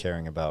to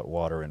caring about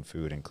water and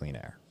food and clean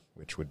air,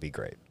 which would be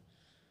great.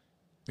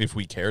 If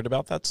we cared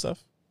about that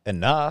stuff?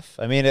 Enough.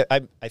 I mean,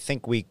 I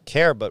think we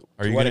care, but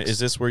Are you is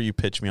this where you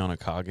pitch me on a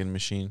Coggin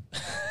machine?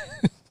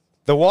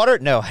 The water?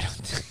 No, I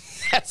don't.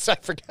 I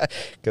forgot,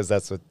 because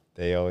that's what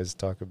they always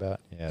talk about.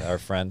 Yeah, our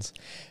friends.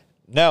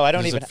 No, I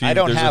don't I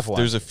don't have one.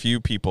 There's a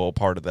few people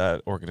part of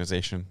that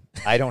organization.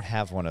 I don't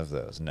have one of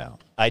those, no.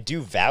 I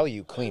do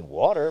value clean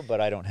water, but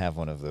I don't have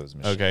one of those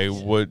machines. Okay,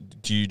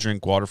 what do you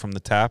drink water from the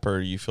tap, or are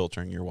you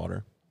filtering your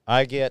water?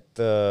 I get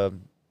the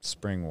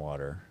spring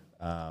water.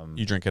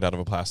 You drink it out of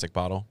a plastic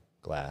bottle?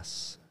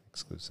 Glass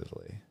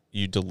exclusively.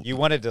 You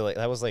wanted to, like,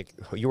 that was like,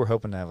 you were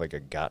hoping to have like a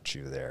got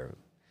you there.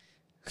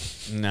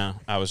 No,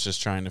 I was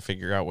just trying to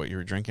figure out what you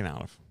were drinking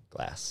out of.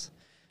 Glass.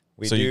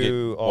 So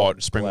you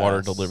get spring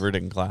water delivered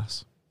in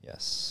glass?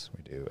 Yes,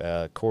 we do.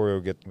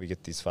 Koru, we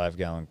get these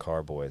 5-gallon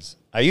carboys.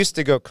 I used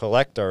to go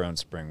collect our own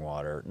spring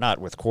water, not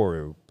with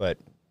Koru, but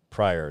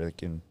prior,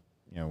 like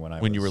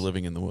when you were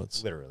living in the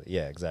woods. Literally,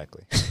 yeah,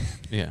 exactly.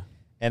 Yeah.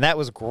 And that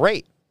was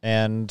great,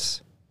 and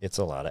it's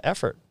a lot of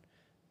effort.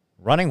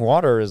 Running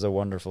water is a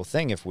wonderful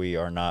thing if we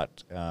are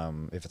not,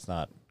 if it's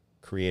not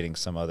creating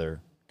some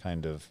other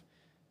kind of,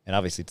 and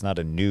obviously it's not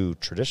a new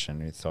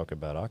tradition. We talk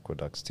about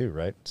aqueducts too,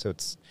 right? So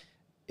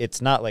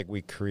it's not like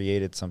we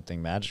created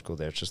something magical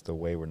there. It's just the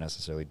way we're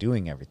necessarily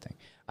doing everything.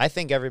 I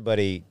think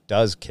everybody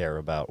does care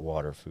about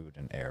water, food,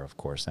 and air, of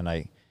course. And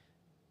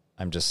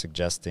I'm just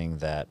suggesting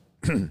that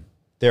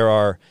there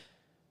are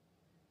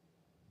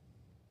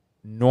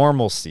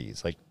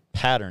normalcies, like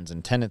patterns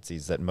and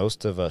tendencies that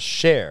most of us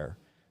share,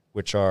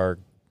 which are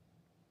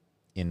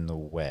in the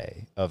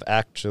way of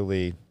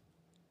actually,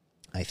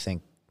 I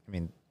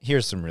mean,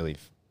 here's some really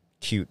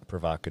cute,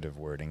 provocative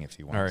wording if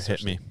you want. All right,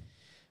 hit me.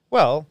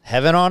 Well,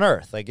 heaven on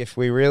earth. Like, if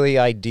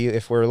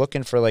we're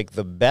looking for like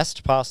the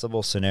best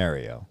possible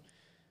scenario,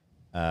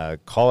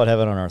 call it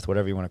heaven on earth,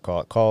 whatever you want to call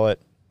it. Call it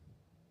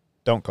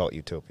don't call it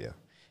utopia.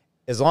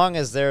 As long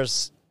as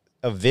there's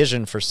a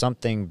vision for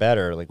something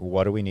better, like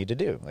what do we need to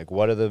do? Like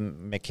what are the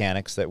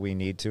mechanics that we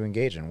need to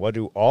engage in? What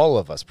do all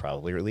of us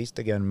probably, or at least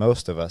again,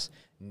 most of us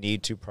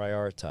need to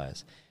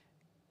prioritize?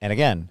 And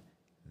again,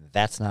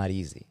 that's not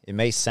easy. It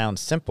may sound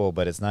simple,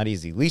 but it's not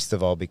easy, least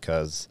of all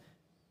because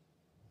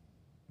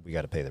we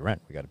got to pay the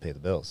rent. We got to pay the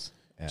bills.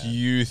 Do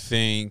you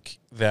think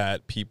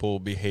that people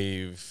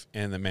behave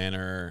in the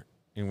manner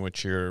in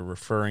which you're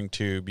referring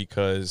to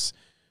because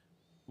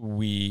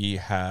we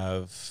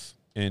have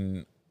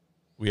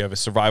a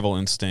survival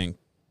instinct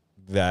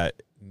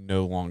that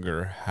no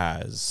longer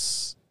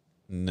has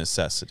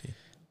necessity?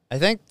 I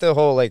think the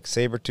whole like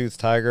saber-toothed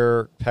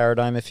tiger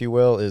paradigm, if you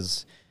will,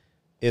 is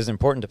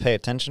important to pay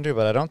attention to,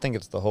 but I don't think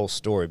it's the whole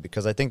story,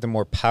 because I think the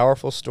more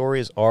powerful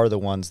stories are the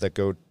ones that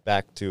go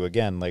back to,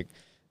 again, like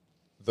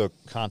the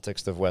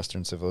context of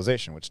Western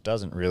civilization, which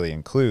doesn't really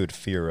include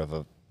fear of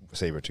a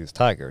saber-toothed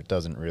tiger. It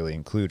doesn't really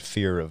include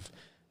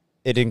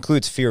it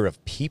includes fear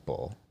of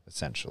people,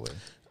 essentially.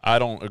 I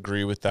don't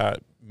agree with that,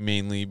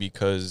 mainly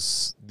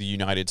because the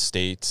United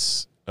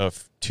States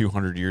of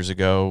 200 years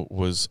ago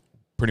was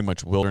pretty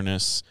much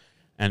wilderness,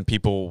 and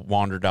people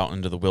wandered out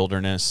into the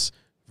wilderness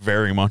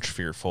very much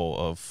fearful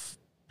of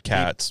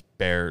cats,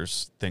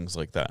 bears, things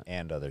like that.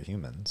 And other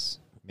humans.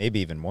 Maybe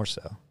even more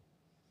so.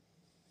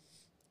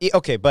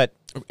 Okay, but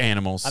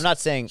animals. I'm not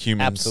saying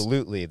humans.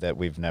 Absolutely that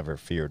we've never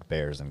feared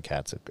bears and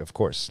cats. Of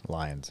course,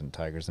 lions and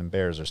tigers and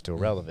bears are still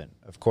relevant,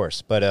 of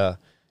course. But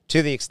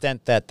to the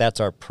extent that that's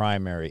our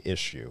primary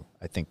issue,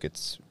 I think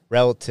it's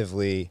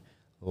relatively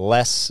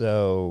less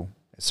so.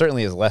 It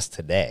certainly is less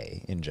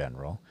today in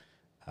general.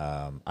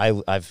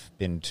 I've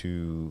been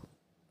to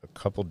a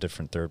couple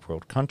different third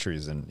world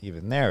countries, and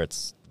even there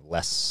it's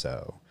less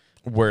so.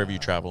 Where have you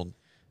traveled?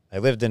 I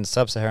lived in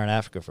sub-Saharan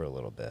Africa for a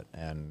little bit,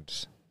 and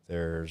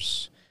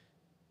there's...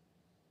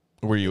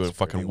 Were you a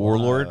fucking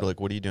warlord? Wild.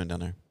 Like, what are you doing down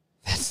there?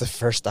 That's the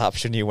first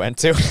option you went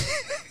to?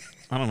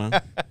 I don't know.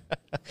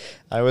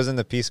 I was in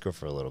the Peace Corps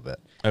for a little bit.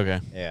 Okay.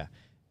 Yeah.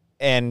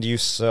 And you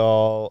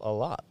saw a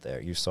lot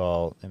there. You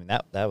saw, I mean,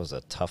 that was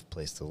a tough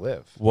place to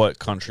live. What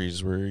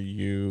countries were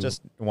you?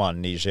 Just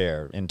one,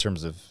 Niger, in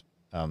terms of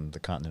the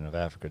continent of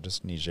Africa,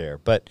 just Niger.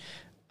 But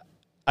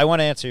I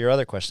want to answer your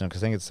other question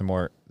because I think it's the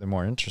more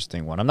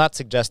interesting one. I'm not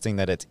suggesting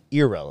that it's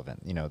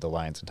irrelevant, the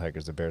lions and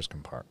tigers, the bears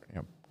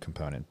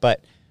component.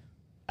 But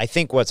I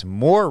think what's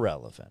more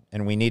relevant,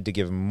 and we need to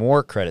give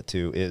more credit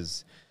to,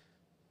 is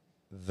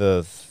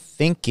the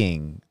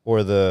thinking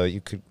or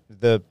the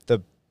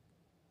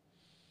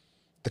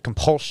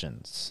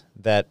compulsions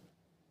that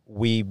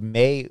we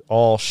may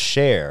all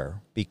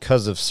share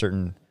because of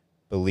certain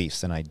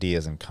beliefs and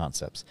ideas and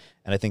concepts.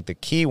 And I think the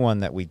key one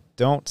that we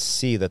don't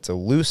see that's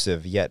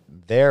elusive yet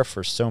there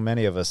for so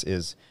many of us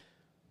is,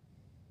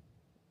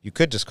 you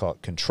could just call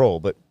it control,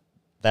 but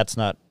that's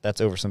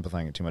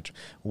oversimplifying it too much.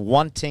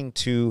 Wanting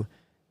to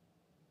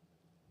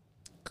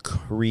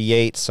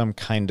create some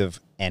kind of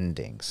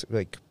endings,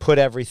 like put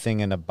everything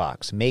in a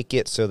box, make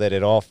it so that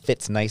it all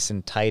fits nice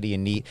and tidy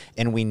and neat,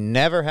 and we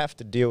never have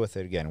to deal with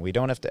it again. We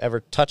don't have to ever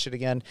touch it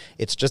again.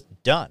 It's just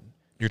done.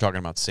 You're talking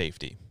about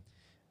safety.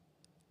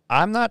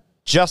 I'm not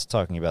just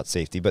talking about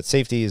safety, but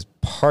safety is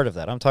part of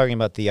that. I'm talking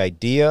about the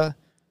idea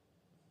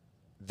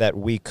that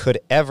we could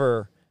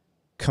ever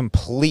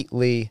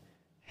completely,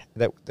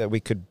 that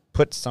we could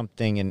put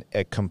something in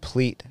a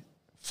complete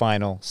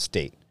final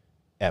state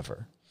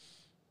ever.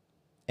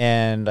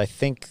 And I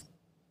think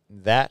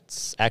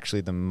that's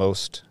actually the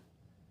most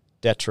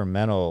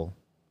detrimental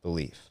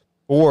belief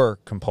or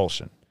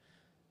compulsion,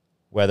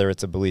 whether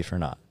it's a belief or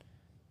not,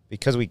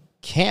 because we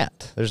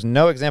can't. There's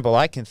no example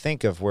I can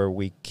think of where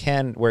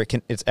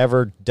it's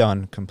ever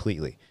done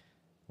completely,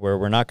 where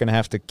we're not going to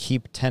have to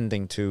keep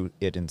tending to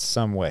it in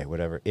some way,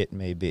 whatever it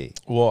may be.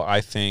 Well,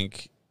 I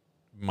think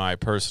my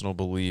personal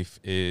belief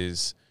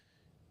is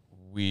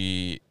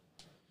we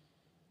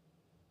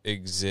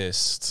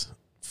exist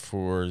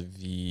for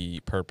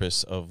the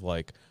purpose of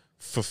like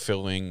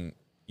fulfilling,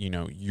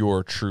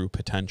 your true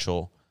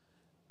potential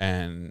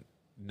and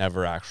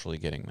never actually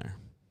getting there.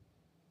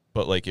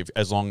 But like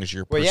as long as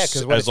you're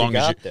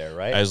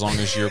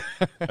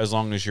as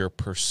long as you're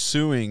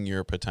pursuing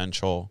your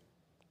potential,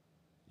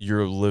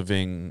 you're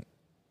living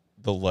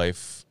the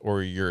life,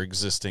 or you're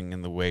existing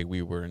in the way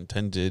we were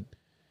intended.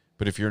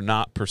 But if you're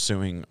not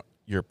pursuing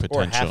your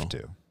potential, or have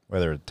to,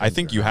 whether I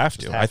think you have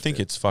to. I think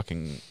it's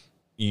fucking,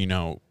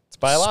 it's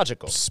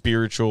biological,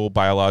 spiritual,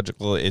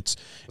 biological. It's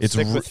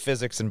stick with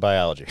physics and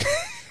biology.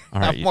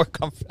 All right,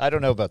 I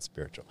don't know about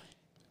spiritual.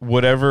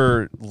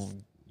 Whatever,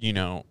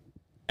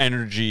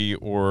 energy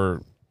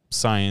or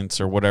science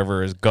or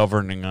whatever is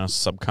governing us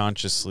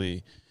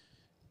subconsciously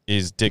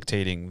is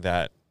dictating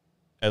that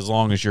as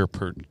long as you're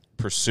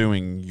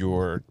pursuing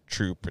your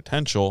true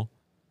potential,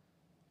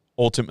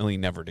 ultimately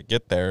never to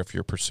get there if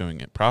you're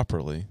pursuing it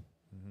properly,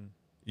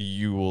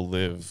 you will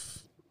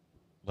live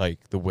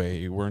like the way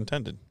you were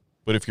intended.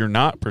 But if you're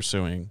not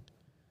pursuing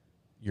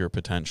your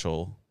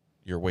potential,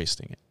 you're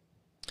wasting it.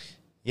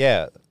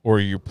 Yeah. Or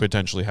you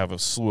potentially have a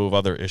slew of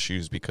other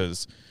issues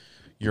because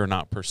you're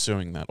not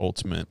pursuing that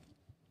ultimate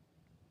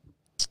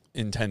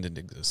intended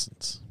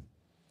existence.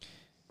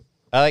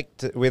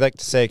 We like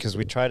to say, because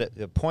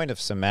the point of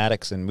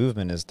somatics and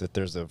movement is that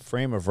there's a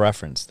frame of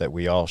reference that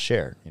we all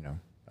share,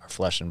 our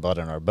flesh and blood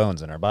and our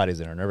bones and our bodies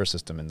and our nervous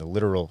system and the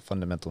literal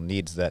fundamental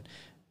needs that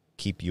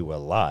keep you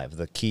alive,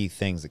 the key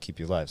things that keep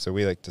you alive. So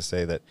we like to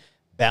say that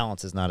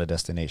balance is not a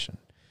destination.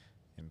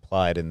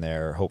 Implied in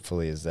there,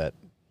 hopefully, is that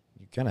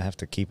you're going to have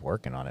to keep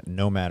working on it,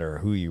 no matter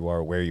who you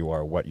are, where you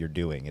are, what you're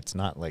doing. It's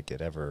not like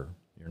you're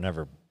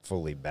never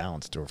fully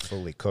balanced or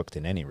fully cooked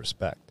in any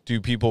respect.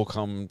 Do people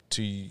come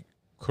to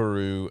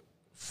Karoo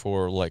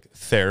for like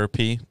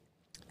therapy?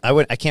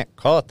 I can't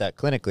call it that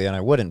clinically, and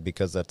I wouldn't,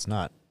 because that's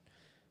not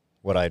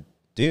what I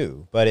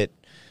do. But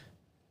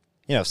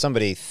if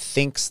somebody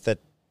thinks that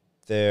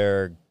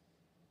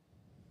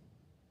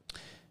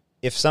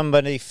if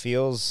somebody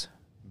feels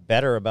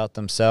better about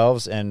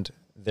themselves and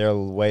their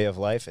way of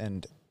life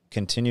and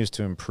continues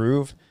to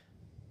improve,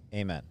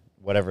 amen.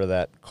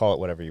 Call it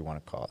whatever you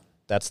want to call it.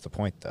 That's the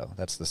point, though.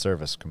 That's the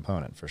service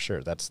component for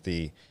sure. That's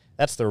the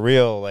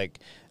real, like,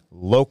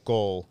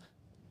 local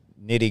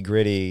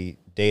nitty-gritty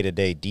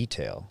day-to-day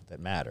detail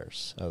that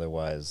matters.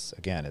 Otherwise,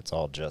 again, it's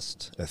all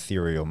just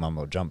ethereal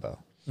mumbo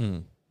jumbo.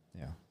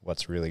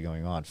 What's really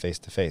going on face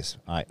to face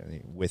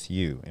with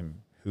you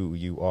and who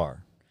you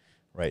are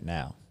right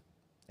now.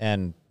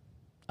 And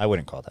I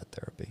wouldn't call that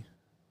therapy.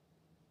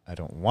 I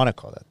don't want to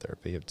call that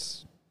therapy.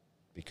 It's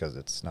because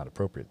it's not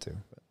appropriate to.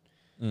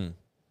 But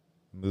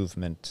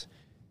movement,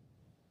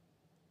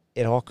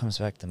 it all comes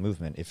back to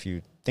movement. If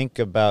you think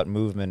about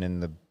movement in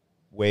the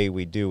way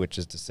we do, which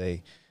is to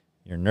say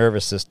your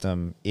nervous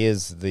system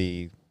is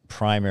the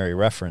primary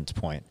reference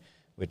point,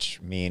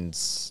 which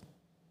means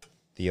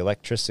the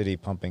electricity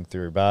pumping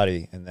through your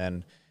body, and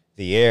then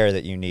the air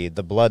that you need,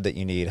 the blood that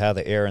you need, how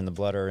the air and the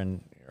blood are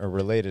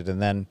related,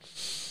 and then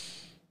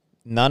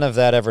none of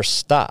that ever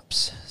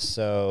stops.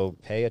 So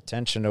pay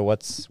attention to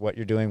what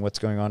you're doing, what's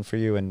going on for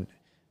you, and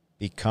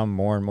become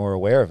more and more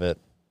aware of it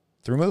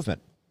through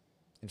movement.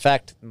 In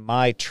fact,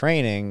 my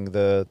training,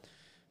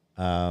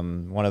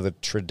 one of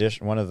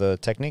the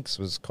techniques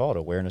was called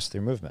awareness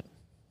through movement.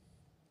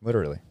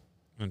 Literally.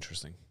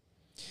 Interesting.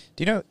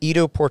 Do you know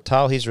Ido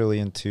Portal? He's really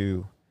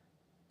into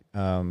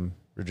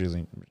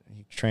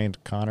he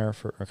trained Conor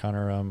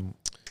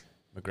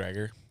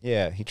McGregor.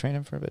 Yeah, he trained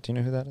him for a bit. Do you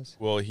know who that is?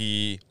 Well,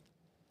 he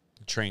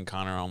trained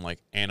Conor on like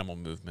animal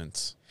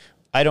movements.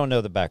 I don't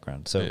know the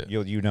background, so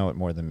you know it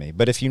more than me.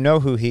 But if you know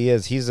who he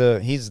is, he's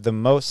the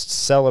most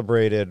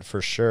celebrated,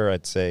 for sure,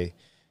 I'd say,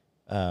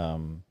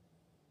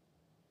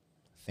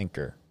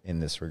 thinker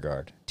in this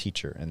regard,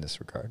 teacher in this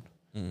regard.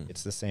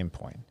 It's the same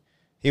point.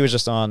 He was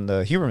just on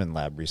the Huberman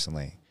Lab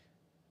recently.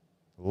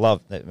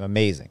 Love that,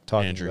 amazing.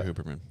 Andrew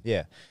Huberman.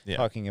 Yeah,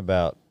 talking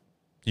about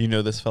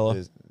this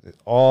fellow?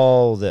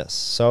 All this.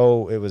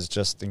 So it was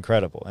just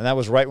incredible. And that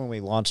was right when we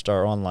launched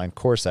our online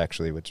course,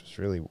 actually, which was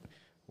really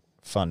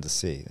fun to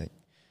see.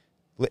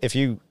 If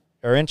you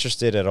are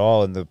interested at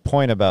all in the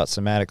point about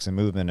somatics and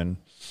movement, and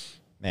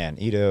man,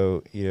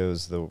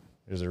 Ido's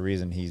there's a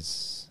reason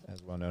he's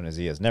as well known as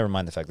he is. Never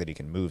mind the fact that he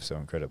can move so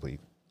incredibly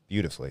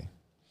beautifully.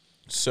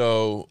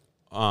 So,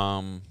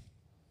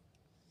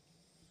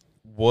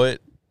 what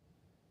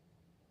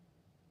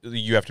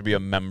you have to be a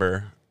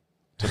member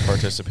to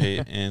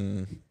participate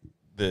in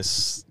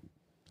this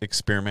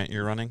experiment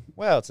you're running?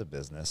 Well, it's a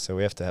business, so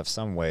we have to have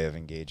some way of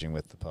engaging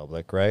with the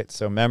public, right?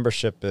 So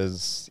membership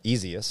is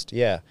easiest.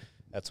 Yeah,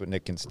 that's what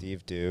Nick and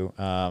Steve do.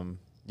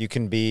 You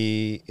can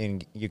be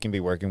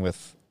working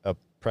with a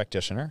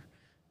practitioner.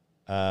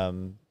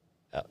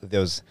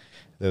 Those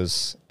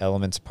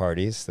elements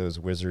parties, those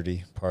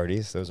wizardy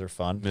parties, those are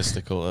fun.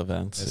 Mystical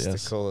events.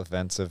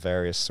 Events of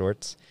various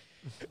sorts,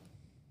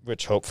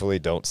 which hopefully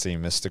don't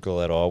seem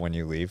mystical at all when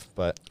you leave.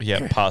 But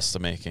yeah, pasta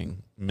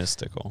making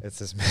mystical.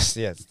 It's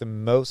it's the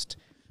most.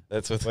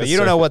 That's what. Well, you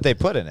don't know what they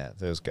put in it,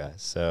 those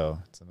guys. So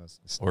it's the most.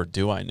 Or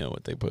do I know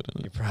what they put in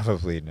it? You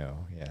probably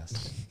know.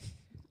 Yes.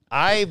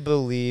 I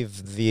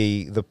believe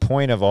the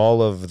point of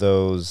all of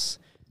those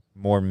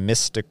more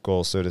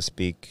mystical, so to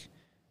speak,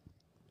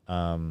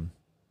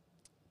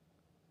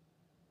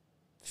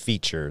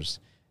 features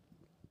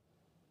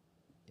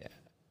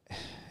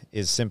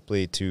is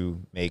simply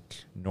to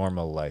make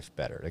normal life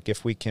better. Like,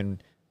 if we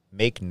can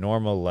make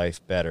normal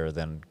life better,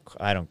 then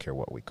I don't care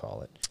what we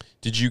call it.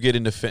 Did you get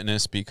into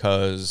fitness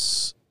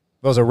because...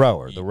 I was a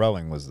rower. The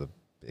rowing was the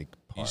big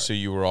part. So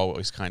you were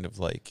always kind of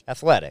like...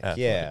 Athletic.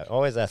 Yeah.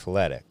 Always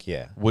athletic,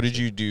 yeah. What did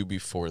you do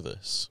before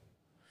this?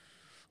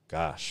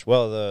 Gosh.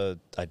 Well,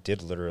 I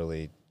did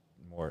literally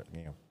more,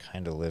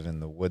 kind of live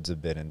in the woods a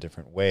bit in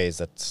different ways.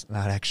 That's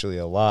not actually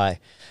a lie.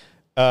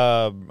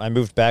 I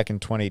moved back in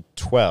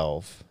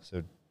 2012,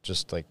 so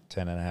just like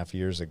 10 and a half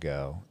years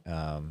ago.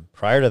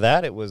 Prior to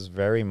that, it was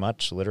very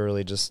much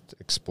literally just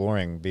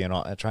exploring,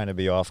 trying to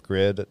be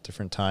off-grid at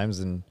different times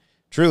and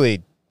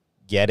truly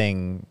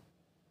getting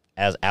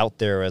as out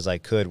there as I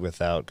could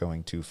without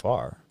going too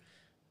far.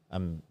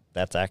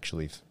 That's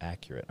actually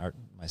accurate.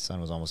 My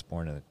son was almost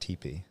born in a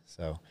teepee,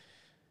 so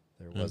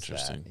there was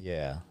that.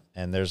 Yeah,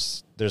 and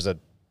there's a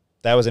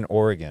that was in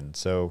Oregon.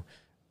 So,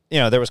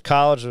 there was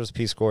college, there was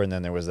Peace Corps, and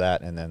then there was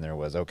that, and then there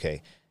was,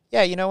 okay,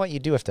 yeah, you know what? You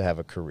do have to have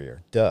a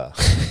career. Duh.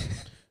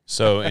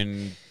 So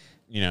in,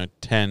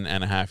 10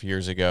 and a half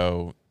years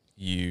ago,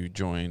 you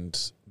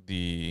joined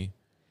the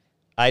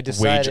I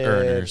decided, wage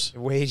earners.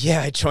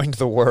 I joined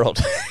the world.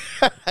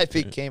 I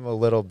became a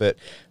little bit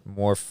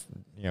more,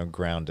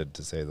 grounded,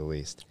 to say the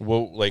least.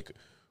 Well, like,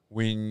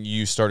 when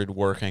you started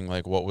working,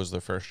 like, what was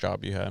the first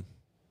job you had?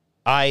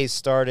 I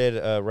started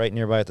right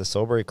nearby at the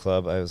Soulbury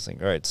Club. I was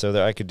thinking, all right, so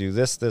that I could do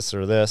this,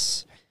 or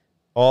this,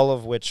 all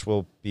of which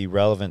will be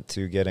relevant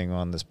to getting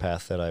on this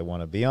path that I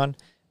want to be on.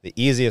 The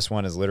easiest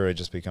one is literally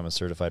just become a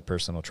certified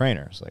personal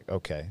trainer. It's like,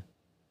 okay,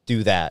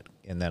 do that,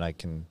 and then I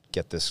can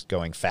get this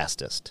going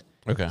fastest.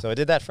 Okay. So I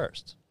did that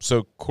first.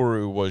 So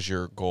Koru was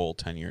your goal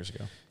 10 years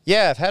ago?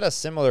 Yeah, I've had a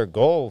similar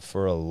goal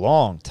for a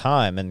long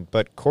time,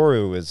 but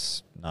Koru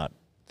is not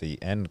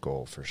the end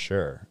goal for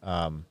sure.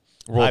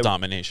 World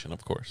domination,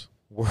 of course.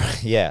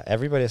 Yeah,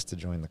 everybody has to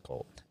join the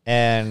cult.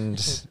 And,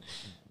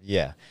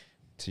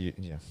 to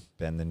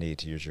bend the knee,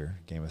 to use your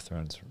Game of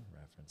Thrones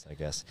reference, I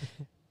guess.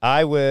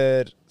 I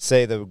would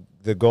say the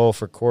goal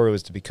for Koru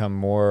is to become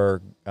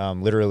more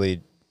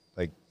literally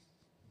like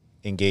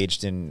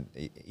engaged in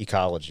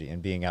ecology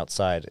and being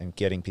outside and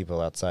getting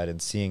people outside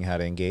and seeing how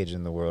to engage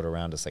in the world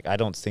around us. Like, I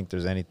don't think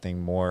there's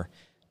anything more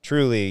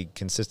truly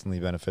consistently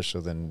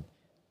beneficial than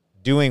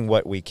doing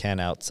what we can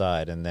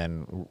outside and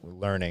then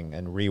learning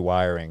and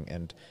rewiring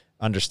and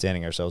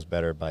understanding ourselves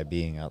better by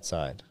being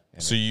outside.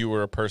 And so you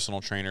were a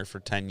personal trainer for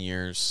 10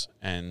 years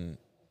and...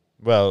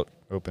 Well,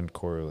 opened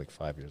Koru like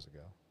 5 years ago.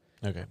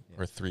 Okay, Yeah.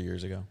 or 3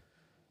 years ago.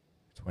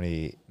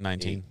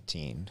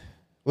 2019.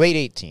 Late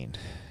 18.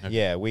 Okay.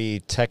 Yeah,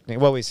 we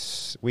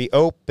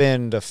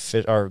opened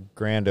our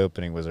grand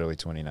opening was early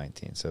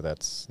 2019. So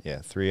that's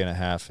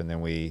 3.5, and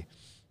then we're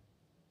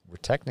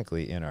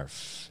technically in our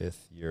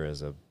 5th year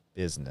as a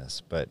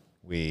business, but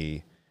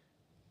we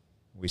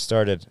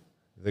started.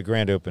 The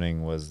grand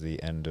opening was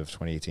the end of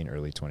 2018,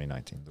 early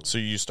 2019. So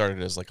you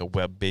started as like a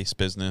web-based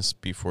business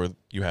before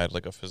you had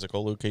like a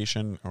physical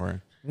location,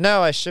 or?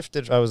 No, I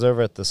shifted. I was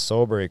over at the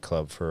Soulbury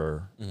Club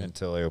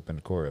until I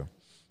opened Koru,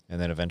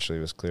 and then eventually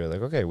it was clear,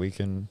 like, okay, we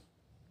can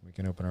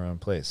open our own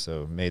place.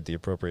 So made the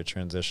appropriate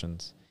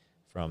transitions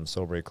from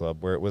Soulbury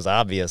Club, where it was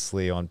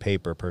obviously on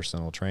paper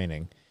personal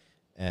training,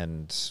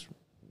 and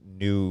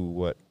knew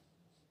what.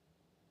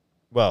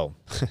 Well,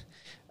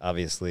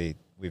 obviously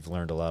we've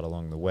learned a lot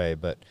along the way,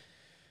 but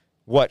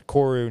what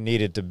Koru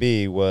needed to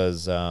be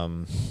was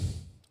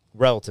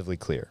relatively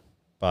clear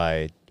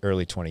by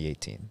early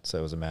 2018. So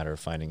it was a matter of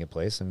finding a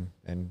place and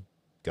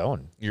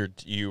going.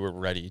 You were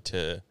ready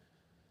to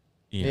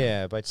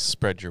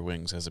spread your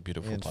wings as a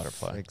beautiful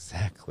butterfly.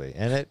 Exactly.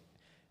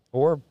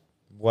 Or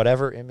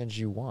whatever image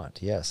you want.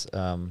 Yes.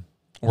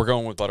 We're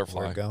going with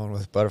butterfly. We're going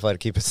with butterfly to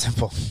keep it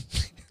simple.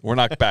 We're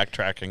not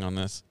backtracking on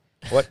this.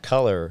 What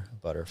color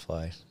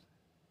butterfly?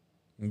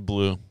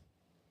 Blue. I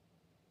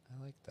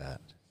like that.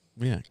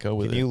 Yeah, go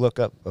with it. Can you look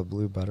up a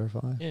blue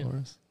butterfly for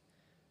us?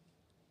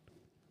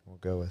 We'll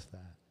go with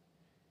that.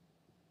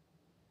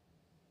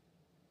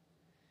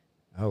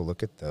 Oh,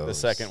 look at those. The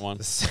second one.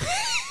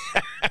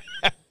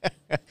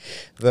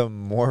 The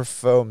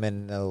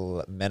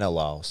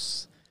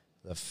Morphomenelaus.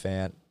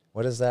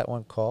 What is that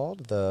one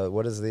called?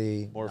 What is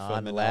the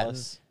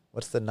non-Latin?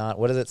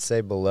 What does it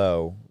say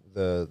below?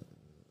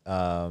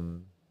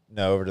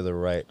 No, over to the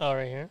right. Oh,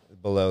 right here?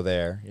 Below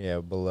there. Yeah,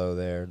 below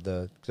there.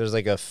 There's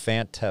like a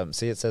phantom.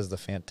 See, it says the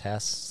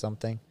Fantas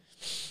something?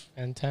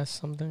 Fantas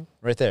something?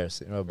 Right there.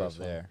 See, above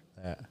there.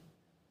 Yeah.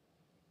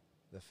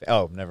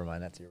 Never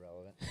mind. That's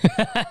irrelevant.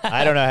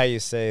 I don't know how you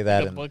say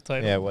that. Like a book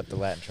title. Yeah, what the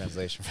Latin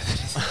translation for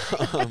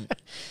that is.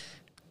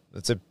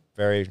 It's a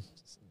very,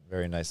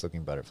 very nice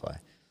looking butterfly.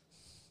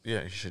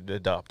 Yeah, you should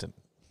adopt it.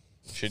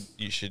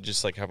 You should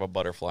just like have a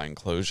butterfly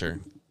enclosure.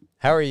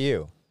 How are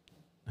you?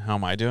 How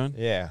am I doing?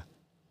 Yeah.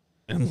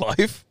 In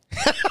life?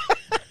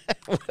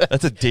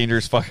 That's a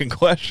dangerous fucking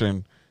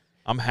question.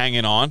 I'm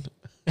hanging on.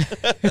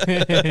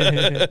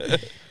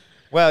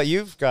 Well,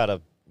 you said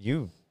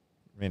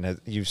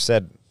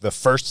the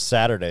first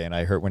Saturday, and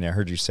when I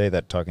heard you say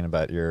that, talking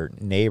about your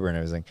neighbor, and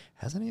I was like,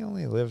 hasn't he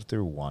only lived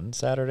through one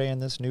Saturday in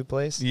this new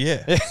place?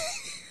 Yeah.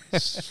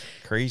 It's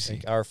crazy.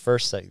 Like our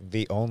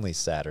the only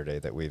Saturday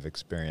that we've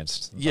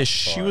experienced. Yeah,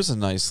 she was a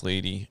nice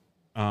lady.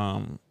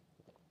 I'm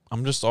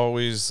just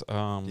always...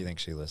 Do you think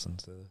she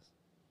listens to this?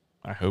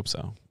 I hope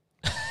so.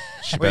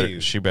 She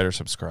better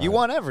subscribe. You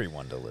want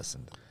everyone to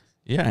listen to this.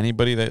 Yeah,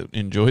 anybody that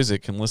enjoys it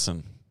can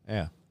listen.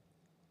 Yeah.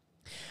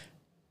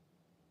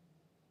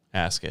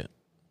 Ask it.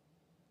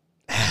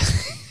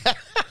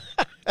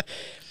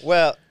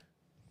 Well,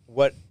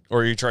 what?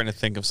 Or are you trying to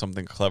think of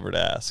something clever to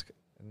ask?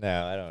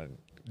 No, I don't.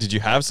 Did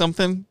you have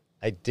something?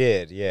 I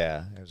did,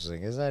 yeah. I was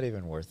like, is that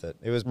even worth it?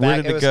 It was. Where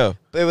did it go?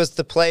 It was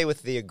to play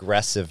with the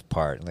aggressive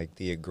part, like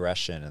the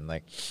aggression, and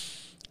like.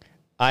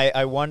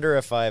 I wonder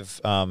if I've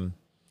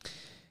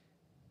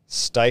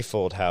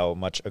stifled how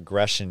much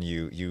aggression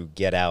you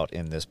get out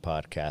in this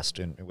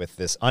podcast and with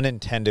this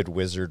unintended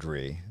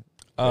wizardry.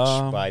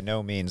 which by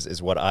no means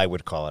is what I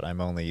would call it.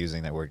 I'm only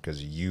using that word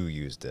because you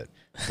used it.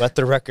 Let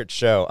the record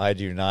show I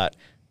do not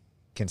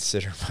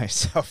consider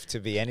myself to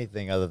be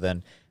anything other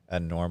than a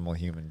normal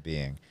human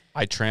being.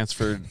 I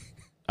transferred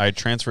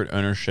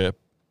ownership,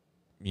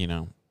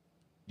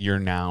 your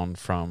noun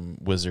from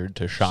wizard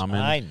to shaman.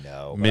 I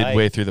know.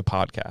 Midway through the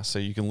podcast, so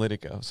you can let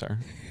it go, sir.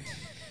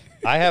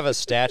 I have a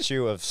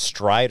statue of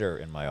Strider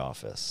in my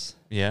office.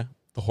 Yeah,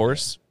 the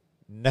horse.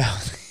 No,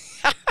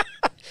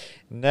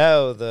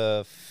 no,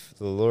 the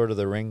Lord of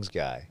the Rings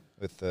guy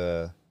with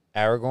the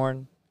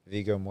Aragorn,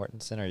 Viggo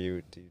Mortensen.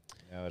 Do you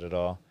know it at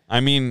all? I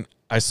mean,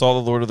 I saw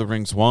the Lord of the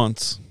Rings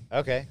once.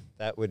 Okay,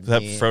 that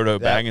Frodo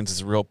Baggins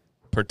is a real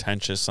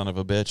pretentious son of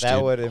a bitch. That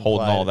dude, would imply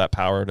holding all that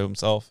power to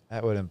himself.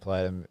 That would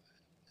imply him.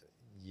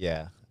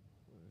 Yeah,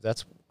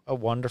 that's a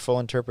wonderful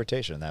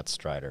interpretation. That's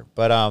Strider,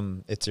 but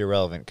it's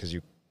irrelevant because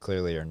you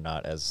clearly are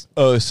not as.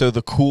 Oh, so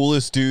the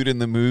coolest dude in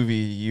the movie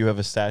you have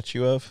a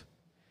statue of?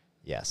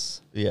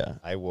 Yes. Yeah.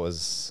 I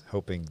was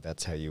hoping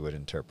that's how you would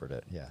interpret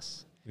it.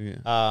 Yes.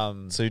 Yeah.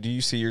 So do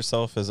you see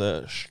yourself as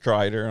a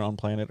Strider on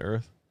planet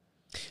Earth?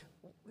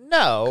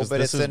 No,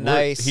 but it's a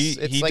nice.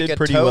 It's like a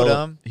totem.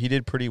 Well, he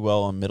did pretty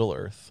well on Middle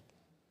Earth.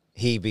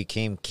 He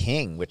became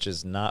king, which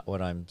is not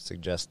what I'm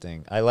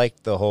suggesting. I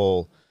like the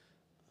whole.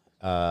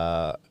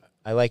 I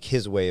like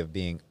his way of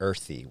being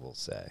earthy. We'll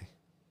say,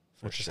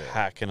 which is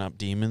hacking up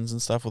demons and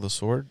stuff with a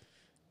sword.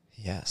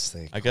 Yes,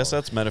 I guess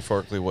that's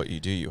metaphorically what you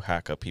do. You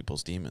hack up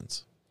people's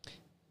demons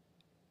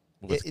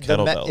with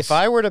kettlebells. If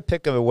I were to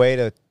pick a way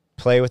to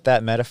play with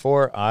that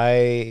metaphor,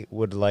 I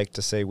would like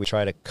to say we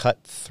try to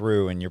cut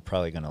through, and you're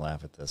probably going to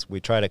laugh at this. We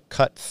try to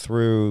cut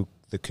through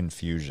the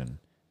confusion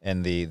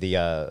and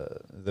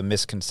the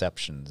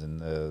misconceptions and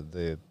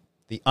the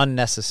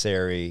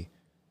unnecessary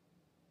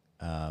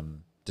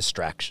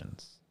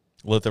distractions.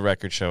 Let the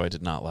record show I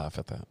did not laugh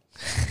at that.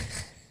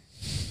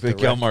 But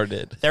Gelmar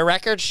did. The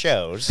record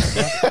shows.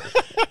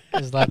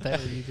 Is that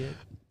what you did?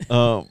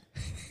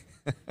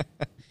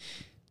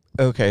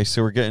 Okay,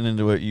 so we're getting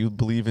into it. You don't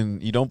believe in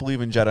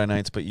Jedi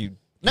Knights, but you.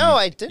 No,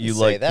 I didn't you say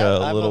like that.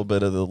 A little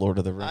bit of the Lord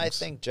of the Rings. I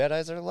think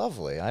Jedis are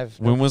lovely.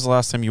 When was the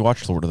last time you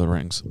watched Lord of the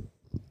Rings?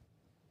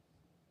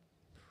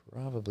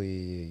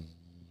 Probably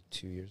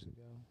 2 years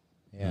ago.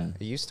 Yeah,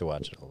 I used to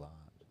watch it a lot.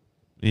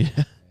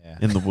 Yeah.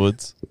 In the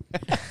woods.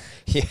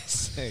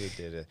 Yes, we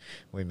did it.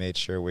 We made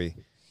sure we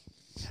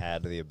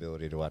had the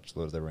ability to watch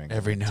Lord of the Rings.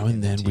 Every now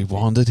and then we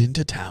wandered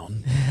into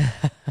town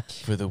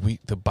for the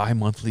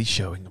bi-monthly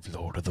showing of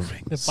Lord of the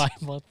Rings. The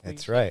bi-monthly.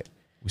 That's right.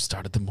 We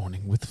started the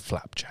morning with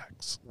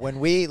flapjacks. When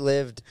we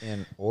lived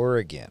in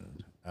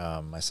Oregon,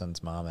 my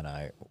son's mom and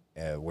I,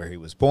 where he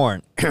was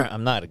born,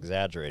 I'm not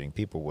exaggerating,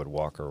 people would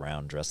walk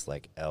around dressed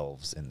like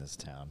elves in this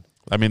town.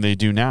 I mean, they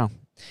do now.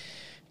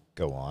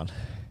 Go on.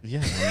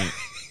 Yeah. I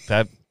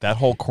mean, that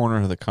whole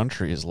corner of the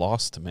country is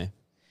lost to me.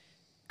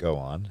 Go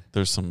on.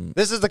 This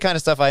is the kind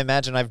of stuff I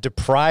imagine I've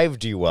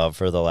deprived you of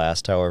for the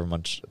last however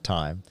much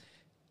time.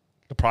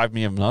 Deprived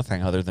me of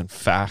nothing other than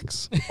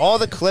facts. All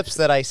the clips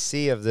that I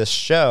see of this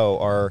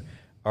show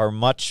are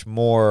much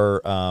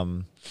more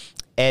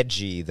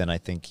edgy than I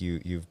think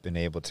you've been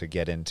able to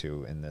get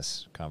into in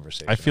this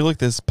conversation. I feel like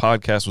this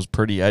podcast was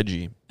pretty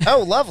edgy.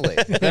 Oh, lovely.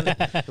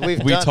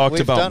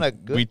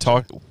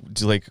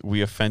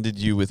 We offended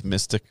you with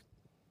mystic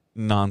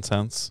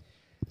nonsense.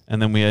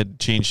 And then we had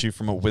changed you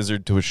from a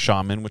wizard to a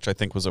shaman, which I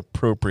think was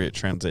appropriate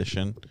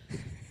transition.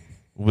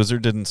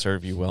 Wizard didn't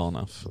serve you well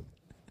enough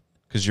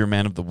because you're a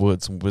man of the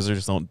woods, and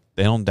wizards don't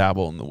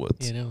dabble in the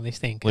woods. They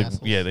stay in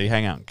castles. Yeah, they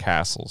hang out in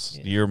castles.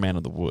 Yeah. You're a man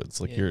of the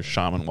woods. You're a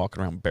shaman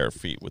walking around bare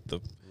feet with the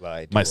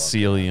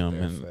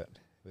mycelium and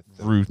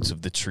roots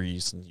of the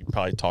trees, and you're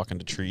probably talking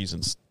to trees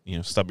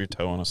and stub your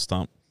toe on a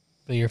stump.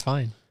 But you're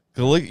fine.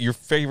 Your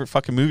favorite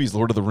fucking movies,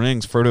 Lord of the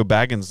Rings, Frodo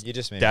Baggins. You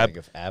just made me think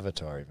of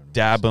Avatar. Even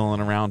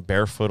dabbling around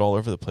barefoot all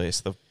over the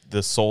place.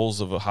 The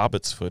soles of a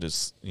hobbit's foot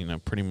is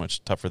pretty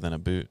much tougher than a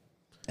boot.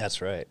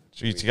 That's right.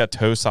 You got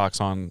toe socks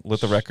on.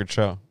 Let the record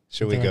show.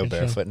 Should we go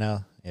barefoot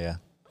now? Yeah.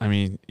 I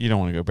mean, you don't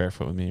want to go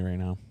barefoot with me right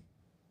now.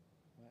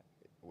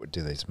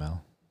 Do they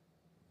smell?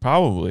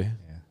 Probably.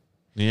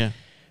 Yeah.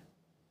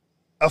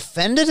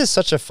 Offended is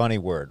such a funny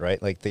word,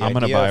 right? Like I'm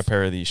going to buy a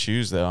pair of these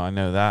shoes, though. I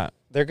know that.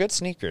 They're good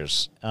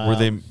sneakers. Were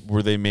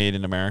they made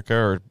in America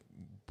or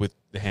with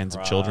the hands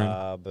of children?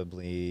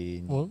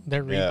 Probably. Well,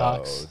 they're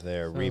Reeboks. No,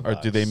 they're Reeboks.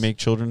 Or do they make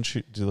children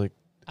shoes?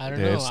 I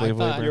don't know. Slave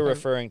labor? You're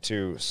referring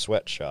to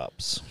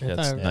sweatshops.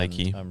 That's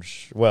Nike.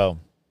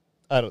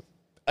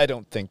 I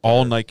don't think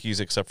all Nikes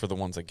except for the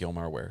ones that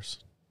Gilmar wears.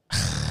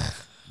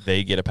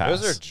 They get a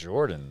pass. Those are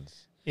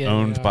Jordans.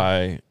 Owned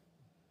by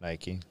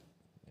Nike.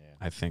 Yeah,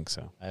 I think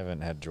so. I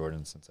haven't had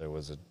Jordans since I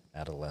was an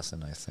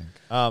adolescent, I think.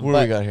 What do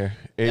we got here?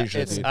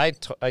 Asia. I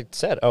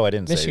said, I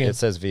didn't Michigan. say it. It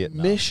says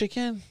Vietnam.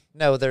 Michigan?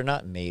 No, they're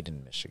not made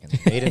in Michigan.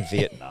 They're made in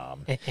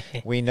Vietnam.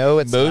 We know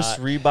it's most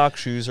Reebok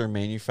shoes are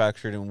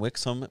manufactured in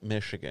Wixom,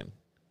 Michigan.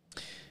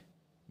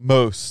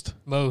 Most.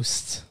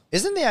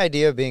 Isn't the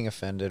idea of being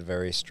offended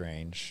very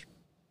strange?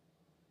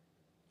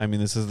 I mean,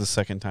 this is the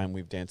second time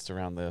we've danced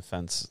around the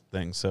offense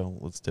thing, so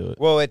let's do it.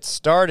 Well, it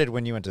started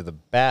when you went to the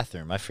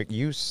bathroom. I think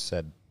you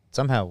said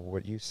somehow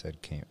what you said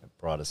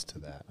brought us to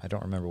that. I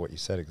don't remember what you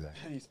said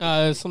exactly.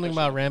 Something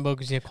about Rambo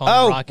because you called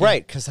him Rocky.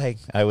 Right, because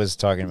I was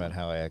talking about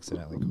how I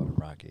accidentally called him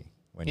Rocky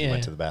when you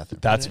went to the bathroom.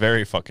 That's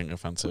very fucking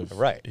offensive.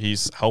 Right.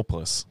 He's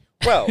helpless.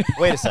 Well,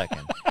 wait a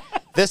second.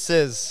 This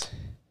is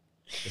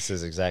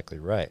exactly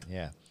right.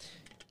 Yeah.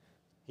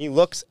 He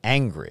looks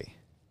angry.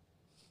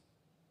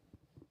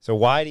 So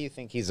why do you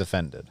think he's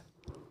offended?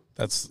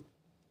 That's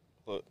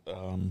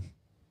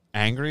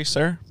angry,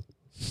 sir.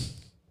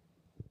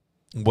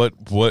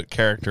 What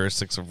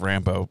characteristics of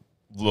Rambo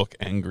look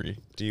angry?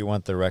 Do you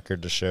want the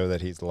record to show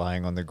that he's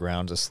lying on the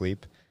ground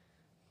asleep?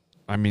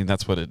 I mean,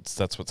 that's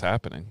what's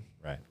happening.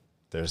 Right.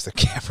 There's the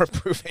camera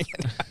proving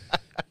it.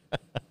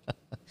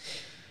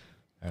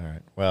 All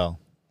right. Well,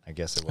 I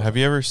guess it was. Have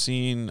you ever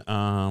seen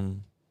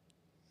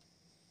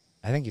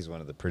I think he's one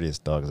of the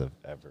prettiest dogs I've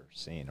ever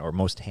seen, or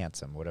most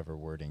handsome, whatever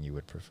wording you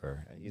would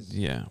prefer. He's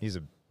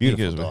a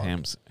beautiful dog. He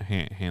goes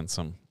with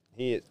handsome.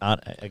 He is,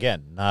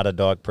 again, not a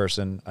dog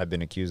person. I've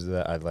been accused of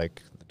that. I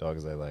like the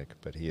dogs I like,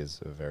 but he is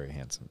a very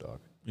handsome dog.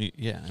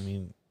 Yeah, I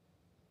mean,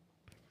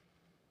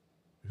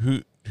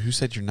 who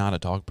said you're not a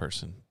dog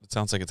person? It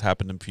sounds like it's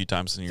happened a few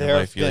times in your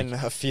life. There have been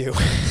a few. Do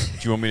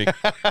you want me to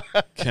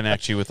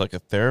connect you with like a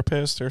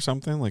therapist or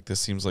something? Like this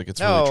seems like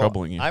it's really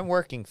troubling you. I'm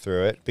working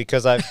through it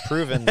because I've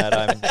proven that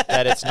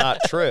that it's not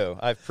true.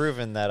 I've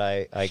proven that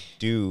I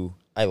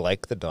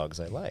like the dogs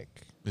I like.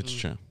 It's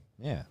true.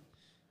 Yeah.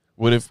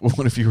 What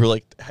if you were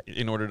like,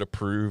 in order to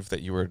prove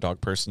that you were a dog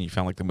person, you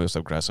found like the most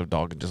aggressive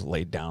dog and just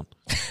laid down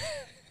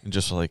and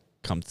just like,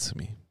 come to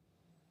me,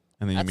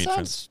 and then you meet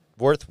friends.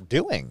 Worth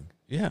doing.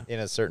 Yeah. In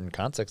a certain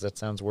context, that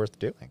sounds worth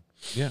doing.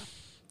 Yeah.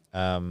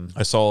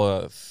 I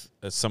saw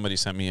somebody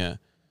sent me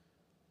a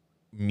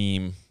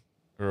meme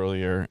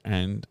earlier,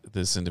 and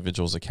this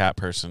individual's a cat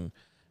person,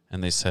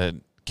 and they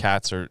said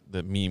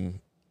the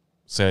meme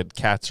said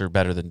cats are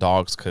better than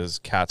dogs because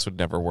cats would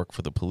never work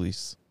for the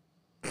police.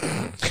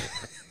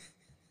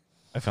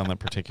 I found that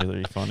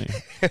particularly funny.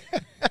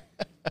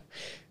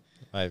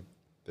 My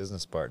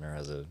business partner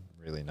has a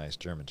really nice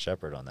German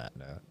Shepherd on that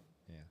note.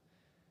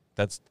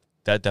 Yeah.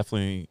 That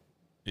definitely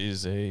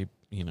is a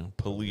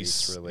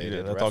police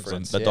related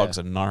reference. That dog's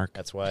a narc.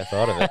 That's why I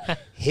thought of it.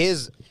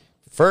 His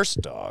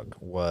first dog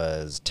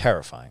was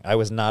terrifying. I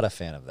was not a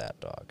fan of that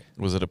dog.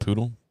 Was it a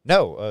poodle?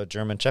 No, a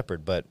German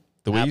Shepherd, but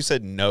the way you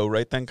said no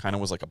right then kind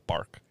of was like a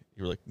bark.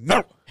 You were like,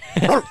 no.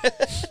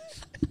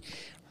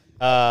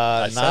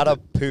 Not a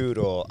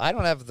poodle. I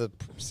don't have the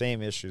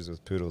same issues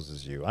with poodles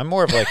as you. I'm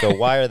more of like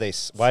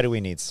why do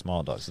we need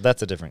small dogs? So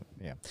that's a different,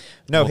 yeah.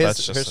 No, Well,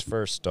 his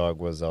first dog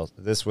was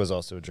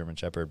also a German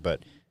Shepherd,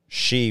 but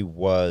she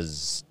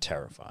was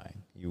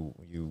terrifying. You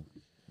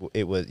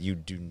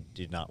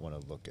did not want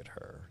to look at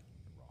her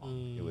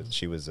wrong.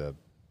 She was a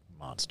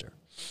monster,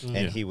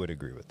 and he would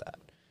agree with that.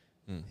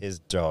 His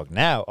dog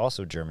now,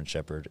 also German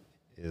Shepherd,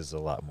 is a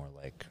lot more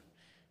like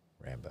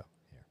Rambo.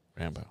 Here.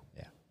 Rambo.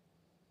 Yeah.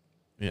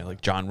 Yeah,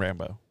 like John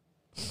Rambo.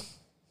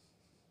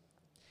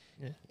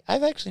 Yeah.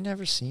 I've actually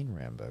never seen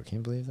Rambo. Can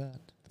you believe that?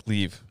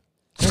 Leave.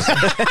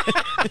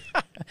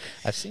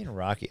 I've seen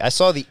Rocky. I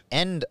saw the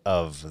end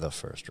of the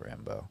first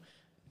Rambo.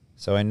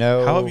 So I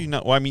know. How have you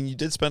not? Well, I mean, you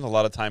did spend a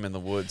lot of time in the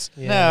woods.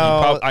 Yeah.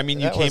 No.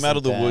 You came out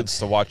of the woods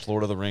to watch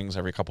Lord of the Rings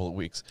every couple of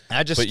weeks.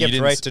 I just skipped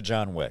right to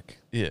John Wick.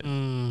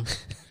 Yeah.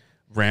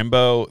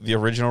 Rambo, the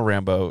original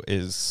Rambo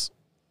is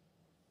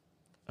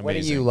amazing. What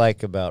do you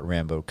like about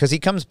Rambo? Because he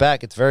comes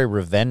back. It's very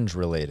revenge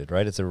related,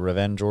 right? It's a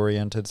revenge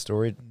oriented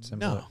story.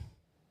 Similar. No.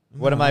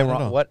 What am I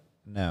wrong? What?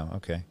 No.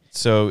 Okay.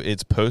 So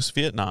it's post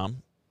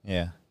Vietnam.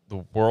 Yeah.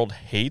 The world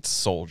hates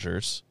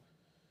soldiers.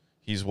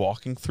 He's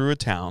walking through a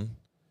town.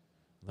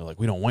 They're like,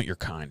 we don't want your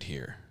kind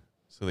here.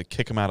 So they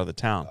kick him out of the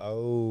town.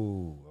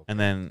 Oh. Okay. And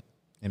then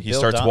he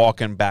starts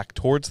walking back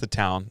towards the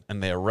town,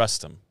 and they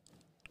arrest him.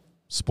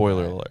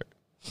 Spoiler alert.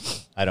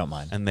 I don't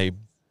mind. And they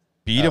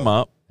beat him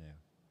up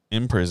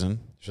in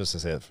prison. Just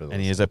to say it for the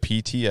and he has a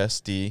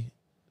PTSD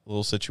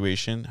little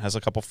situation, has a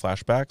couple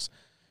flashbacks,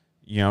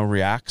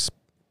 reacts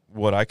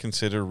what I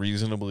consider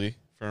reasonably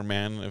for a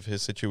man of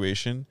his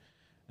situation.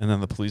 And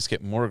then the police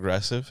get more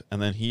aggressive,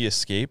 and then he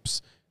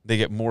escapes. They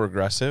get more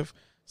aggressive.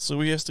 So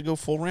he has to go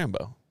full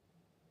Rambo.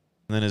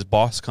 And then his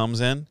boss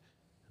comes in, and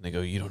they go,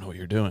 you don't know what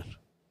you're doing.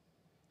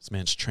 This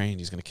man's trained.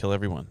 He's going to kill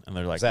everyone. And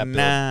they're like, is that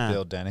nah.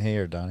 Bill Dennehy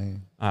or Donnie?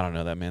 I don't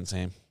know that man's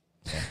name.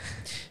 Yeah.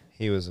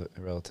 He was a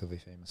relatively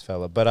famous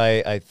fellow, but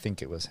I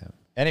think it was him.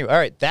 Anyway, all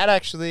right, that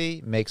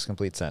actually makes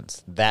complete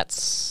sense. That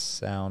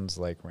sounds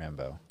like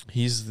Rambo.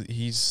 He's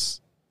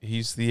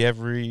the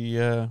every...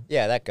 Yeah,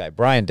 that guy.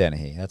 Brian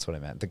Dennehy. That's what I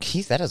meant.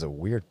 That has a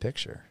weird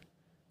picture.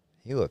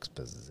 He looks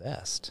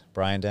possessed.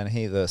 Brian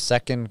Dennehy, the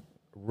second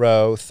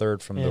row,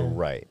 third from the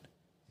right.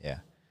 Yeah,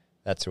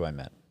 that's who I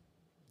meant.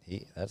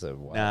 That's a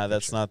wild picture.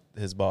 That's not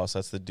his boss.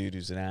 That's the dude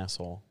who's an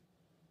asshole.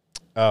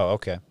 Oh,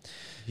 okay.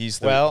 He's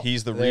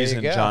the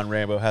reason John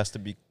Rambo has to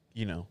be,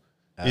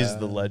 is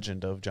the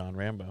legend of John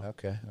Rambo.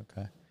 Okay.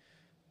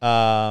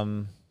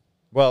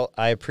 Well,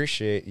 I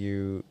appreciate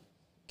you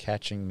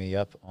catching me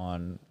up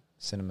on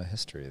cinema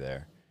history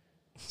there.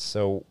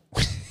 So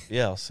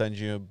Yeah, I'll send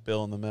you a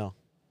bill in the mail.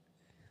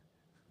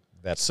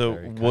 that's So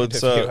very kind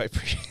what's of you. I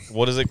appreciate it.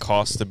 what does it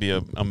cost to be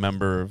a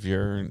member of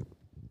your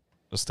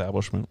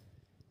establishment?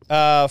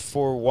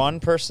 For one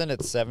person,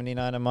 it's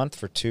 $79 a month.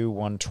 For two,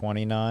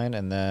 $129,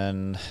 and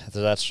then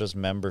that's just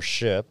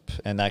membership,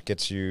 and that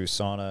gets you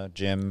sauna,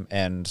 gym,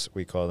 and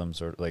we call them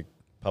sort of like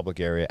public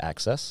area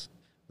access.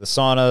 The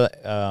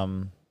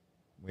sauna,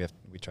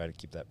 we try to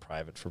keep that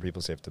private for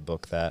people, so you have to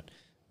book that.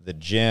 The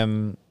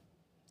gym,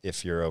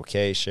 if you're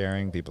okay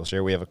sharing, people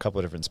share. We have a couple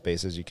of different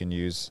spaces you can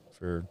use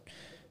for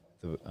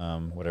the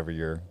whatever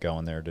you're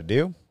going there to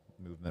do,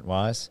 movement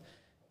wise,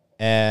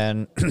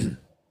 and.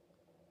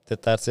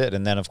 That's it.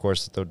 And then, of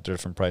course, the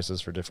different prices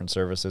for different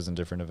services and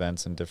different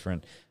events and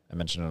different, I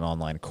mentioned an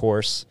online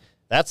course.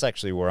 That's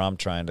actually where I'm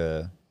trying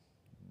to,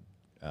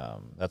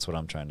 that's what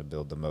I'm trying to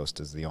build the most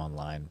is the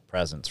online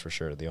presence for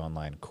sure, the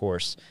online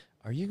course.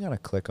 Are you going to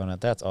click on it?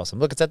 That's awesome.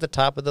 Look, it's at the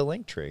top of the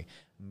link tree,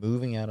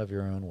 moving out of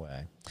your own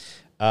way.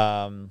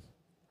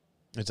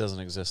 It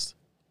doesn't exist.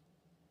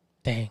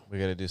 Dang. We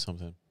got to do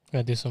something.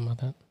 Gotta do something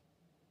about that.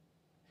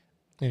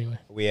 Anyway.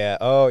 We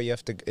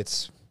have to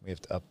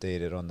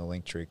update it on the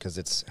link tree because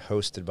it's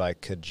hosted by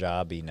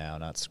Kajabi now,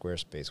 not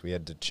Squarespace. We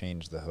had to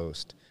change the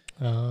host.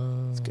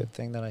 It's a good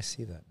thing that I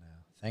see that now.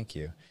 Thank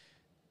you.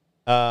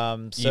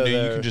 So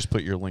you can just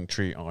put your link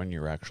tree on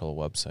your actual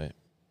website.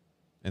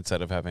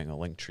 Instead of having a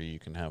link tree, you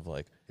can have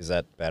like is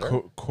that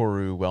better?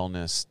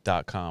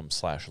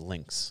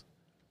 KoruWellness.com/links.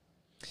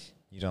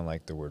 You don't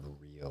like the word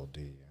real,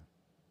 do you?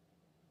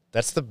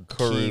 That's the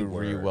Koru key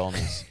word.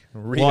 Wellness.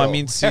 Real. Well, I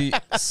mean, see,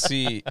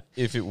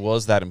 if it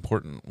was that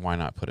important, why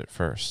not put it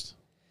first?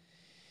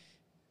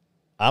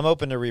 I'm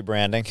open to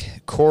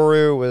rebranding.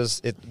 Koru was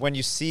it when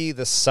you see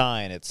the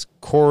sign, it's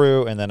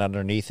Koru, and then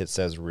underneath it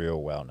says Real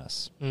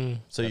Wellness.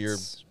 So your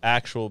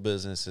actual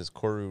business is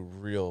Koru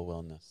Real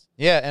Wellness.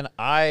 Yeah, and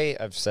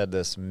I've said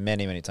this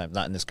many, many times,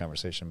 not in this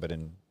conversation, but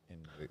in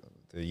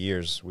the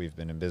years we've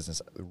been in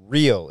business.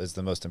 Real is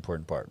the most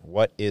important part.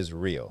 What is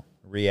real?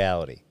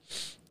 Reality.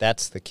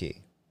 That's the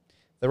key.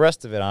 The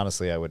rest of it,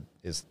 honestly,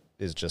 is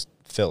just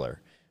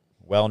filler.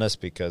 Wellness,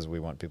 because we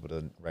want people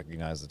to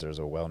recognize that there's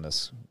a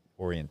wellness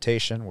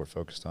orientation. We're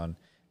focused on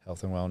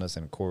health and wellness,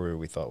 and Koru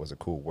we thought was a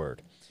cool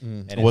word,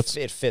 and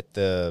it fit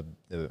the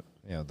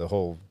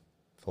whole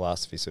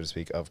philosophy, so to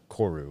speak, of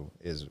Koru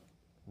is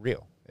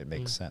real. It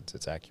makes sense.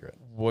 It's accurate.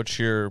 What's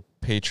your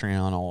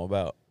Patreon all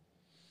about?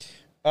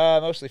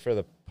 Mostly for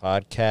the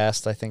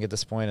podcast, I think, at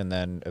this point, and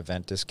then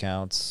event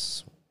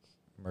discounts,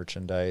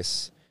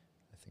 merchandise.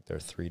 I think there are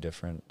 3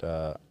 different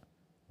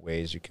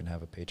ways you can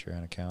have a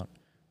Patreon account.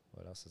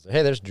 What else is there?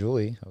 Hey, there's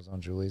Julie. I was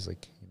on Julie's,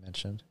 like you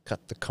mentioned.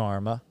 Cut the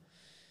Karma.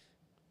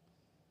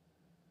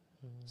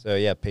 So,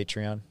 yeah,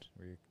 Patreon.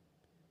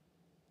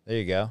 There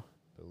you go.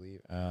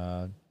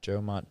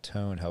 Joe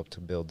Montone helped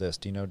to build this.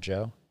 Do you know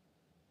Joe?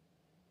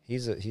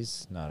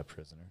 He's not a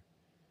prisoner.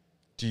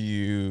 Do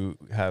you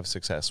have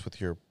success with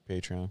your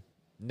Patreon?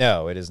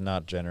 No, it is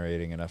not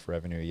generating enough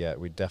revenue yet.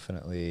 We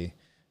definitely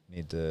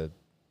need to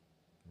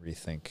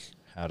rethink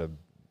how to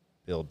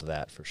build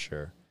that for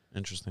sure.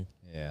 Interesting.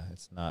 Yeah,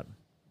 it's not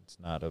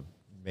a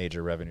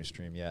major revenue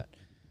stream yet.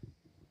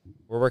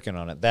 We're working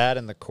on it. That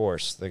and the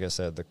course, like I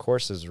said, the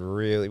course is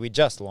really. We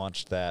just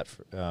launched that.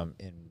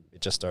 It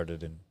just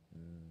started in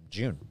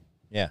June.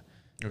 Yeah,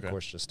 okay. The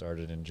course just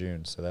started in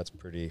June, so that's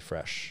pretty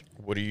fresh.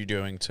 What are you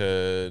doing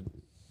to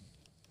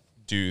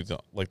do the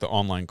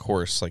online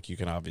course? Like you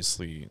can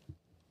obviously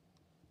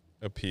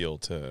appeal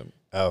to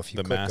if you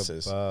the click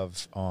masses.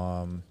 Above,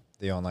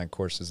 the online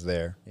course is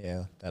there.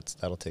 Yeah,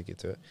 that'll take you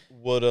to it.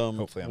 What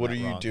Hopefully I'm what not are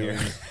you wrong doing?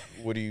 here.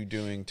 What are you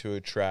doing to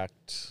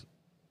attract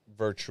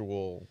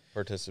virtual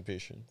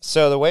participation?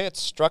 So the way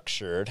it's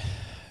structured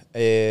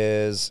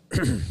is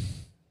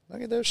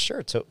look at those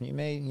shirts. So you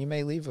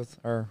may leave with,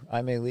 or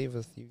I may leave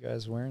with you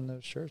guys wearing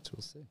those shirts.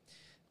 We'll see.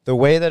 The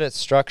way that it's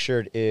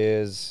structured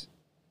is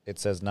it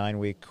says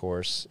 9-week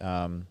course.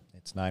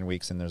 It's 9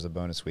 weeks and there's a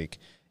bonus week.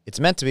 It's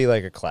meant to be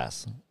like a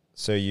class.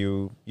 So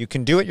you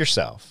can do it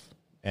yourself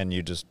and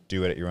you just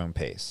do it at your own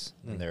pace.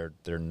 And there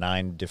are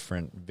 9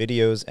 different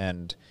videos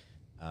and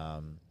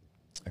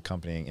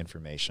accompanying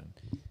information.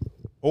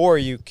 Or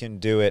you can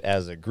do it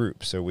as a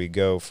group. So we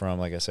go from,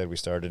 like I said, we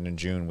started in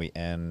June, we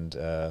end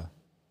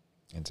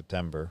in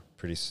September.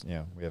 We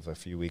have a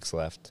few weeks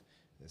left.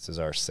 This is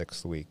our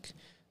 6th week.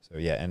 So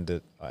yeah, end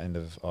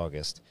of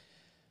August.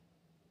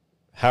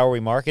 How are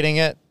we marketing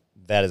it?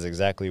 That is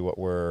exactly what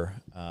we're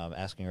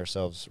asking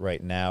ourselves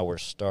right now. We're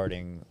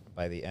starting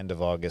by the end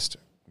of August.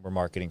 We're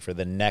marketing for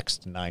the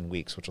next 9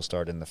 weeks, which will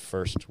start in the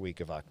first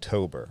week of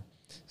October.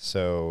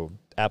 So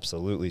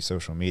absolutely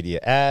social media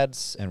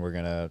ads, and we're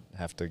going to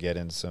have to get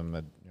in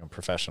some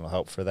professional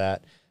help for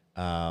that.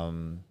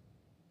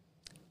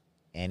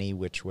 Any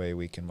which way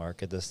we can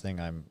market this thing,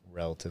 I'm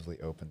relatively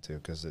open to,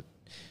 because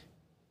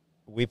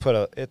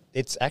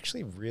it's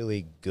actually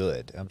really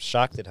good. I'm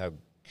shocked at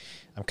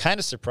I'm kind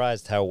of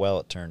surprised how well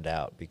it turned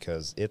out,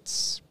 because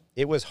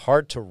it was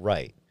hard to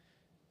write.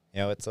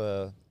 It's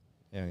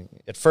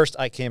at first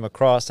I came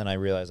across, and I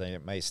realized I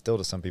may still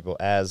to some people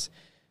as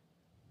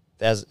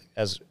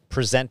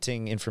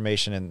presenting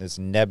information in this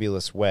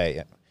nebulous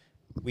way.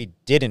 We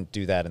didn't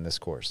do that in this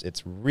course.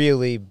 It's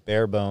really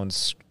bare bones,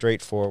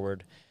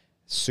 straightforward,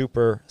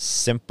 super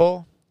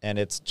simple, and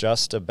it's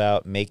just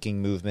about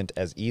making movement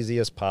as easy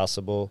as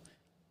possible,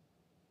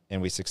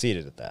 and we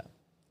succeeded at that.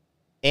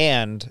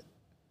 And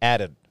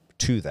added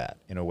to that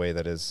in a way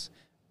that is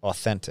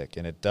authentic,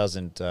 and it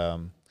doesn't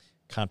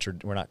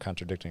we're not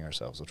contradicting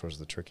ourselves, which was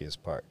the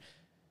trickiest part.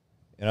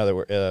 In other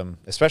words,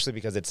 especially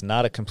because it's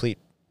not a complete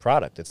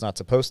product. It's not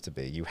supposed to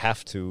be. You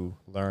have to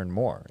learn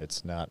more.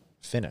 It's not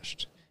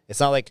finished. It's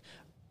not like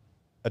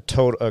a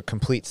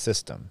complete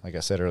system, like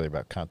I said earlier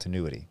about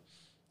continuity.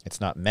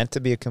 It's not meant to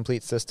be a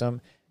complete system,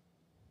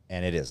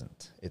 and it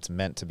isn't. It's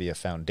meant to be a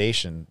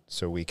foundation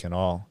so we can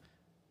all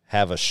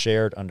have a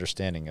shared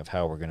understanding of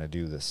how we're going to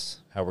do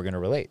this, how we're going to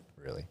relate,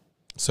 really.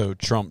 So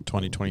Trump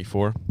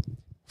 2024.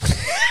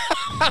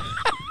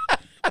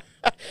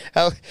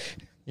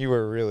 You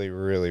were really,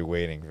 really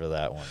waiting for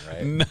that one,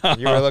 right? No.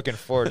 You were looking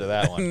forward to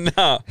that one.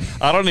 No,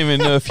 I don't even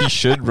know if he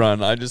should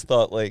run. I just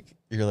thought, like,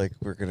 you're like,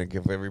 we're going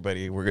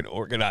to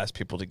organize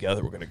people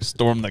together. We're going to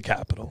storm the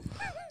Capitol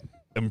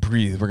and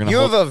breathe. We're going to. You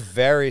have a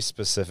very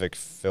specific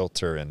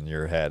filter in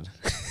your head.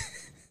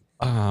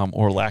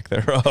 Or lack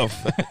thereof.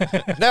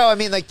 No, I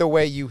mean, like, the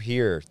way you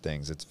hear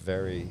things.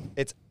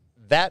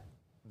 That's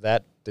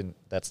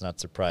not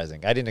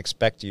surprising. I didn't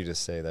expect you to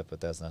say that,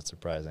 but that's not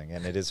surprising.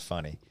 And it is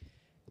funny.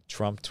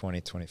 Trump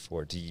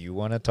 2024. Do you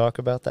want to talk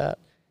about that?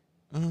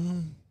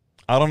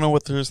 I don't know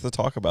what there is to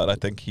talk about. I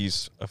think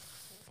he's a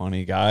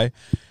funny guy,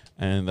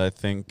 and I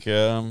think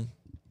I'm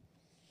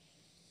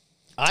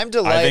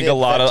delighted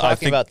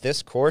talking about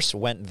this course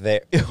went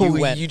there.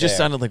 You just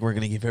sounded like we're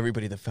going to give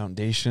everybody the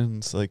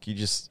foundations. Like, you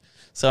just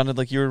sounded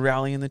like you were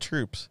rallying the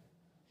troops.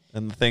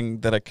 And the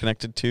thing that I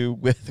connected to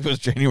with was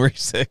January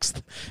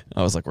 6th.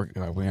 I was like,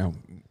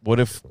 what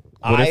if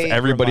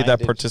everybody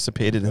that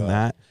participated in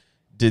that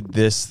did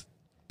this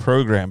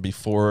program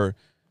before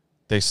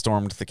they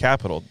stormed the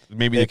Capitol?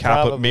 Maybe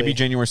maybe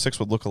January 6th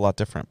would look a lot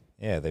different.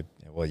 Yeah,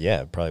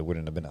 it probably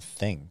wouldn't have been a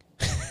thing.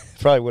 It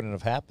probably wouldn't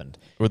have happened.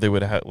 Or they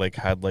would have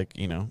had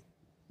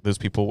those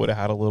people would have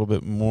had a little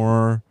bit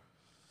more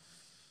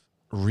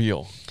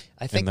real.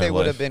 I think they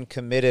would have been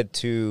committed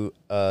to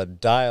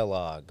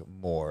dialogue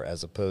more,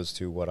 as opposed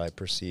to what I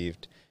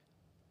perceived.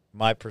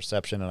 My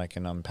perception, and I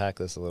can unpack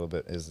this a little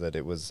bit, is that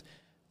it was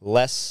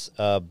less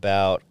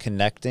about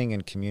connecting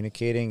and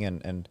communicating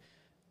and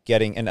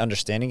getting and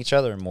understanding each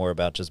other, and more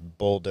about just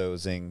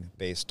bulldozing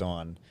based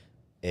on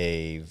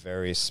a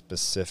very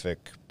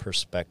specific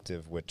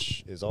perspective,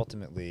 which is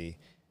ultimately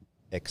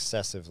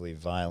excessively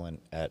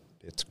violent at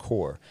its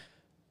core.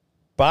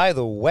 By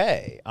the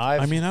way, I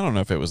don't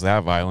know if it was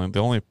that violent. The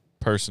only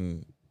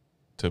person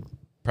to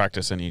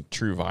practice any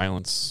true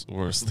violence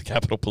was the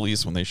Capitol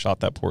Police when they shot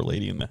that poor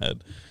lady in the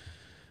head.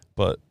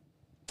 But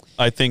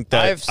I think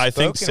that I've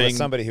spoken with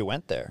somebody who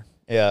went there.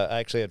 Yeah, I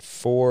actually had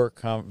 4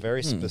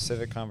 very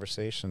specific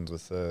conversations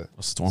with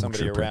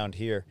somebody around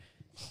here.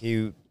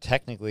 He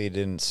technically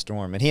didn't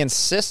storm, and he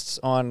insists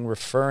on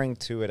referring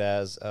to it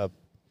as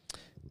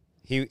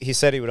he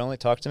said he would only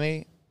talk to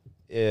me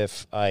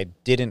if I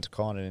didn't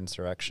call it an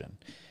insurrection.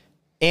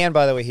 And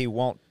by the way, he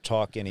won't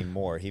talk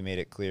anymore. He made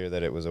it clear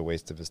that it was a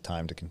waste of his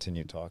time to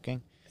continue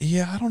talking.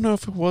 Yeah, I don't know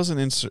if it was an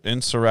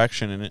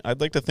insurrection, and I'd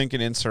like to think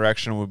an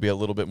insurrection would be a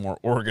little bit more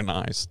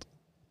organized.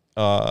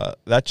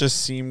 That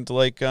just seemed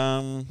like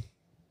a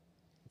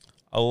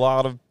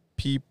lot of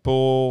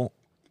people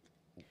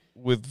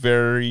with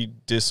very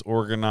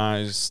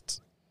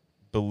disorganized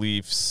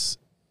beliefs,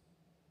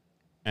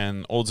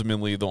 and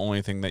ultimately the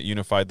only thing that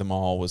unified them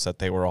all was that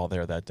they were all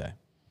there that day.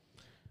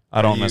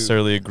 I don't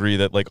necessarily agree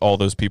that all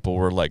those people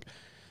were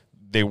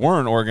they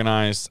weren't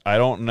organized. I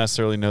don't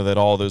necessarily know that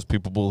all those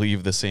people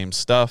believe the same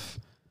stuff.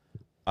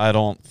 I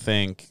don't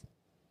think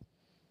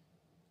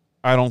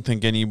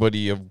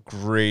anybody of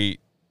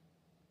great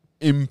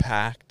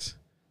impact.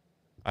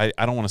 I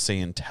don't want to say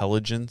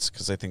intelligence,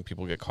 because I think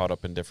people get caught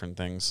up in different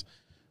things.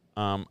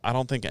 I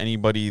don't think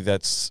anybody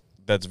that's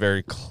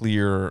very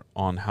clear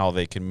on how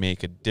they can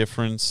make a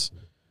difference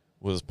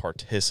was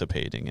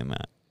participating in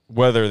that.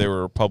 Whether they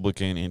were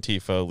Republican,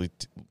 Antifa,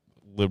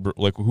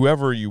 liberal,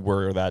 whoever you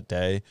were that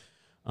day,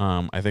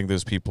 I think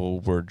those people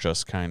were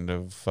just kind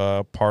of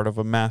part of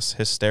a mass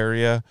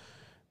hysteria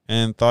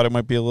and thought it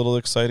might be a little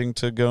exciting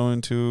to go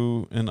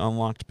into an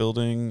unlocked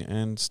building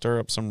and stir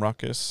up some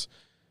ruckus.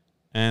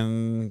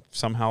 And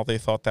somehow they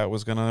thought that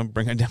was going to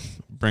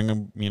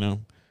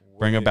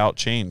bring about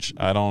change.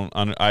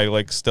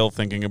 I still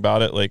thinking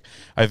about it.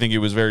 I think it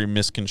was very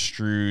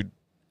misconstrued,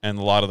 and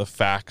a lot of the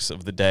facts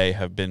of the day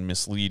have been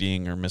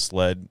misleading or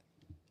misled.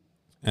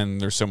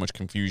 And there's so much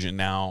confusion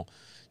now,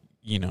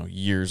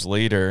 years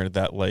later,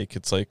 that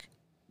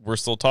we're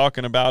still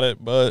talking about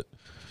it, but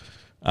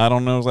I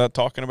don't know if that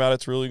talking about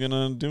it's really going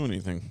to do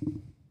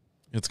anything.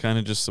 It's kind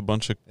of just a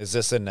bunch of... Is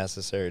this a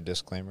necessary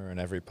disclaimer in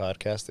every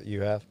podcast that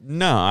you have?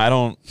 No, I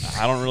don't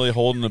really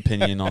hold an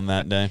opinion on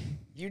that day.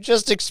 You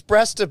just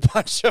expressed a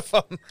bunch of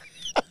them.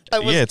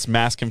 Yeah, it's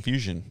mass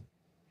confusion.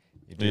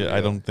 Yeah,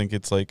 I don't think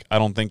it's like, I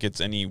don't think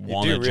it's any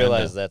one You do agenda.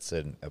 realize that's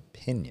an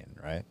opinion,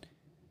 right?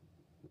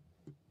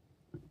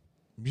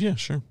 Yeah,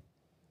 sure.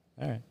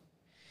 All right.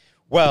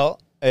 Well,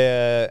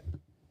 the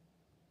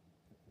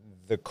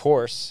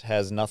course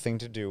has nothing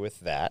to do with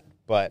that,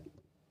 but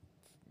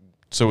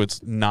So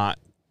it's not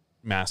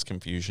mass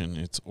confusion.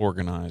 It's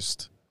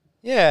organized.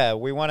 yeah,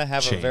 we want to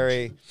have a Change.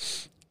 very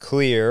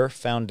clear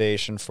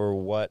foundation for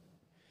what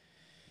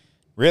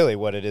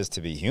it is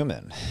to be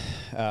human.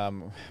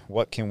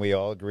 What can we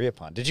all agree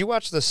upon? Did you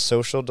watch The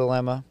Social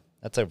Dilemma?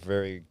 That's a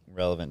very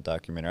relevant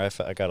documentary.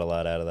 I got a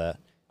lot out of that.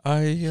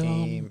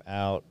 Came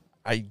out.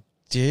 I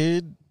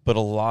did, but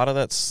a lot of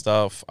that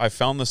stuff, I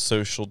found The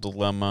Social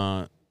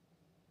Dilemma,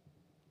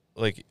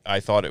 like, I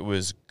thought it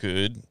was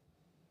good.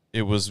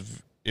 It was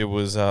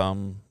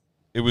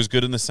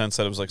good in the sense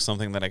that it was like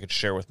something that I could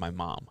share with my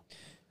mom.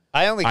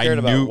 I only cared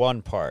about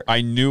one part.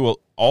 I knew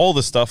all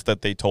the stuff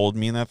that they told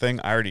me in that thing.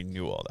 I already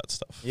knew all that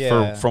stuff.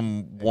 Yeah.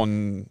 From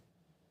one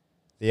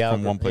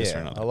place or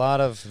another. A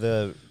lot of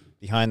the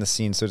behind the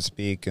scenes, so to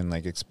speak, and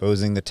like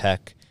exposing the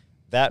tech,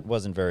 that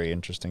wasn't very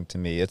interesting to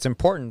me. It's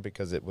important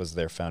because it was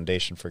their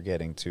foundation for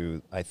getting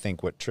to, I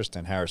think, what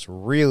Tristan Harris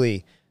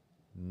really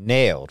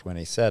nailed when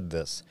he said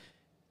this.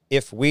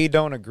 If we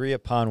don't agree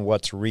upon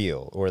what's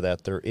real, or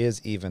that there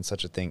is even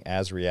such a thing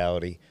as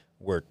reality,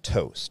 we're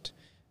toast.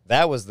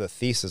 That was the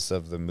thesis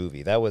of the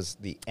movie. That was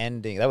the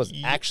ending. That was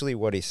actually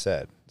what he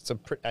said. It's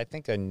I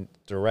think a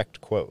direct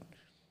quote.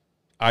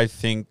 I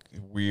think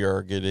we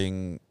are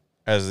getting,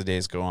 as the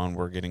days go on,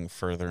 we're getting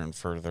further and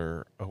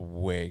further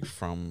away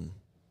from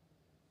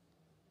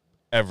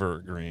ever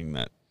agreeing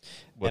that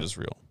what is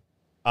real.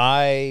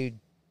 I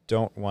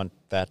don't want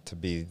that to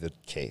be the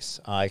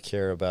case. I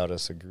care about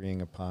us agreeing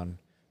upon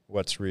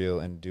what's real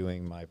and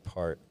doing my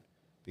part,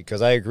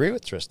 because I agree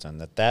with Tristan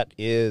that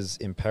is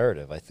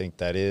imperative. I think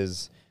that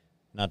is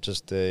not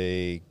just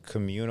a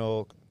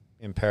communal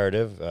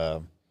imperative.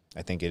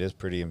 I think it is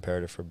pretty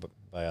imperative for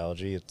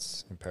biology.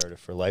 It's imperative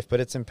for life, but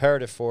it's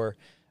imperative for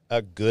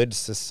a good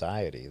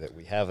society that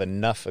we have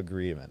enough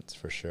agreements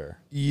for sure.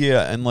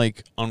 Yeah, and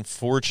like,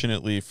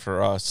 unfortunately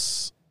for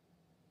us,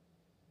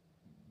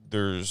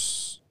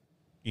 there's,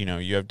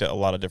 you have a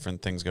lot of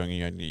different things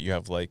going on. You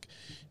have like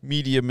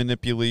media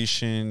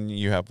manipulation.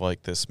 You have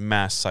like this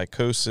mass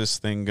psychosis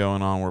thing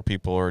going on where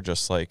people are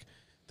just like,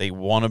 they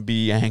want to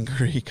be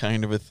angry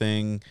kind of a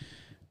thing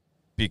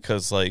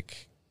because,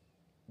 like,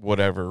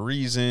 whatever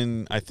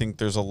reason. I think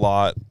there's a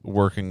lot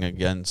working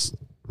against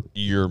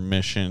your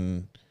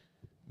mission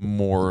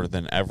more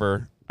than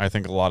ever. I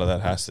think a lot of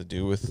that has to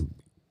do with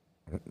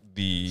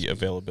the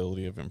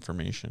availability of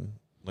information.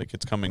 Like,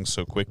 it's coming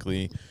so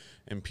quickly,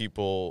 and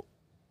people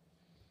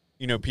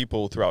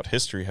throughout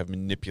history have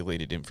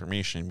manipulated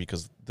information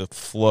because the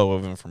flow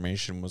of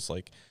information was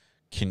like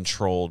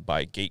controlled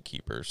by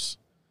gatekeepers.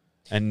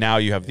 And now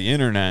you have the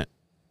internet,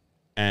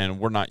 and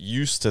we're not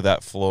used to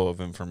that flow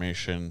of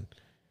information,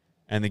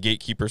 and the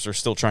gatekeepers are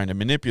still trying to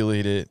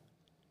manipulate it,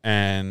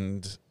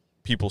 and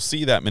people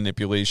see that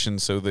manipulation,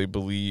 so they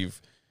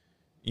believe,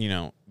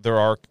 there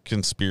are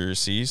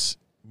conspiracies,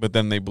 but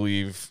then they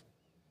believe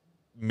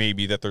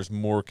maybe that there's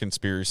more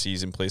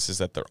conspiracies in places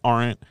that there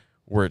aren't,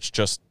 where it's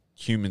just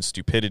human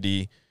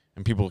stupidity,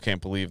 and people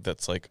can't believe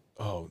that's like,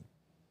 oh,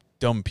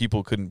 dumb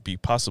people couldn't be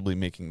possibly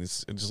making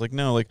this. It's just like,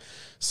 no, like,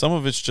 some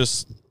of it's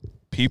just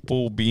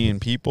people being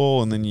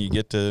people, and then you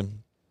get to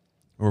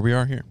where we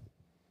are here.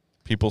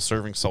 People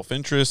serving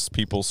self-interest,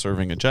 people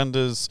serving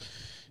agendas,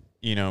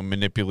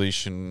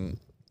 manipulation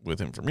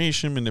with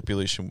information,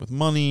 manipulation with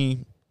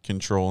money,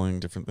 controlling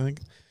different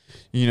things.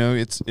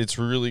 It's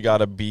really got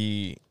to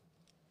be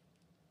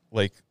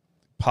like,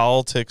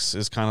 politics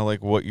is kind of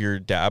like what you're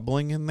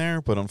dabbling in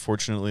there, but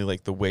unfortunately,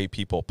 like, the way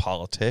people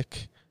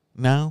politic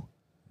now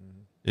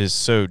is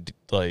so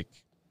like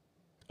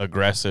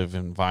aggressive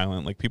and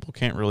violent. Like, people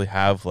can't really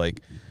have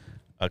like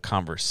a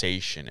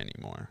conversation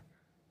anymore.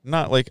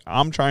 Not like,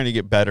 I'm trying to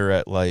get better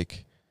at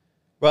like,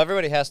 well,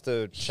 everybody has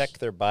to check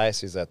their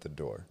biases at the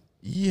door.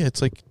 Yeah, it's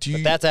like,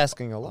 but that's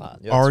asking a lot.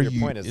 Yeah, are your you?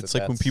 Point is it's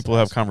that like when people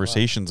have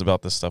conversations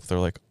about this stuff, they're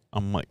like,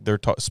 they're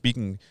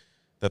speaking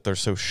that they're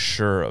so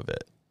sure of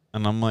it,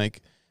 and I'm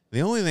like,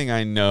 the only thing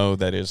I know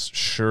that is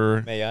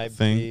sure. May I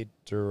be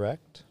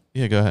direct?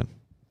 Yeah, go ahead.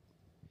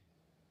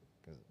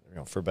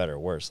 For better or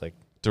worse, like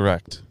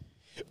direct.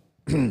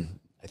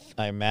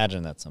 I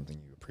imagine that's something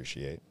you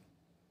appreciate,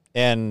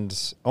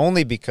 and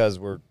only because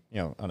we're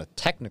on a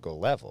technical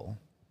level,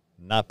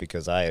 not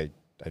because I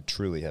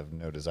truly have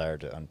no desire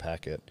to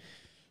unpack it.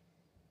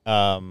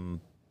 At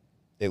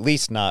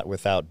least not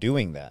without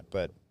doing that.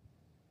 But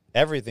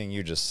everything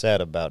you just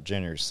said about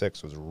January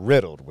 6th was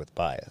riddled with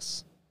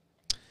bias.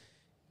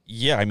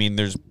 Yeah, I mean,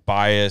 there's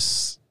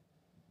bias,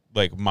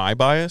 like my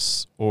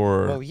bias,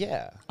 or well,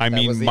 yeah. I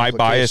mean, my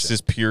bias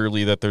is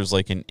purely that there's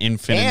like an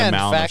infinite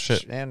amount of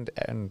shit,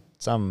 and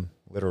some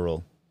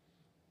literal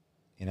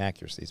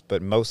inaccuracies,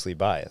 but mostly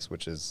bias,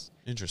 which is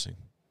interesting.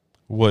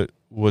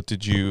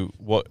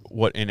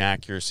 What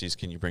inaccuracies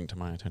can you bring to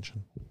my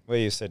attention? Well,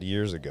 you said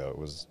years ago. It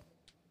was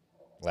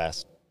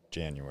last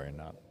January,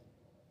 not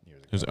years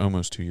ago. It was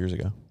almost 2 years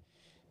ago.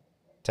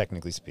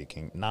 Technically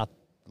speaking, not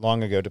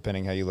long ago,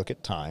 depending how you look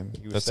at time.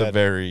 You That's said a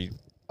very...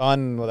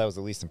 well, that was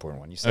the least important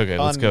one. You said Okay,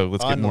 let's go.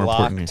 Let's get more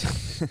important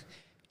here.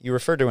 You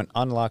referred to an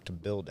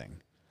unlocked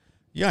building.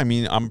 Yeah, I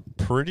mean, I'm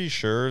pretty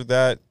sure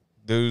that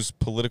those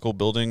political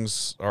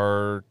buildings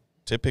are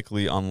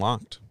typically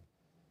unlocked.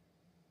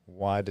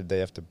 Why did they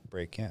have to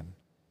break in?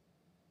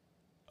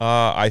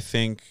 I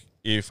think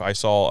if I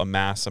saw a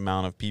mass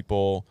amount of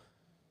people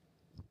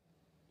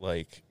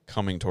like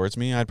coming towards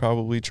me, I'd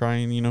probably try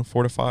and,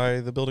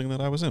 fortify the building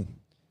that I was in.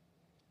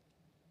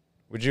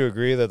 Would you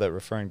agree that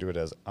referring to it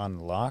as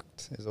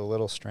unlocked is a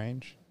little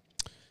strange?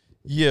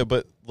 Yeah,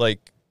 but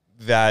like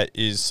that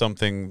is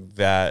something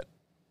that,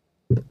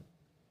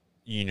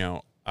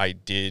 I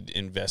did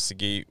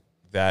investigate,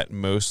 that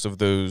most of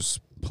those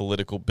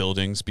political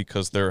buildings,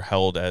 because they're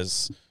held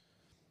as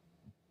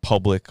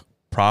public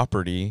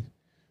property,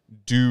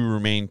 do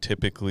remain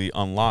typically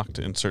unlocked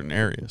in certain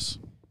areas.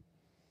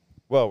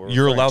 Well,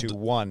 You're allowed to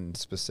one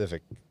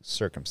specific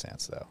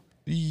circumstance, though.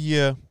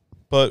 Yeah,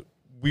 but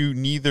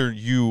neither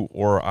you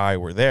or I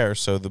were there,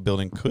 so the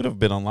building could have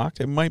been unlocked.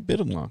 It might be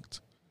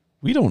unlocked.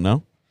 We don't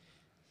know.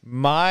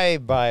 My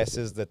bias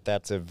is that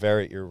that's a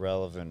very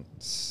irrelevant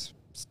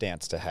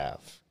stance to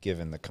have,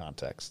 given the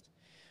context.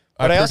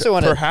 But I also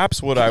want to...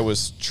 Perhaps what I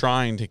was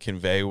trying to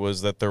convey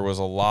was that there was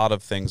a lot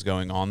of things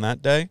going on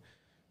that day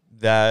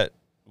that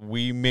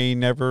we may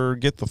never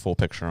get the full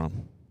picture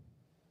on.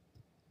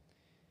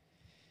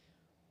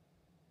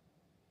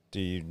 Do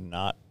you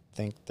not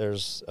think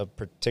there's a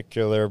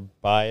particular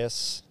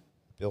bias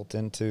built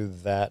into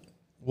that?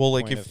 Well,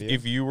 like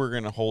if you were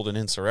going to hold an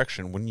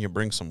insurrection, wouldn't you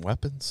bring some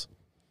weapons?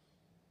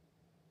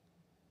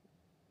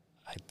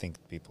 I think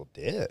people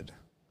did.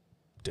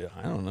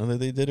 I don't know that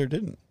they did or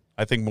didn't.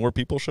 I think more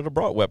people should have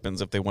brought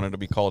weapons if they wanted to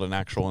be called an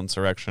actual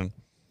insurrection.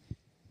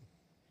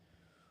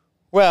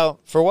 Well,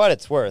 for what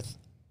it's worth,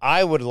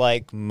 I would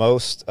like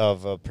most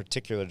of a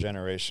particular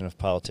generation of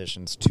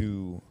politicians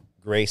to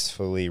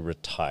gracefully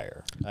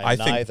retire. I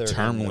think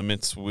term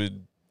limits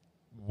would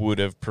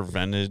have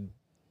prevented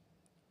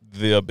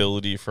the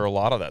ability for a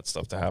lot of that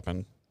stuff to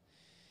happen.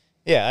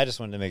 Yeah, I just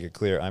wanted to make it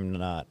clear I'm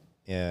not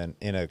in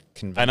a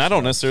conventional and I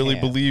don't necessarily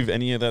camp. believe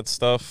any of that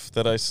stuff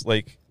that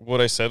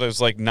what I said is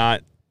like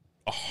not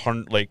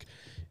 100, like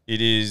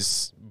it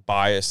is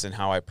biased in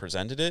how I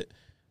presented it,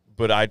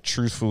 but I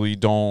truthfully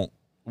don't.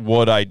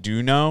 What I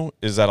do know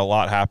is that a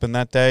lot happened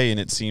that day, and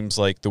it seems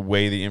like the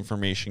way the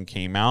information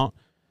came out,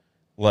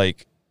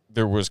 like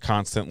there was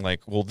constant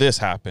like, well, this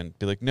happened.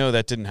 Be like, no,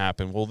 that didn't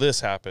happen. Well, this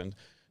happened.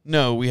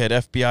 No, we had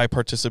FBI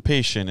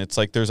participation. It's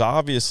like there's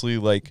obviously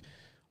like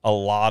a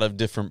lot of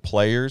different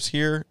players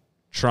here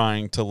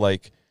trying to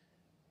like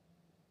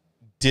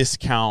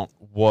discount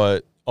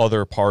what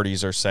other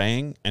parties are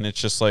saying, and it's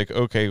just like,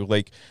 okay,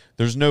 like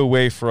there's no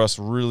way for us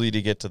really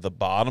to get to the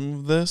bottom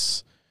of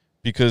this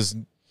because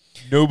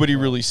nobody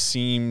really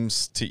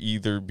seems to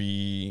either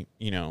be,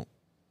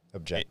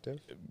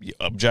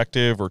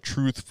 objective or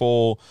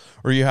truthful,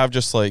 or you have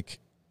just like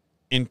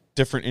in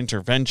different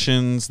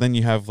interventions. Then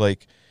you have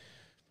like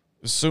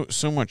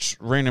so much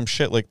random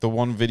shit, like the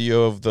one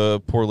video of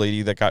the poor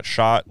lady that got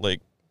shot,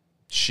 like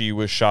she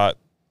was shot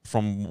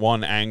from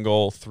one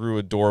angle through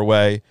a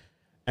doorway,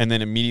 and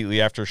then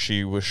immediately after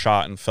she was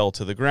shot and fell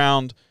to the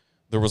ground,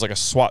 there was like a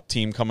SWAT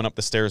team coming up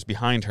the stairs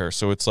behind her.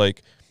 So it's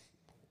like,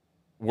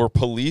 were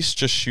police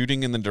just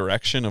shooting in the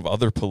direction of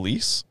other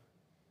police?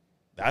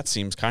 That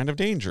seems kind of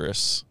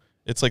dangerous.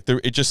 It's like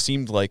it just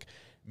seemed like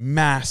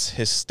mass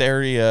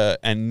hysteria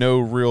and no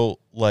real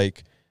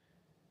like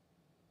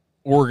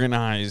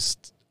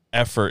organized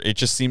effort. It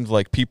just seemed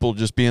like people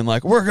just being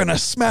like, we're going to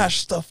smash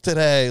stuff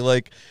today.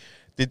 Like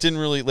it didn't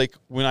really, like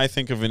when I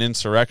think of an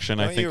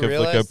insurrection, I think of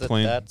like a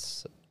plain.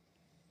 That's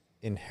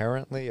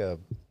inherently a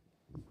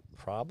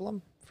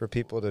problem for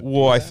people to.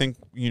 Well, I think,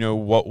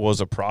 what was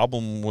a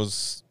problem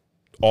was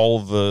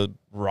all the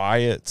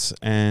riots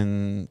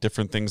and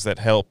different things that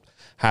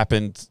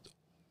happened,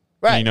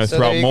 right, so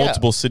throughout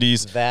multiple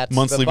cities. That's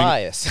months the leaving.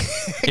 bias.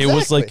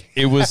 Exactly.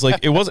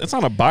 It's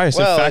not a bias.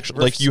 Well, it's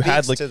factual. Like you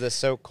had like to the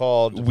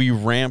so-called. We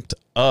ramped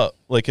up.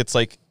 Like it's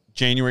like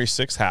January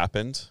 6th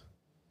happened,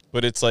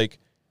 but it's like,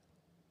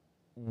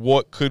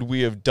 what could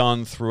we have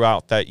done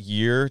throughout that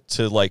year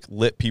to like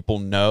let people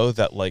know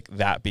that like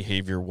that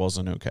behavior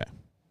wasn't okay?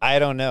 I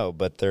don't know,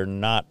 but they're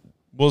not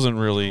wasn't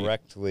really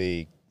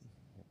directly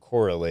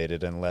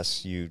correlated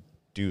unless you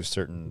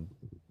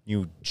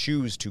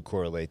choose to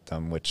correlate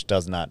them, which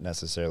does not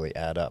necessarily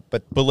add up.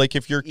 But like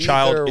if your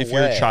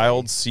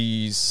child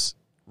sees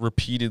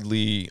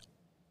repeatedly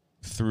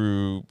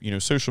through,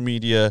 social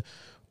media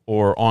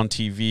or on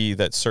TV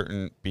that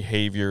certain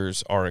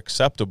behaviors are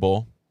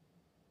acceptable,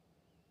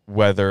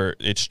 whether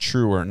it's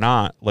true or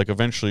not, like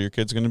eventually your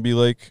kid's going to be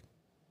like,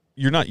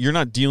 you're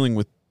not dealing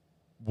with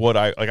what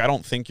I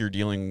don't think you're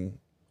dealing.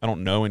 I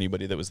don't know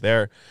anybody that was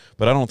there,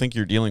 but I don't think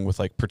you're dealing with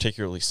like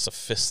particularly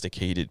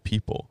sophisticated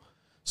people.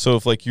 So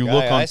if like you The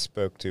look guy on I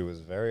spoke to was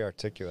very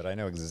articulate. I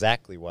know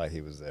exactly why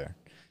he was there.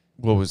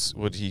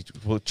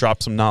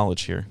 drop some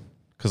knowledge here,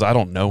 because I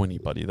don't know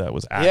anybody that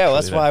was actually Yeah, well,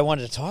 that's there. why I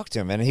wanted to talk to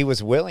him, and he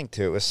was willing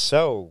to. It was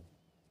so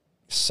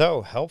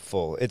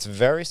helpful. It's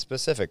very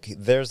specific.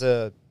 There's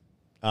a,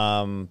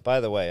 by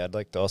the way, I'd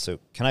like to also,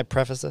 can I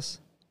preface this?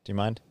 Do you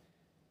mind?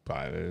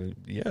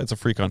 Yeah, it's a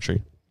free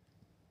country,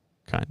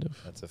 kind of.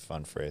 That's a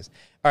fun phrase.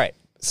 All right,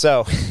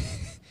 so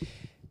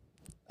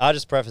I'll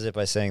just preface it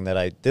by saying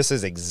that this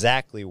is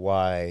exactly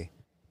why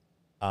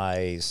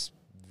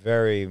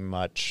very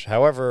much,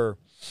 however,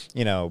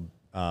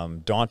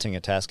 daunting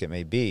a task it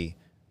may be,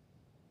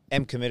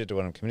 am committed to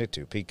what I'm committed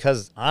to.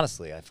 Because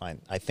honestly,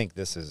 I think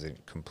this is a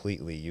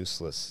completely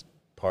useless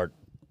part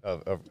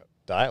of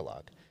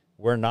dialogue.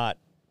 We're not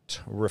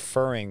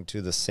referring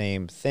to the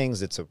same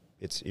things.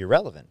 It's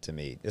irrelevant to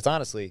me. It's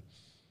honestly,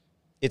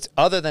 it's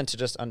other than to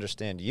just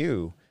understand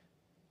you.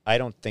 I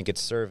don't think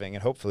it's serving,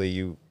 and hopefully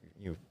you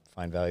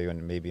find value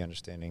in maybe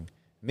understanding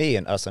me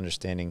and us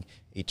understanding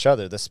each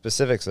other. The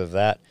specifics of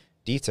that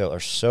detail are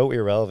so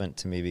irrelevant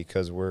to me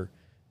because we're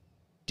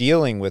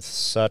dealing with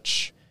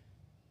such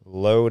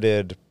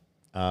loaded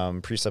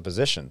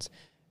presuppositions.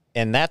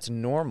 And that's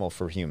normal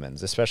for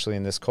humans, especially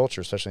in this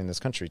culture, especially in this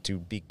country, to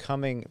be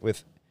coming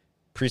with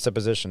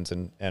presuppositions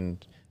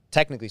and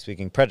technically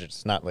speaking,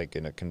 prejudice, not like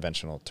in a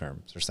conventional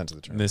terms or sense of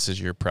the term. This is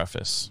your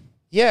preface.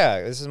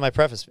 Yeah, this is my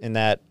preface in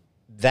that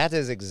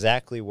is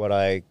exactly what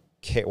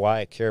why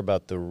I care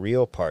about the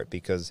real part,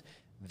 because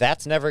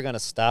that's never going to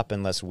stop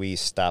unless we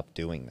stop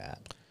doing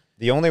that.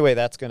 The only way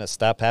that's going to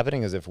stop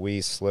happening is if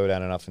we slow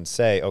down enough and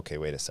say, okay,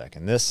 wait a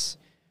second, this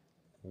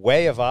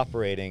way of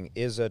operating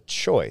is a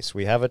choice.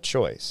 We have a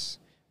choice.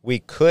 We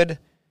could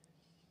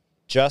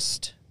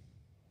just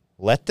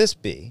let this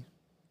be,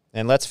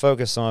 and let's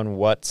focus on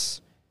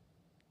what's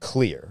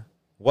clear.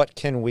 What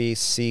can we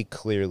see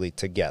clearly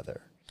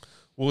together?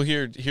 Well,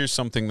 here's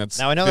something that's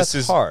now I know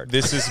that's hard.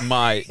 This is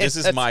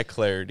my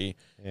clarity.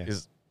 Yeah.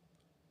 Is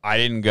I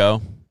didn't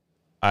go.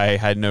 I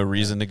had no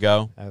reason to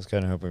go. I was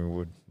kind of hoping we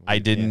would. I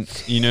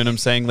didn't. You know what I'm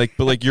saying? Like,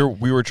 but like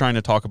we were trying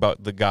to talk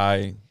about the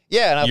guy.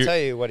 Yeah, and I'll tell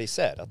you what he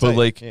said.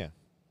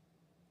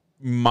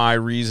 My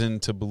reason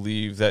to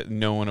believe that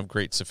no one of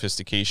great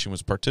sophistication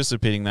was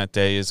participating that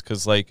day is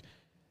because, like,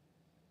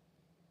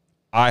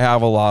 I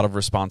have a lot of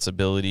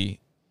responsibility.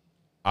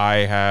 I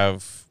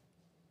have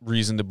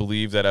reason to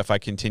believe that if I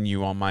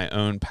continue on my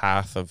own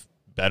path of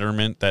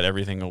betterment, that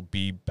everything will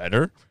be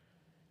better.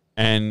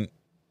 And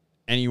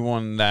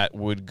anyone that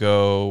would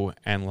go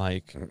and,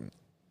 like,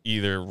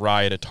 either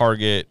riot a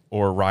Target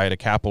or riot a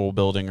Capitol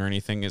building or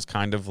anything is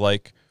kind of,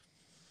 like,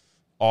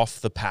 off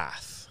the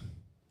path.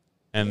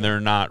 And they're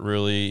not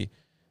really,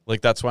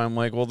 like, that's why I'm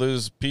like, well,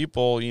 those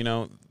people, you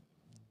know,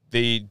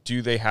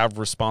 they have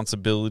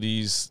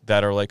responsibilities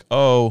that are like,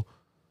 oh,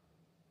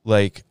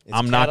 like,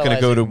 I'm not going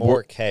to go to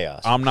work.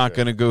 Chaos. I'm not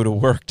going to go to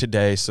work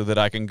today so that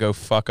I can go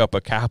fuck up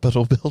a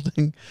Capitol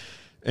building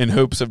in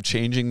hopes of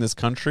changing this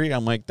country.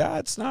 I'm like,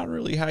 that's not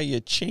really how you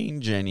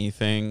change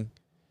anything.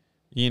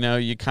 You know,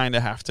 you kind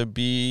of have to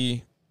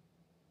be,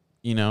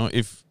 you know,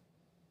 if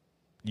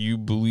you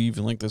believe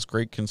in, like, this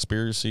great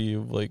conspiracy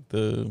of, like,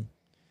 the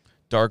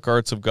dark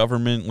arts of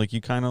government, like,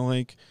 you kind of,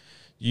 like,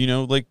 you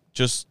know, like,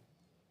 just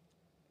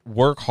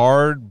work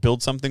hard,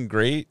 build something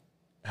great,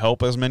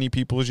 help as many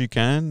people as you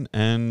can,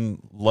 and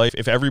life,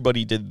 if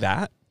everybody did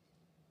that,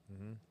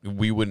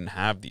 we wouldn't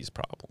have these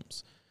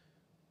problems.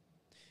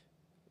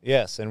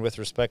 Yes, and with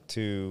respect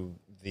to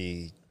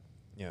the,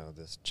 you know,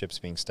 the chips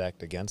being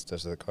stacked against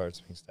us, or the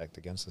cards being stacked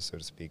against us, so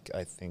to speak,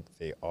 I think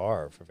they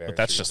are for various But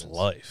that's reasons. just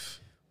life.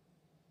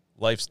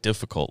 Life's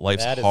difficult.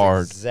 Life's that hard.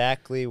 That is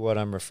exactly what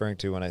I'm referring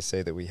to when I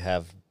say that we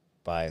have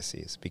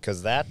biases,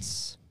 because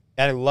that's,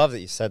 and I love that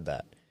you said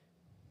that.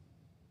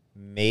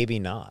 Maybe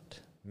not.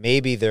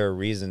 Maybe there are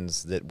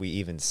reasons that we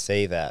even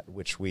say that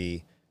which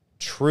we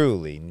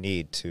truly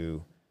need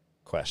to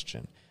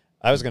question.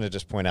 I was going to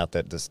just point out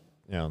that this,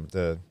 you know,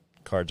 the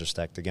cards are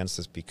stacked against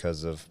us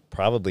because of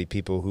probably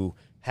people who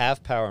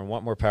have power and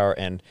want more power,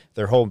 and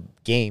their whole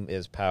game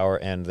is power,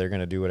 and they're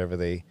going to do whatever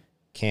they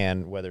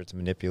can, whether it's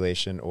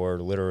manipulation or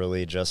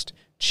literally just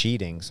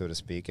cheating, so to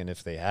speak. And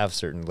if they have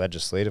certain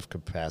legislative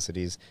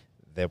capacities,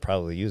 they'll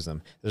probably use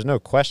them. There's no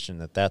question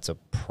that that's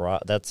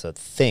a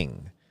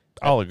thing.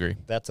 I'll agree.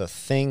 That's a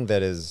thing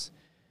that is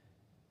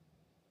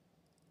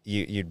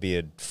you'd be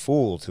a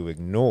fool to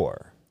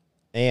ignore.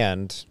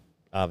 And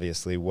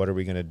obviously, what are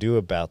we going to do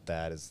about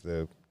that is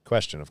the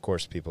question. Of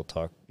course, people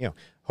talk, you know,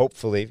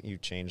 hopefully you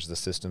change the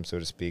system, so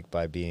to speak,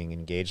 by being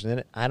engaged in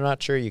it. I'm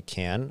not sure you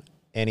can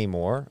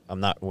anymore. I'm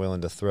not willing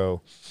to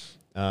throw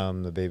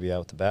the baby out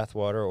with the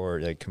bathwater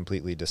or like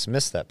completely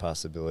dismiss that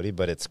possibility,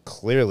 but it's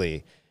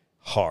clearly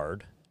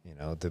hard, you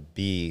know, to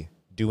be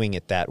doing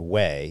it that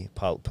way,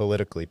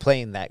 politically,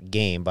 playing that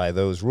game by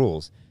those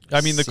rules.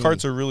 I mean, the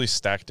cards are really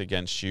stacked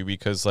against you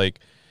because, like,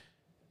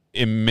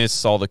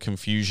 amidst all the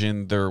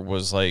confusion, there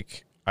was,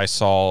 like, I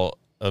saw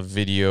a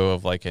video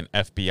of, like, an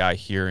FBI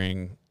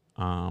hearing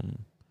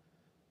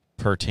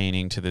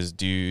pertaining to this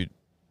dude,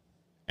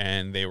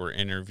 and they were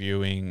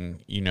interviewing,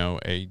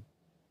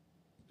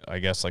 I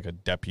guess like a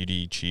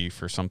deputy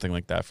chief or something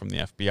like that from the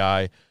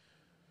FBI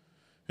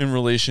in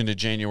relation to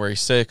January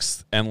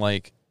 6th. And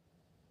like,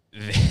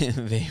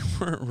 they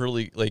weren't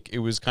really like, it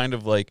was kind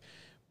of like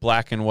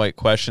black and white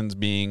questions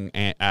being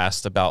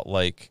asked about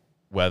like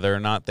whether or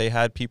not they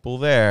had people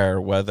there,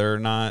 whether or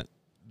not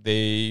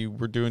they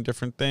were doing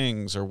different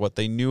things or what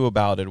they knew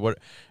about it.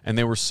 And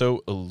they were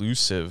so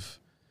elusive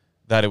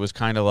that it was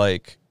kind of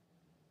like,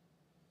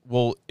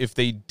 well, if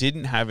they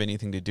didn't have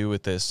anything to do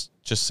with this,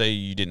 just say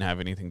you didn't have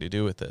anything to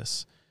do with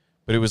this.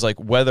 But it was like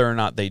whether or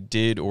not they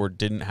did or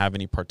didn't have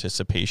any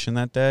participation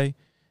that day,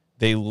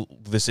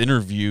 this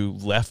interview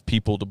left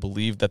people to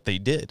believe that they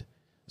did.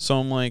 So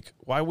I'm like,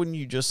 why wouldn't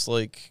you just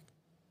like,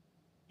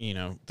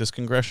 this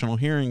congressional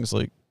hearings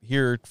like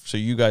here so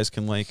you guys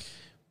can like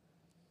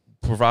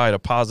provide a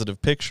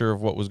positive picture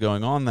of what was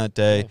going on that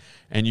day,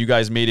 and you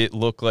guys made it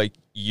look like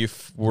you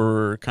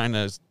were kind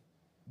of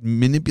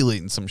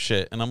manipulating some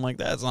shit, and I'm like,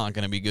 that's not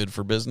going to be good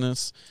for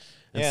business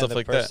and stuff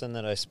like that. The person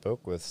that I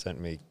spoke with sent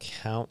me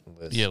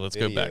countless let's videos.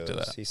 go back to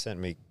that. He sent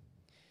me,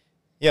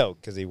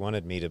 because he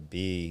wanted me to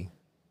be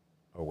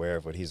aware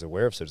of what he's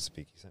aware of, so to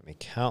speak. He sent me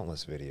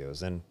countless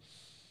videos, and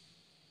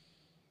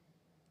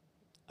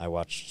I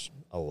watched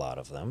a lot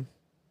of them,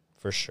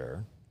 for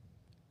sure.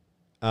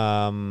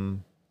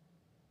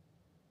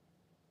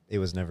 It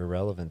was never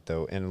relevant,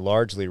 though, and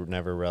largely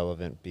never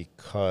relevant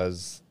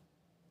because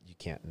you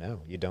can't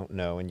know. You don't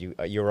know, and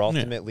you're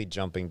ultimately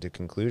jumping to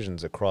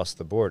conclusions across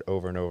the board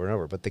over and over and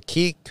over. But the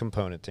key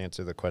component to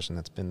answer the question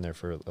that's been there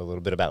for a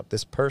little bit about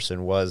this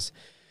person was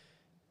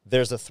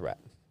there's a threat.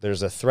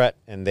 There's a threat,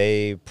 and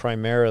they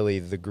primarily,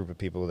 the group of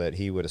people that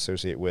he would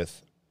associate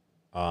with,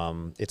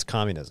 it's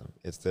communism.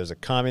 There's a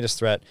communist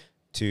threat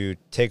to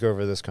take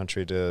over this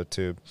country,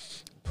 to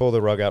pull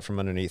the rug out from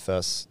underneath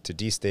us, to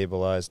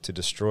destabilize, to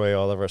destroy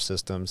all of our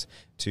systems,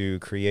 to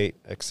create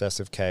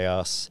excessive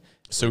chaos.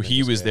 So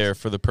he was there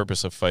for the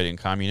purpose of fighting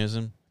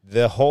communism?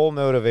 The whole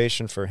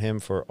motivation for him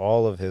for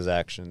all of his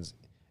actions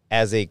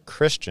as a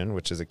Christian,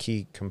 which is a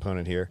key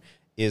component here,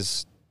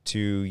 is to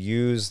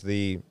use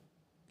the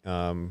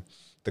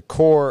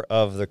core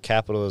of the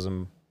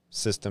capitalism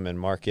system and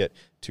market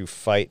to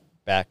fight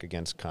back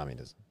against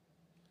communism.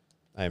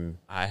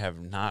 I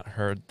have not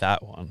heard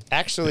that one.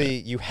 Actually,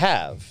 you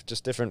have,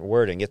 just different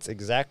wording. It's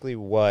exactly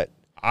what...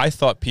 I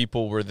thought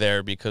people were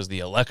there because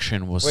the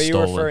election was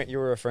stolen. You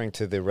were referring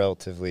to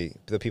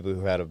the people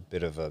who had a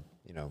bit of a,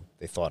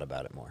 they thought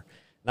about it more.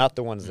 Not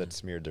the ones that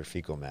smeared their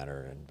fecal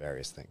matter and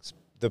various things.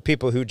 The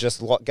people who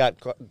just got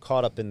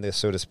caught up in this,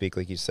 so to speak,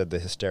 like you said, the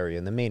hysteria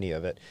and the mania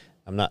of it.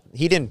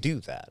 He didn't do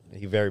that.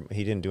 He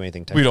didn't do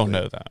anything technically. We don't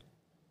know that.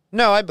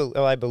 No, I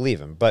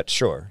believe him, but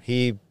sure.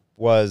 He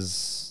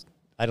was...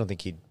 I don't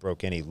think he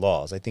broke any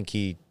laws. I think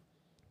he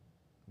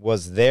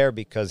was there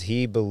because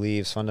he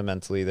believes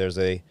fundamentally there's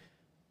a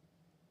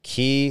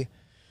key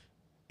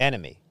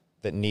enemy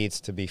that needs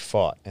to be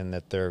fought, and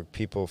that there are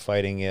people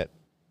fighting it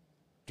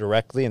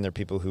directly, and there are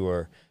people who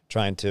are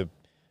trying to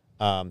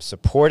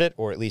support it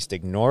or at least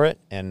ignore it,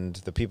 and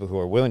the people who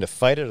are willing to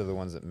fight it are the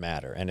ones that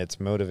matter. And it's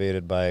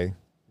motivated by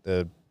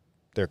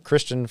their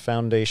Christian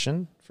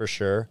foundation, for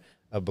sure,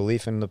 a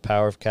belief in the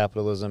power of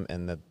capitalism,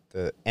 and that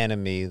the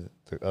enemy...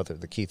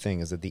 The key thing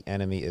is that the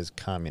enemy is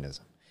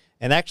communism.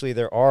 And actually,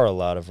 there are a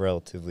lot of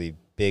relatively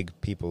big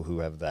people who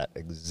have that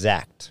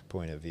exact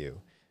point of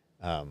view.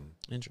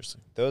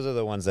 Interesting. Those are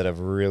the ones that have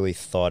really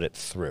thought it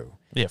through.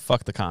 Yeah,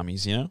 fuck the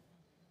commies,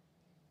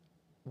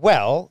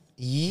 Well,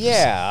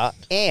 yeah,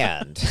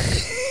 and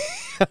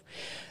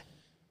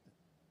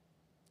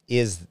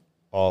is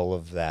all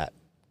of that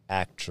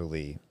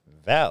actually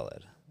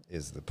valid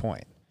is the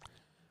point.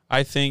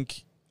 I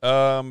think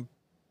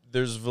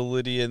there's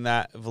validity in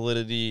that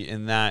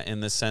in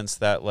the sense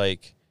that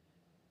like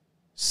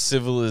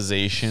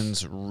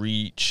civilizations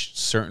reach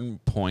certain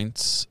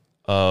points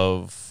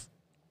of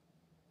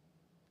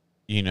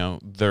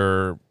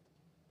their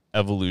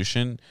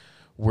evolution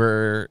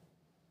where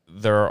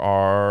there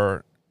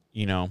are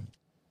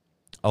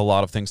a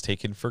lot of things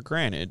taken for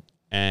granted,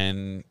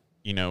 and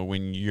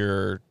when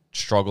you're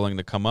struggling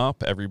to come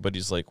up,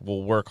 everybody's like,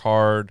 we'll work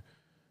hard,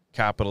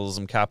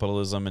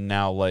 capitalism, and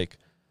now like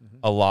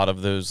a lot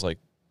of those like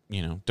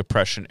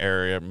Depression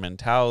era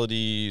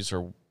mentalities,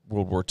 or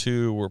World War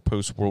II, or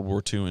post-World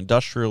War II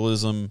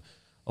industrialism,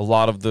 a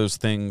lot of those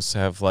things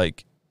have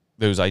like,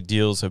 those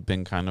ideals have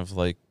been kind of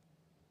like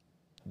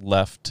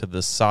left to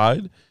the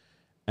side.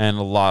 And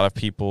a lot of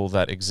people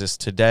that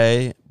exist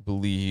today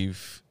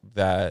believe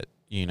that,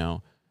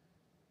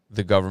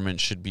 the government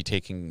should be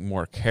taking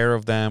more care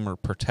of them or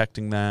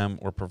protecting them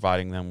or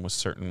providing them with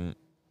certain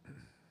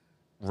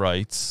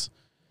rights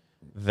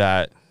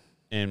that,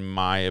 in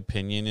my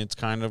opinion, it's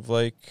kind of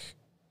like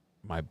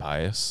my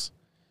bias.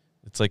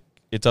 It's like,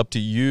 it's up to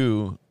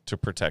you to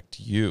protect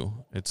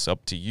you. It's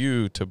up to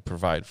you to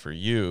provide for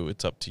you.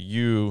 It's up to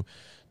you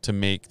to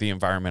make the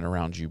environment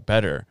around you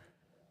better.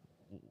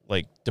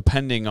 Like,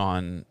 depending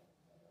on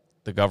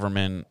the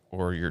government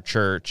or your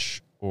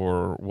church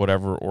or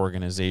whatever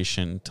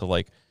organization to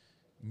like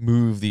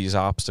move these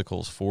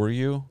obstacles for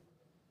you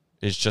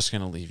is just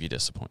going to leave you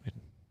disappointed.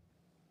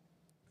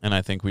 And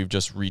I think we've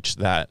just reached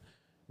that.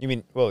 You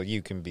mean, well,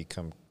 you can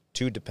become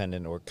too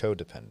dependent or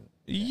codependent.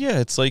 Yeah,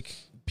 it's like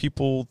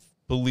people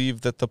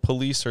believe that the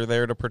police are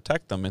there to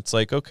protect them. It's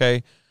like,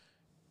 okay,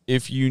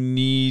 if you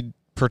need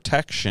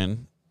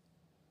protection,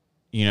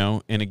 you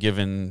know, in a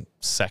given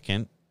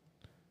second,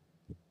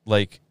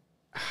 like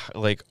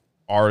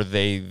are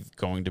they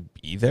going to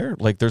be there?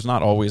 Like, there's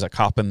not always a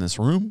cop in this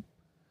room.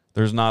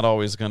 There's not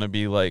always going to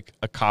be like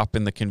a cop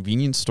in the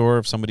convenience store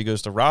if somebody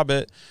goes to rob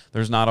it.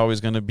 There's not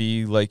always going to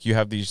be like, you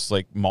have these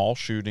like mall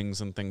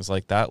shootings and things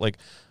like that. Like,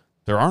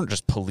 there aren't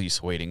just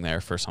police waiting there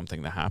for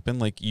something to happen.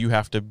 Like, you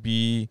have to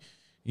be,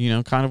 you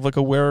know, kind of like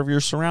aware of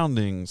your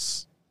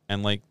surroundings.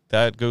 And like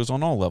that goes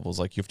on all levels.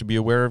 Like, you have to be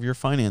aware of your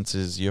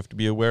finances. You have to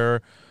be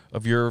aware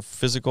of your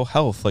physical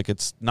health. Like,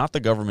 it's not the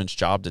government's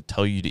job to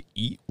tell you to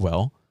eat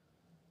well.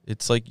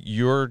 It's like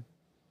your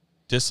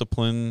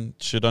discipline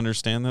should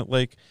understand that,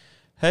 like,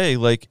 hey,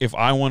 like, if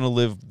I want to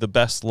live the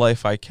best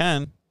life I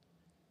can,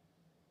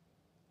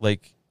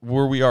 like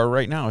where we are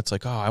right now, it's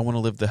like, oh, I want to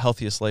live the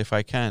healthiest life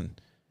I can.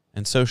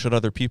 And so should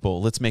other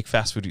people. Let's make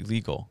fast food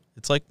illegal.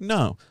 It's like,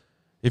 no,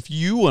 if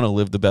you want to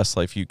live the best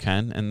life you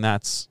can, and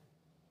that's,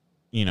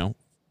 you know,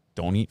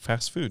 don't eat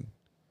fast food.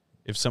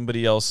 If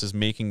somebody else is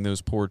making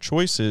those poor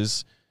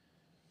choices,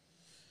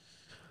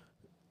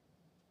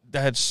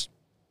 that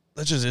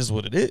just is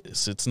what it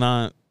is. It's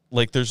not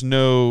like the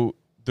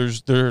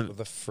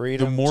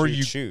freedom the more to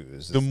you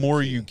choose. The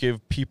more you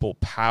give people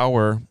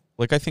power,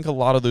 like I think a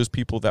lot of those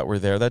people that were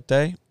there that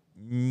day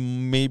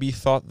maybe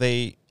thought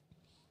they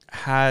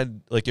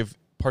had, like, if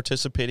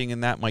participating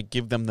in that might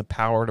give them the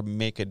power to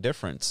make a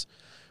difference,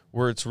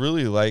 where it's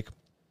really like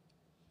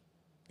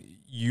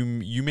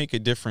you make a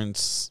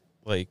difference,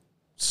 like,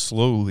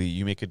 slowly.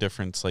 You make a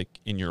difference, like,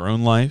 in your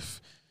own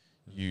life.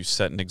 You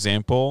set an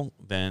example,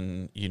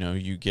 then, you know,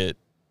 you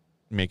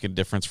make a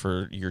difference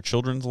for your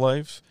children's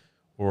life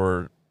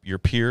or your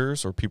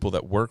peers or people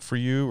that work for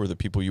you or the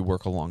people you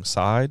work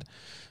alongside.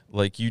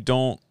 Like, you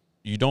don't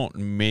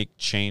make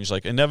change.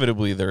 Like,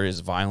 inevitably there is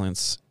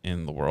violence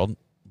in the world,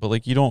 but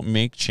like, you don't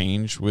make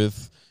change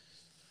with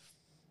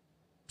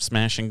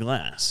smashing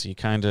glass.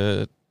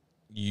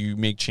 You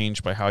make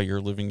change by how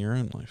you're living your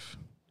own life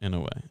in a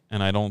way.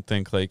 And I don't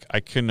think, like, I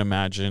couldn't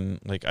imagine,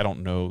 like, I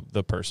don't know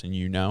the person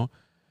you know,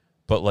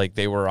 but like,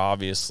 they were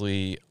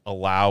obviously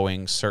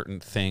allowing certain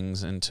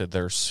things into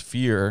their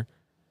sphere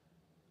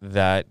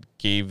that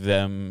gave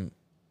them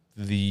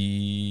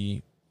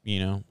the, you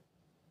know,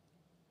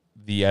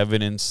 the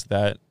evidence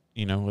that,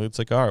 you know, it's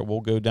like, all right,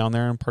 we'll go down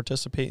there and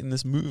participate in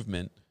this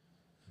movement.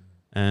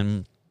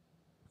 And,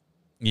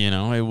 you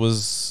know, it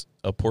was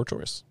a poor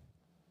choice.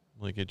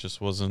 Like, it just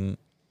wasn't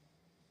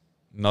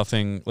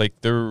nothing.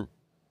 Like, the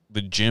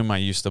gym I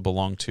used to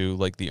belong to,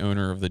 like, the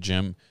owner of the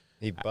gym,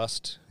 He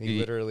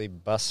literally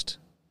bust.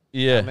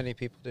 Yeah. How many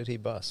people did he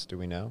bust? Do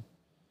we know?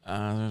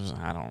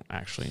 I don't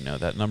actually know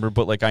that number,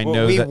 but like, I Well,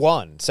 know we that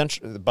won.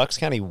 Bucks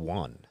County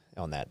won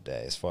on that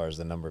day as far as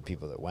the number of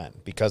people that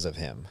went because of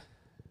him.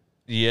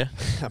 Yeah,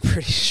 I'm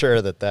pretty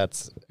sure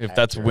that's if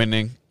that's accurate.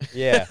 winning.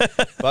 Yeah,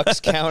 Bucks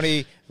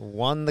County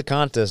won the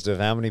contest of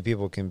how many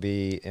people can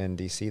be in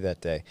D.C.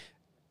 that day.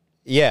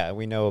 Yeah,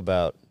 we know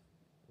about.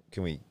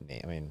 Can we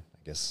name? I mean, I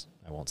guess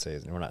I won't say.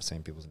 We're not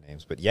saying people's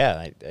names, but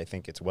yeah, I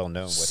think it's well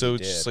known what So he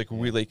did. just like, yeah.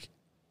 we like,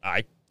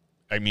 I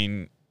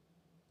mean,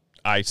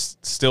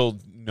 still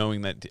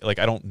knowing that, like,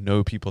 I don't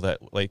know people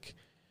that, like,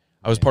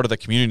 I was part of the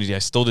community. I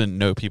still didn't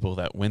know people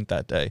that went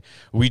that day.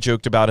 We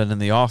joked about it in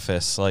the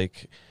office,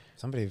 like.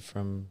 Somebody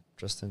from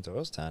Justin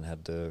Doylestown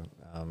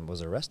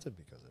was arrested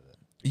because of it.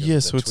 Yeah,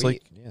 so it's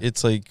like,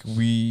 it's like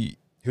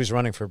who's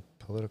running for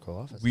political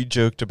office. We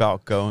joked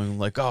about going,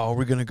 like, oh,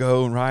 we're gonna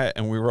go and riot,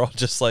 and we were all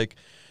just like,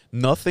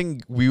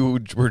 nothing.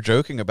 Were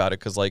joking about it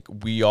because, like,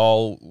 we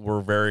all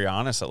were very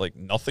honest that, like,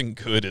 nothing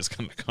good is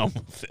gonna come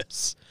of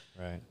this.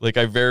 Right. Like,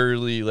 I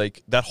verily,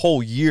 like, that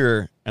whole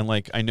year, and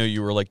like, I know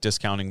you were like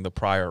discounting the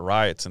prior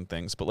riots and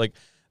things, but like,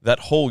 that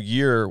whole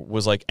year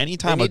was like,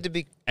 anytime they need to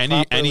be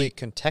properly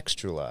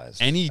contextualized.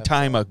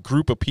 Anytime a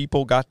group of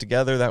people got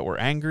together that were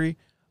angry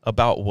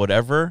about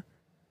whatever,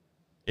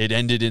 it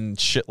ended in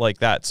shit like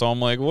that. So I'm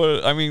like,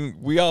 what? I mean,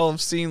 we all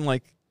have seen,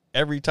 like,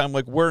 every time,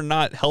 like, we're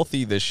not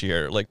healthy this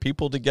year. Like,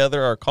 people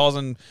together are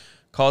causing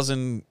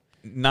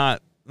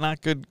not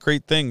good,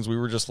 great things. We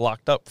were just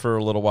locked up for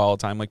a little while of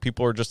time. Like,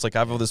 people are just like, I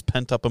have all this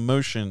pent up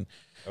emotion.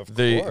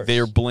 They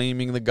are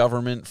blaming the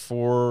government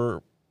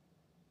for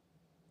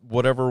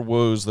whatever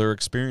woes they're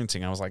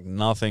experiencing. I was like,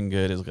 nothing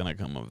good is going to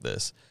come of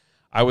this.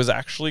 I was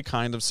actually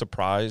kind of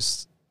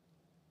surprised.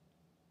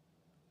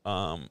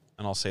 And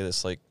I'll say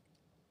this, like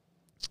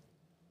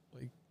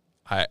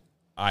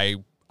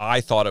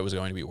I thought it was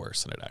going to be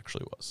worse than it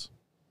actually was.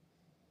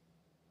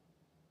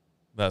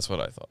 That's what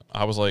I thought.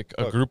 I was like,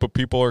 a group of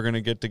people are going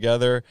to get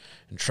together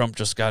and Trump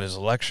just got his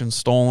election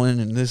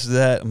stolen and this,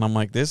 that. And I'm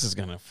like, this is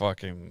going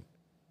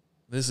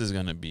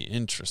to be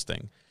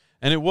interesting.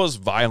 And it was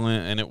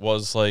violent, and it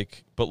was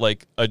like, but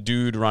like a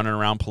dude running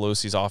around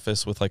Pelosi's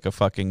office with like a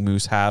fucking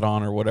moose hat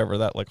on or whatever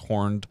that like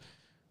horned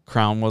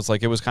crown was,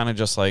 like, it was kind of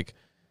just like,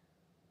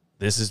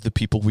 this is the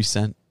people we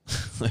sent.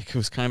 Like, it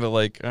was kind of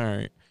like, all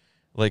right.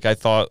 Like, I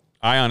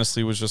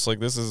honestly was just like,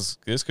 this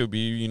could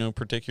be, you know,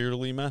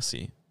 particularly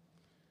messy.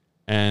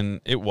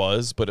 And it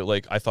was, but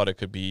I thought it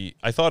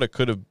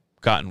could have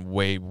gotten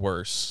way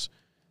worse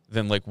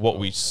than like what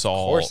we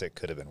saw. Of course it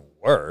could have been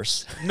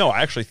worse. No,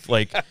 I actually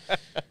like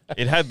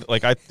it had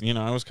like I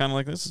was kind of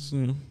like, this is,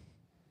 you know.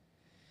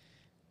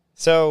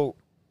 So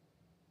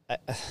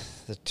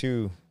the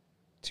two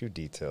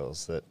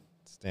details that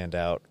stand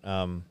out.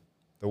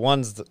 The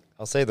ones that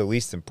I'll say the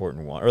least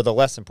important one or the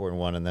less important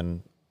one, and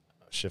then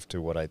shift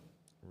to what I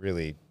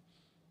really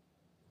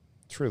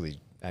truly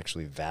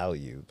actually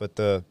value. But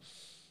the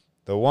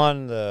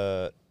one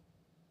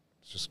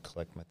just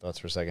collect my thoughts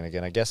for a second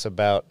again. I guess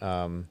about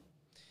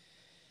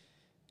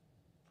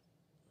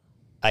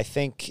I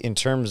think in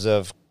terms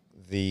of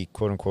the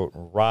quote-unquote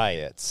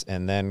riots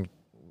and then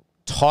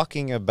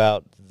talking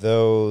about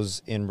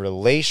those in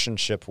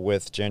relationship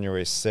with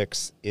January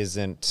 6th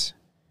isn't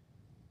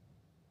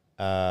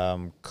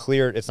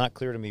clear. It's not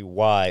clear to me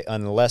why,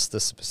 unless the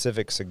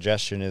specific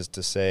suggestion is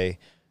to say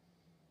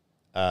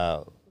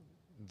the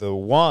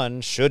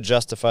one should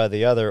justify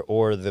the other,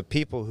 or the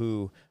people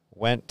who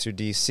went to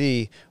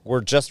D.C.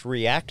 were just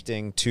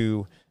reacting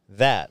to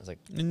that. It's like,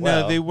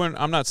 no, they weren't.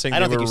 I'm not saying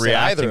they were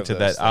reacting to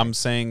that. Things. I'm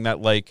saying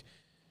that, like,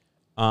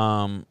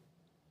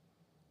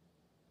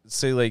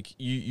 say, like,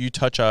 you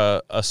touch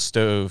a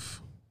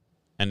stove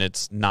and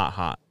it's not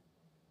hot,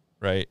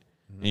 right?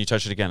 Mm-hmm. And you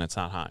touch it again, it's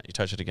not hot. You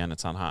touch it again,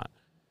 it's not hot.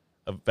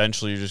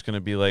 Eventually, you're just going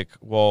to be like,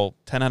 well,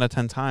 10 out of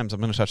 10 times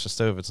I'm going to touch the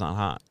stove, it's not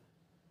hot.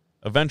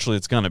 Eventually,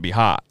 it's going to be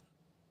hot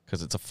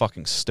because it's a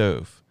fucking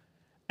stove.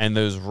 And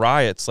those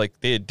riots, like,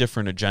 they had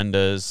different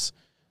agendas.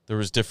 There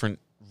was different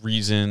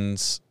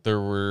reasons. There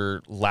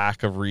were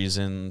lack of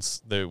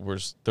reasons.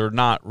 They're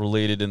not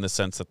related in the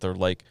sense that they're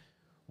like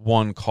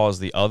one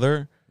caused the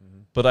other.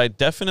 Mm-hmm. But I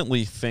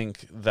definitely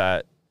think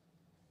that,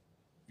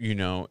 you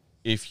know,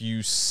 if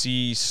you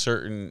see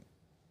certain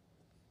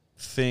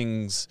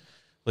things,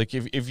 like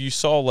if you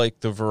saw like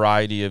the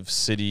variety of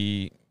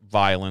city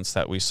violence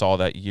that we saw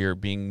that year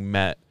being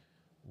met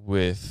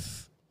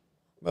with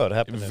it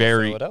happened in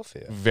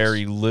Philadelphia.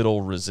 Very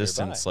little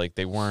resistance. Like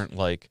they weren't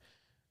like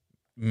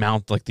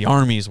like the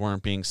armies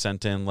weren't being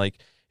sent in. Like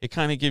it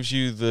kind of gives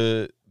you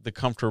the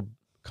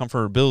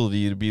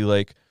comfortability to be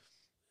like,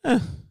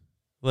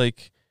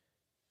 like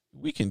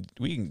we can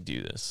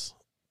do this.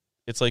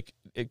 It's like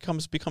it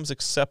becomes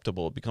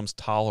acceptable. It becomes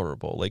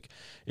tolerable. Like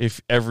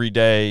if every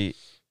day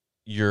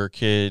your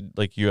kid,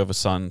 like you have a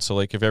son, so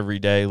like if every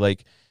day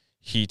like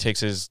he takes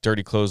his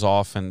dirty clothes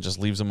off and just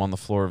leaves them on the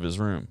floor of his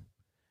room,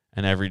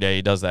 and every day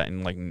he does that,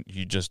 and like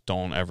you just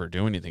don't ever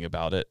do anything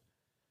about it,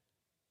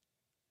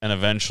 and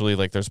eventually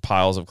like there's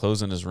piles of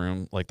clothes in his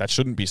room, like that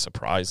shouldn't be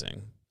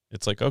surprising.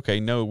 It's like, okay,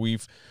 no,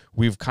 we've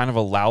kind of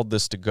allowed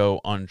this to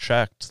go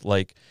unchecked.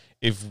 Like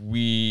if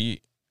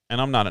we, and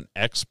I'm not an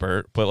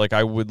expert, but like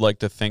I would like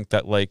to think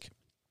that like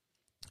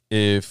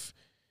if,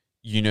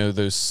 you know,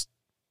 those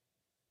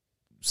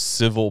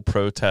civil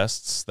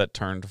protests that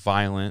turned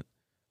violent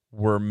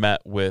were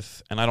met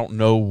with, and I don't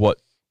know what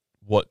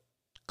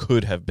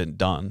could have been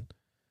done,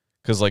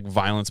 because like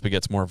violence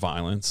begets more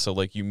violence. So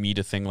like you meet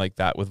a thing like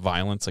that with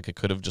violence, like it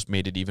could have just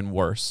made it even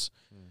worse.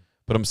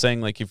 But I'm saying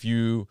like if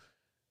you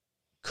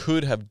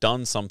could have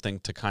done something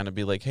to kind of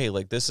be like, hey,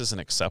 like this isn't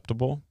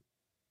acceptable.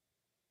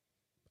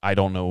 I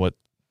don't know what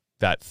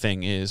that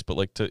thing is, but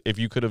like if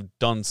you could have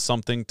done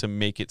something to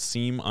make it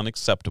seem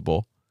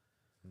unacceptable,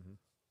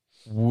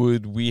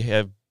 would we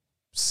have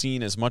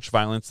seen as much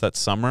violence that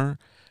summer?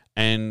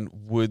 And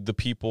would the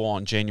people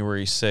on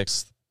January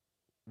 6th,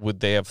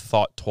 would they have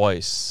thought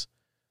twice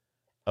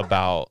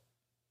about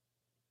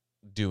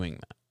doing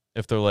that?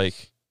 If they're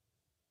like,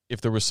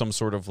 if there was some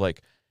sort of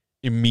like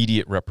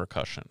immediate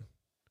repercussion,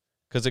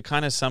 because it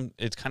kind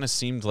of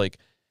seemed like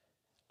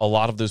a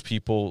lot of those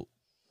people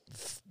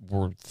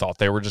thought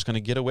they were just going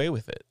to get away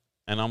with it.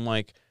 And I'm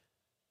like,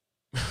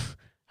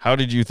 how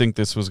did you think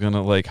this was going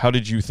to, like, how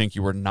did you think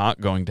you were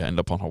not going to end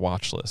up on a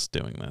watch list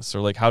doing this?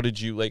 Or like, how did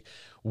you, like,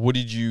 what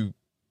did you,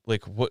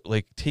 like, what,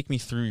 like, take me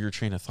through your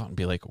train of thought and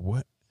be like,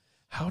 what,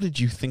 how did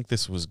you think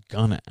this was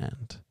going to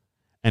end?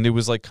 And it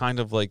was like, kind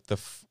of like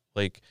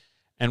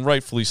and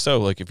rightfully so,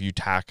 like if you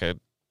attack it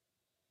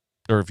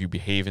or if you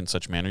behave in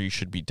such manner, you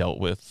should be dealt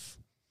with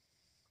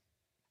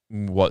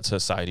what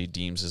society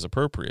deems is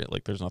appropriate.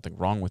 Like there's nothing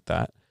wrong with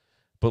that.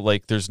 But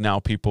like there's now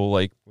people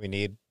like, we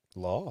need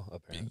law,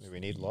 apparently. We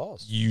need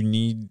laws. You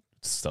need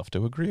stuff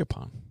to agree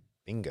upon.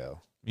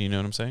 Bingo. You know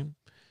what I'm saying?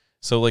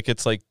 So like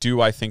it's like,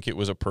 do I think it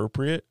was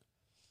appropriate?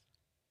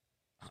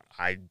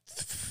 I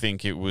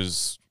think it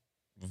was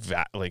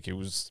it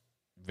was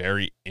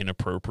very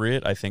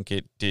inappropriate. I think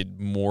it did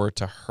more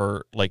to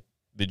hurt, like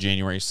the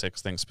January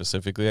 6th thing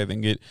specifically. I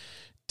think it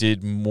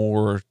did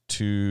more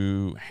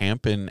to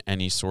hampen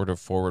any sort of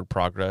forward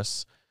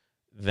progress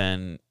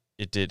than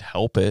it did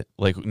help it.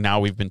 Like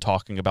now we've been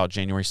talking about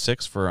January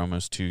 6th for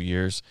almost 2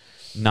 years,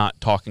 not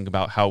talking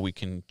about how we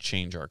can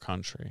change our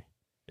country.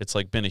 It's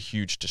like been a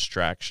huge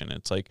distraction.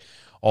 It's like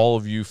all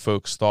of you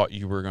folks thought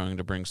you were going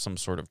to bring some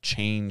sort of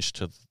change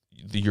to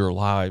your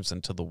lives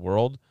and to the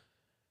world.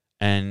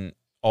 And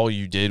all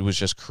you did was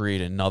just create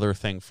another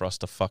thing for us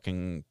to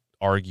fucking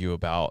argue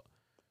about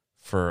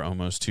for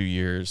almost 2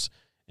 years,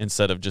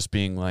 instead of just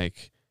being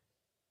like,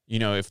 you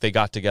know, if they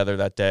got together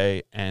that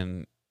day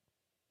and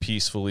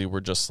peacefully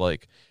were just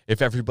like,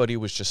 if everybody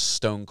was just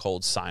stone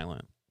cold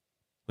silent,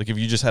 like if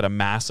you just had a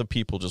mass of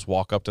people just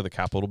walk up to the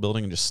Capitol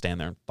building and just stand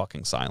there in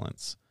fucking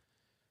silence,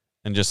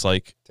 and just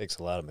like, takes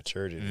a lot of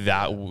maturity.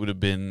 That would have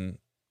been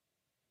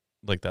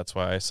like, that's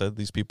why I said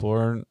these people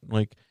are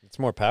like, it's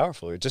more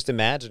powerful. Just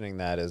imagining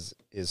that is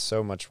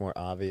so much more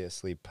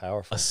obviously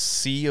powerful. A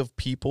sea of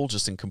people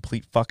just in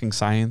complete fucking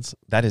silence.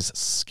 That is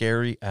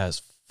scary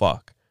as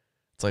fuck.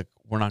 It's like,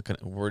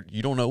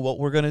 you don't know what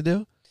we're going to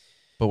do,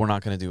 but we're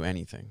not going to do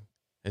anything.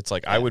 It's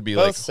like, I would be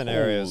both like,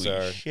 scenarios holy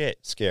are shit.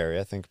 Scary.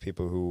 I think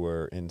people who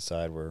were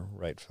inside were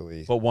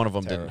rightfully But one of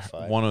them terrified.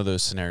 didn't. One of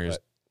those scenarios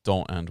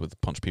don't end with a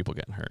bunch of people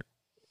getting hurt.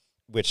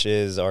 Which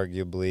is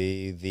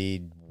arguably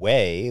the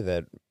way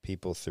that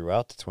people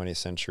throughout the 20th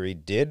century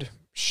did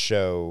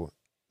show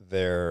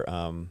their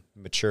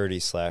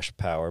maturity /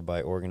 power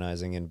by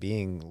organizing and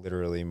being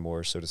literally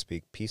more, so to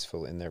speak,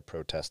 peaceful in their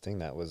protesting.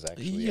 That was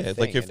actually a thing.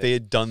 Like if they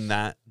had done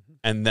that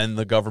and then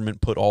the government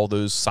put all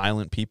those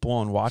silent people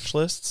on watch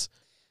lists,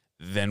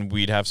 then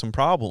we'd have some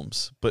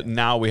problems. But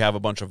now we have a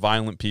bunch of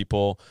violent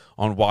people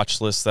on watch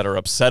lists that are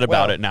upset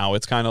about it now.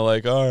 It's kind of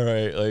like, all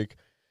right, like,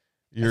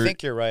 I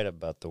think you're right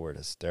about the word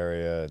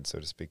hysteria and, so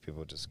to speak,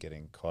 people just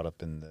getting caught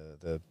up in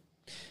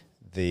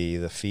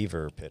the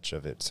fever pitch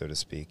of it, so to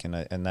speak, and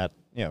that,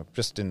 you know,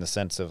 just in the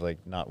sense of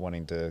like not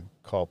wanting to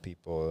call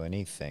people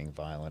anything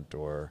violent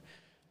or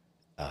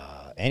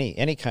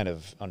any kind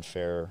of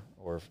unfair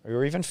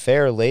or even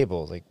fair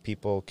label. Like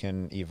people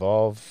can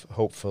evolve,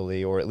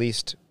 hopefully, or at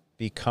least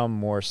become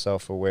more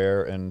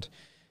self-aware and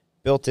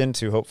built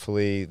into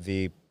hopefully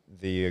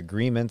the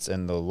agreements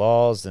and the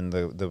laws and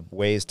the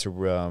ways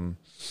to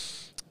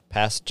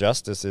past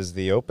justice is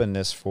the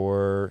openness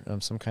for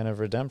some kind of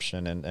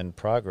redemption and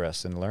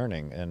progress and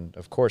learning. And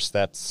of course,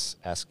 that's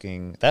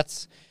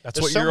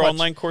what your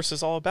online course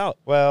is all about.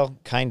 Well,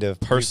 kind of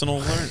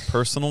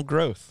personal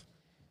growth.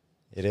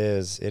 It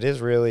is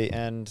really,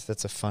 and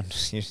that's a fun.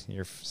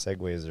 Your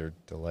segues are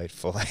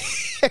delightful.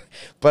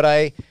 But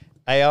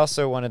I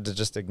also wanted to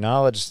just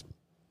acknowledge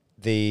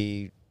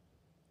I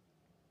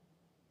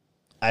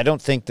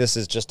don't think this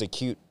is just a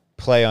cute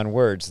play on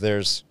words.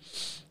 There's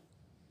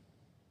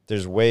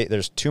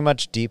too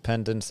much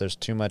dependence, there's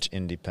too much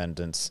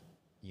independence.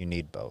 You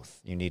need both.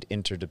 You need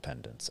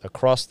interdependence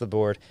across the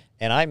board.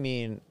 And I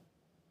mean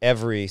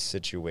every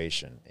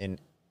situation. In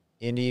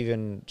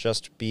even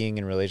just being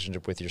in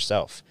relationship with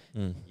yourself.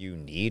 You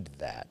need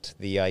that.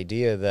 The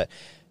idea that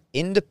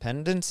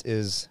independence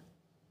is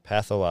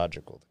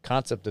pathological. The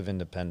concept of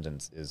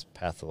independence is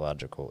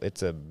pathological.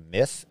 It's a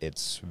myth.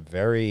 It's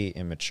very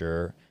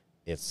immature.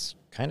 It's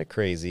kind of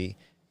crazy.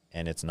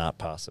 And it's not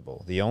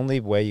possible. The only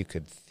way you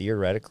could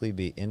theoretically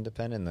be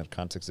independent in the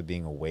context of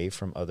being away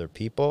from other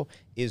people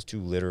is to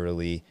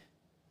literally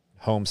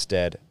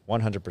homestead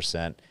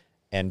 100%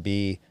 and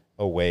be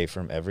away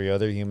from every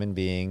other human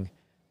being,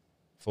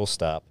 full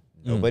stop.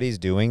 Nobody's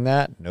doing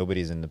that.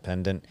 Nobody's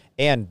independent.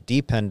 And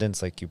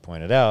dependence, like you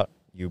pointed out,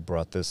 you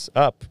brought this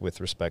up with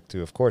respect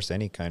to, of course,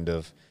 any kind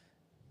of,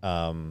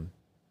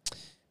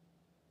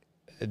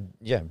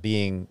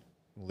 being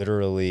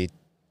literally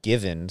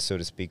given, so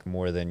to speak,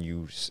 more than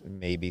you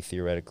maybe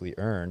theoretically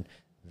earn.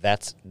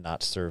 That's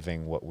not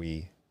serving what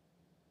we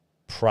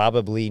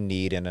probably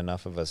need, and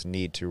enough of us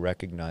need to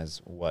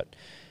recognize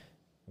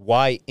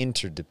why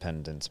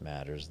interdependence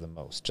matters the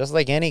most. Just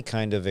like any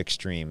kind of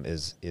extreme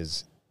is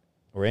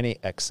or any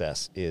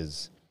excess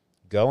is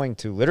going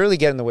to literally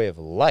get in the way of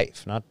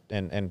life.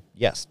 And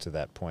yes, to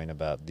that point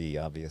about the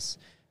obvious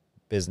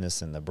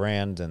business and the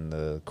brand and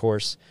the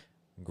course,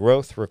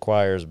 growth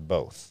requires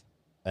both.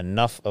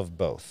 Enough of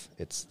both.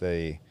 It's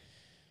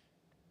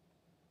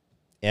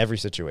every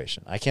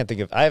situation. I can't think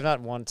of. I've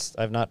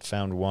not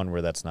found one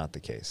where that's not the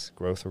case.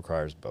 Growth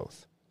requires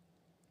both.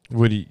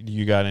 Would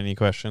you got any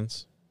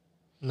questions?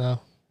 No.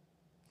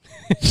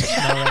 Not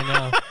right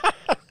now.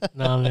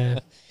 No,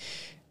 man.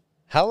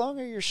 How long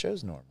are your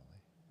shows normally?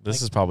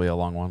 This is probably a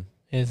long one.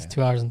 It's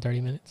 2 hours and 30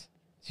 minutes.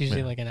 It's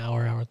usually like an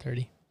hour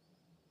 30.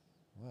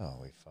 Well,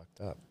 we fucked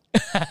up.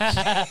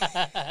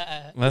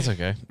 That's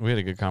okay. We had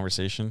a good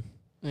conversation.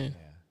 Yeah.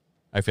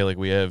 I feel like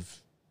we have,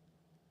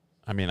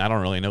 I mean, I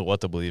don't really know what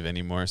to believe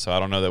anymore, so I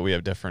don't know that we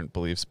have different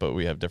beliefs, but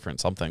we have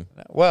different something.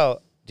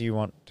 Well, do you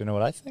want to know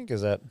what I think?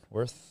 Is that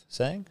worth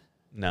saying?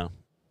 No.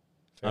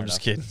 Fair I'm enough.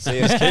 just kidding.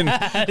 See, I'm just kidding.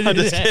 I'm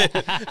just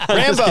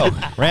kidding.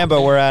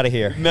 Rambo, we're out of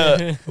here.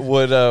 No.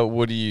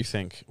 What do you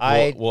think?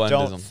 I We'll end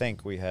don't this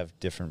think we have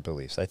different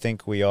beliefs. I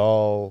think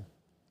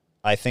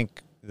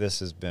this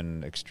has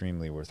been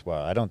extremely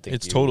worthwhile. I don't think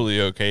It's totally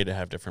okay to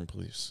have different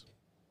beliefs.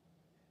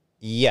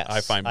 Yes. I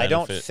find I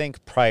don't benefit.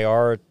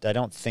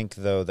 think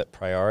though that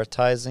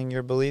prioritizing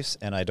your beliefs,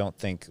 and I don't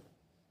think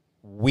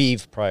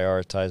we've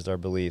prioritized our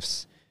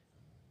beliefs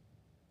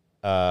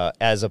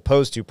as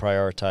opposed to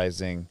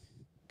prioritizing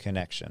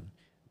connection.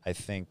 I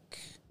think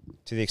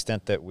to the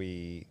extent that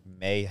we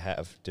may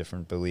have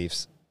different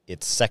beliefs,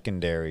 it's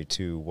secondary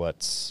to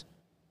what's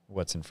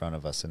in front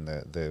of us, and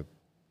the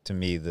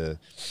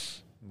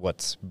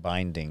what's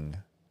binding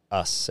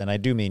us, and I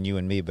do mean you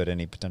and me, but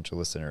any potential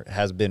listener,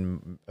 has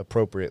been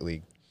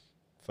appropriately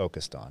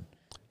focused on.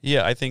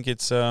 Yeah, I think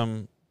it's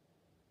I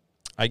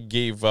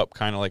gave up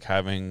kind of like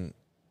having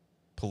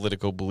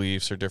political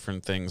beliefs or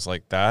different things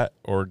like that,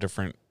 or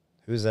different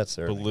Who's that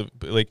serving?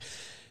 like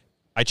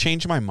I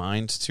change my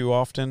mind too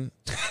often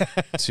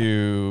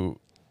to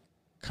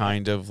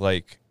kind of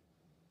like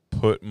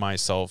put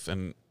myself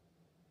in,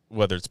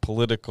 whether it's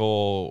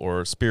political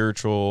or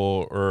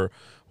spiritual or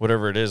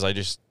whatever it is.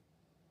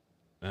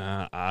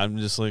 I'm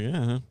just like,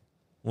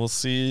 we'll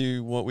see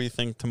what we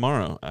think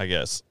tomorrow, I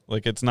guess.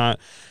 Like, it's not,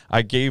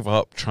 I gave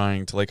up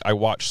trying to, like, I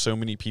watch so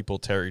many people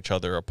tear each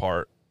other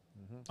apart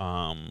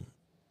and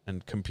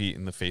compete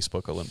in the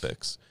Facebook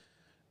Olympics.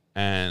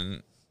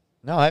 And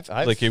No, I've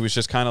like, it was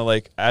just kind of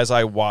like, as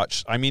I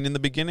watched, I mean, in the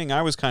beginning,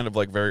 I was kind of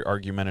like very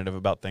argumentative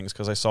about things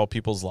because I saw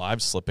people's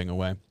lives slipping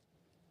away.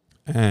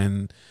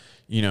 And,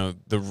 you know,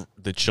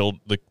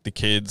 the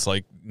kids,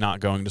 like, not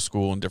going to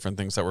school and different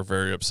things that were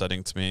very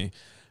upsetting to me.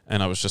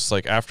 And I was just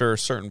like, after a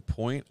certain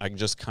point, I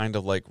just kind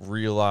of like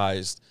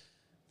realized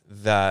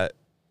that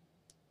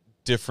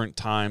different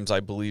times I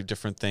believe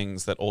different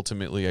things that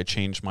ultimately I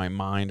changed my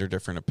mind or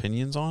different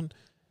opinions on.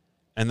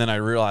 And then I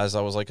realized,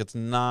 I was like, it's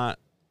not,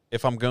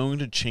 if I'm going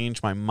to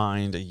change my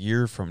mind a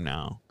year from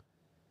now,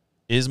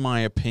 is my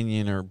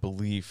opinion or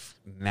belief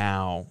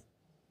now,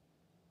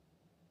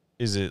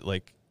 is it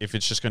like, if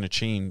it's just going to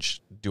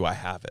change, do I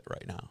have it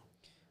right now?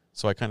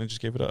 So I kind of just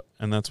gave it up.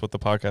 And that's what the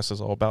podcast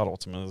is all about,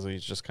 ultimately.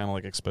 It's just kind of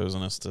like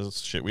exposing us to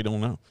shit we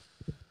don't know.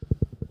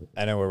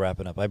 I know we're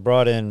wrapping up. I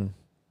brought in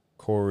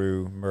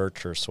Koru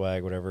merch or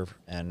swag, whatever,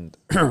 and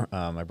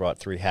I brought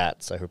 3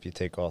 hats. I hope you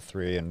take all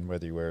 3, and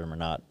whether you wear them or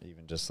not,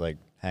 even just like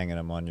hanging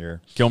them on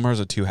your... Gilmer's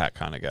a 2-hat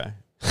kind of guy.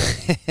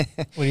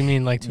 What do you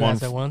mean, like 2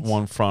 hats at once?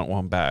 One front,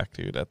 one back,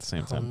 dude, at the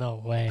same Oh, time. no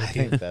way, I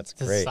think dude. that's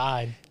It's a great.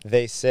 side.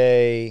 They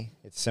say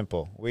it's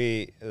simple.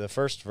 The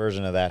first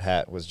version of that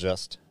hat was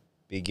just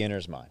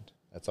beginner's mind.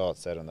 That's all it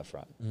said on the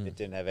front. It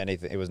didn't have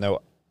anything. It was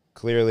no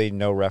clear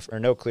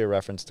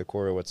reference to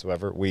Koru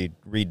whatsoever. We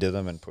redid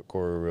them and put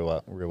Koru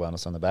Real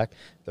Wellness on the back.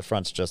 The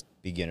front's just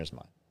beginner's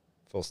mind.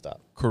 Full stop.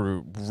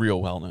 Koru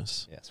Real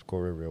Wellness. Yes,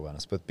 Koru Real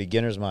Wellness. But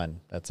beginner's mind.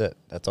 That's it.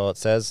 That's all it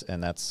says,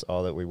 and that's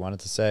all that we wanted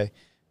to say.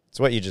 It's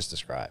what you just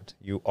described.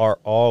 You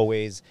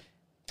always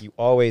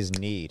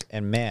need,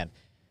 and man,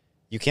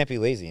 you can't be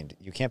lazy.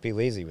 You can't be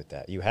lazy with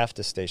that. You have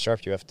to stay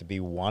sharp. You have to be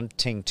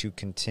wanting to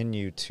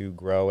continue to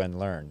grow and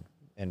learn.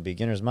 And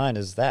beginner's mind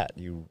is that.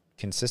 You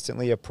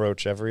consistently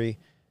approach every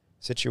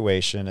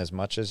situation as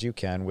much as you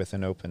can with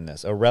an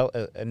openness,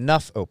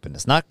 enough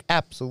openness, not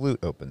absolute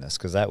openness,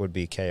 because that would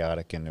be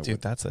chaotic. And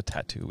Dude, that's a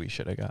tattoo we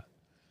should have got.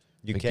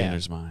 You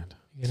Beginner's mind.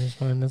 Beginner's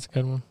mind, that's a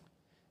good one.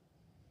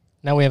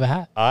 Now we have a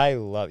hat.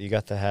 You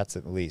got the hats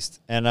at least.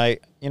 And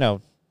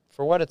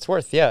for what it's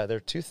worth, yeah, there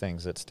are 2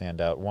 things that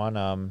stand out.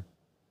 One,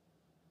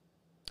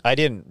 I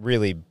didn't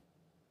really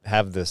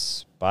have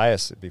this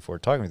bias before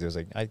talking with you. It was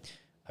like,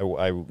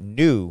 I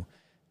knew,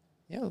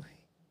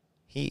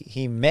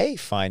 he may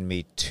find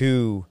me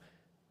too,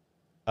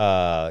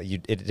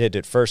 it did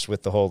at first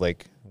with the whole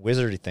like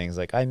wizardy things.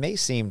 Like, I may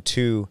seem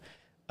too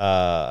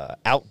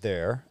out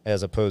there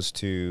as opposed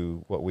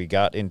to what we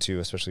got into,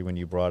 especially when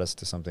you brought us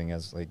to something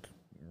as like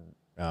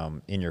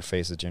in your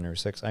face as January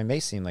 6th. I may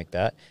seem like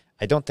that.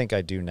 I don't think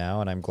I do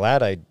now, and I'm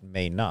glad I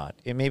may not.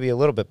 It may be a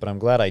little bit, but I'm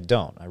glad I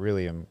don't. I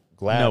really am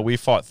glad. No, we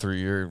fought through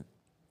your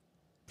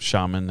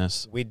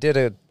shamanness. We did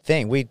a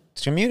thing. We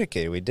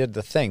communicated. We did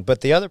the thing.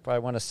 But the other part I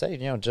want to say,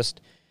 just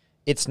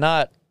it's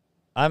not.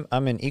 I'm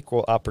an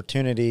equal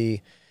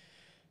opportunity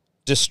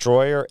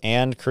destroyer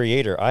and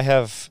creator. I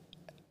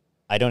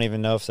don't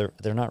even know if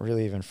they're not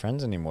really even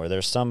friends anymore.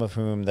 There's some of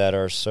whom that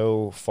are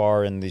so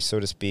far in the, so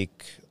to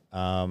speak,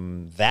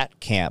 that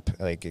camp.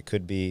 Like, it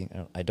could be,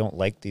 I don't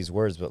like these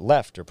words, but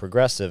left or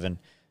progressive, and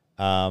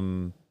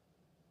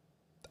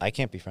I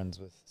can't be friends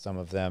with some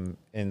of them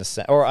in the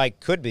sense, or I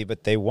could be,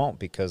 but they won't,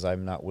 because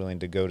I'm not willing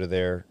to go to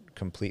their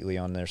completely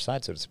on their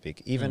side, so to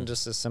speak. Even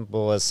just as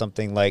simple as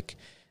something like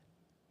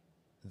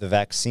the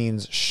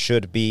vaccines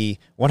should be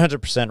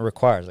 100%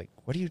 required. Like,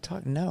 what are you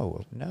talking?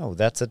 No,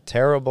 that's a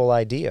terrible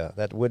idea.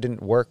 That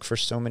wouldn't work for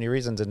so many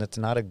reasons, and it's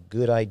not a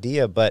good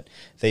idea, but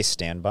they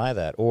stand by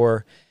that.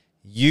 Or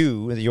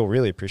you'll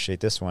really appreciate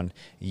this one.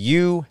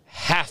 You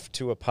have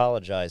to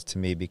apologize to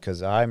me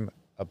because I'm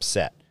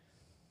upset.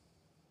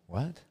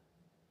 What?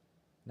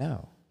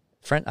 No.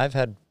 Friend, I've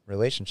had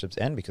relationships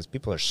end because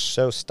people are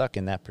so stuck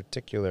in that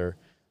particular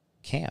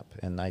camp.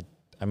 And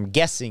I'm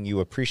guessing you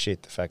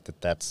appreciate the fact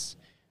that that's,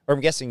 or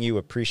I'm guessing you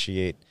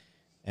appreciate,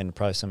 and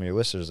probably some of your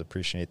listeners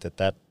appreciate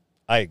that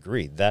I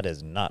agree, that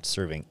is not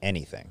serving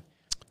anything.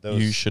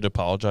 You should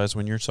apologize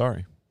when you're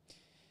sorry.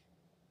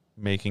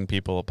 Making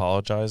people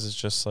apologize is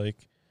just like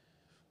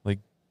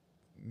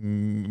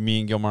me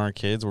and Gilmar are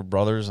kids. We're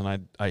brothers,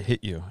 and I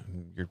hit you.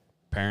 And your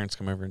parents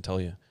come over and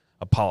tell you,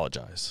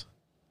 apologize.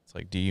 It's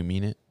like, do you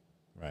mean it?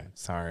 Right.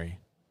 Sorry.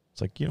 It's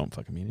like, you don't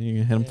fucking mean it. You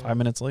can hit them 5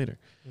 minutes later.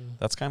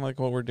 That's kind of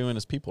like what we're doing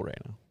as people right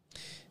now.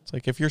 It's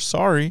like, if you're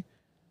sorry,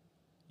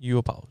 you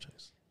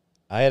apologize.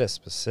 I had a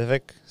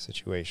specific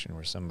situation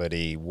where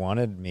somebody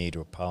wanted me to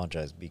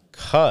apologize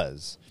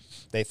because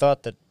they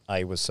thought that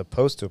I was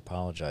supposed to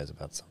apologize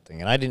about something,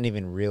 and I didn't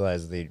even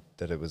realize that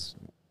it was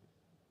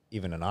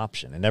even an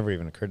option. It never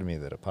even occurred to me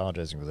that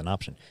apologizing was an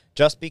option.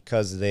 Just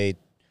because they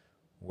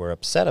were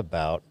upset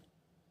about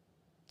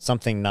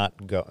something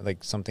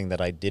something that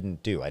I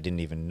didn't do. I didn't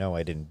even know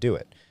I didn't do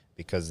it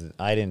because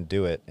I didn't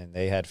do it, and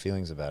they had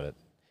feelings about it.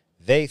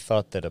 They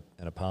thought that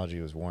an apology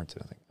was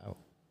warranted. I'm like, oh,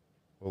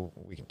 well,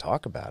 we can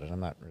talk about it. I'm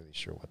not really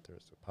sure what there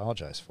is to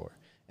apologize for.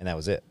 And that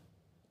was it.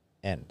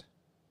 End.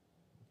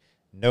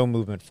 No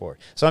movement forward.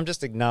 So I'm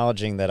just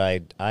acknowledging that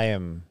I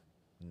am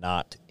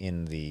not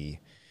in the...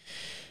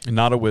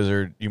 Not a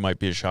wizard. You might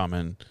be a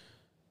shaman.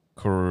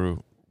 Kuru,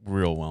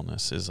 real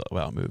wellness is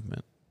about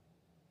movement.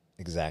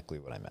 Exactly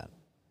what I meant.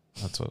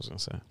 That's what I was going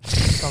to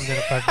say. Summed it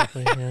up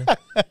perfectly. Yeah.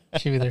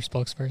 Should be their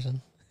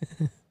spokesperson.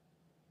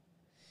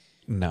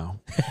 No.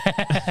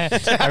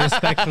 I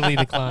respectfully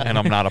decline. And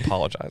I'm not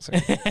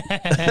apologizing.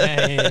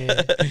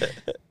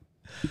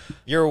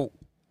 Your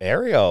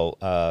Ariel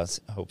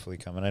hopefully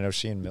coming. I know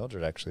she and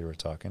Mildred actually were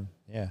talking.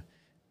 Yeah.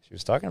 She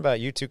was talking about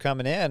you two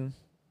coming in.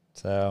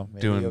 So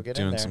maybe you'll get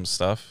in doing there. some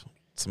stuff.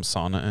 Some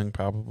saunaing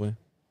probably.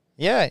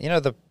 Yeah,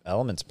 the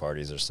elements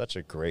parties are such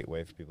a great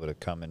way for people to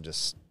come and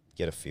just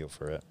get a feel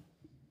for it.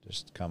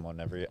 Just come on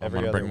every I'm other.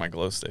 gonna bring my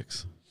glow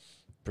sticks.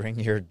 Bring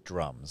your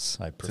drums.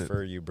 I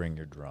prefer you bring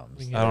your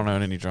drums. I don't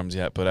own any drums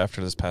yet, but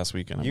after this past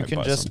weekend, You I might can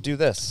buy just some. do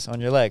this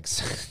on your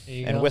legs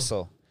and go.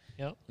 whistle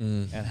Yep.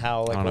 and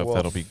howl like I don't a know wolf.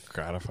 if that'll be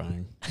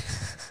gratifying.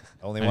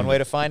 Only I one need- way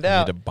to find I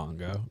out. need a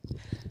bongo.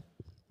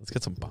 Let's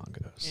get some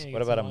bongos. Yeah,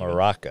 What about a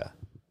maraca?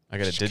 I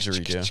got a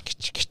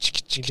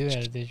didgeridoo. You do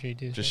have a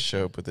didgeridoo. Just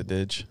show up with a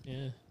didge.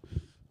 Yeah.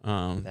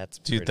 That's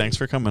dude, pretty- thanks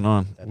for coming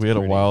on. That's We had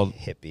a pretty wild.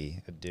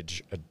 hippie, a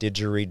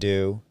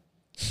didgeridoo,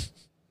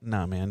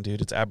 Nah, man,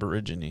 dude, it's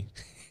Aborigine.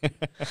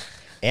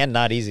 and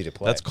not easy to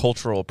play. That's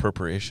cultural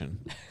appropriation.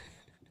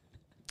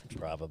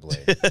 probably.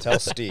 Tell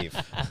Steve.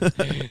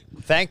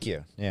 Thank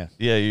you. Yeah.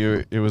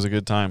 Yeah, it was a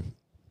good time.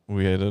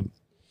 We had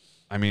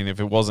I mean, if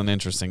it wasn't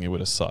interesting, it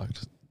would have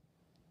sucked.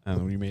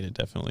 And we made it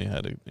definitely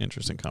had an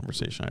interesting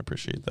conversation. I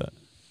appreciate that.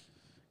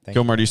 Thank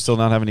you. Gilmar, do you still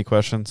not have any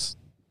questions?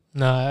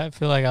 No, I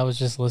feel like I was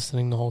just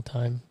listening the whole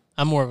time.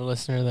 I'm more of a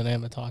listener than I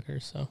am a talker,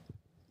 so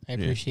I Yeah.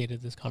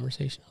 appreciated this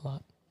conversation a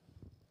lot.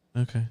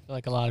 Okay. I feel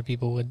like a lot of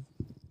people would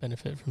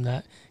benefit from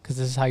that because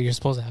this is how you're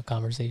supposed to have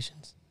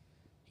conversations.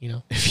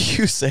 If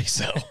you say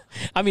so.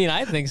 I mean,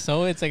 I think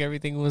so. It's like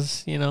everything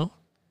was,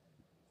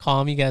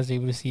 calm. You guys were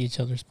able to see each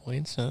other's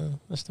points.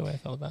 That's the way I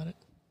felt about it.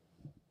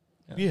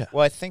 Yeah.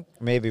 Well, I think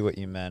maybe what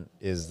you meant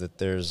is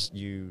that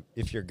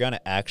if you're going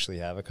to actually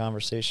have a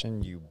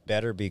conversation, you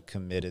better be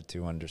committed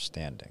to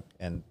understanding.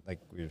 And like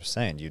we were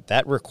saying,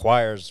 that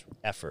requires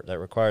effort. That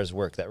requires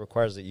work. That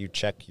requires that you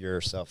check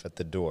yourself at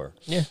the door.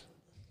 Yeah,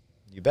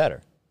 You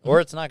better.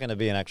 Or it's not going to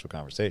be an actual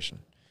conversation.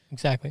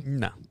 exactly.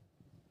 No.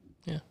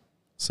 Yeah.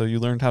 So you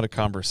learned how to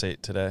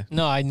conversate today.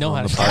 No, I know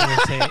On how to the pod-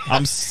 conversate.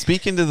 I'm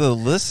speaking to the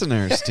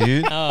listeners,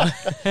 dude. Oh.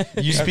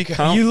 You speak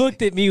You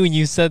looked at me when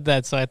you said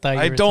that, so I thought you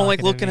I were don't like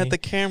talking looking to at me. the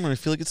camera. I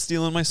feel like it's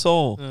stealing my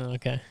soul. Oh,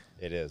 okay.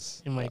 It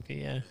is. It might be,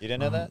 yeah. You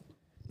didn't know that?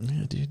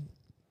 Yeah, dude.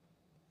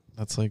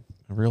 That's like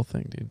a real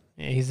thing, dude.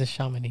 Yeah, he's a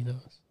shaman. He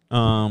knows.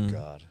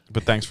 God.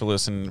 But thanks for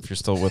listening. If you're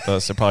still with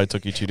us, it probably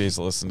took you 2 days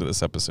to listen to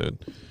this episode.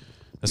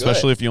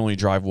 Especially if you only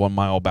drive 1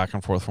 mile back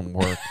and forth from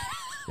work.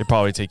 It'd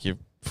probably take you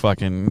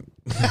fucking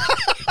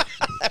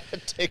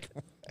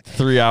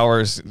 3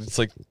 hours. It's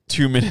like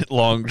 2-minute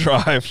long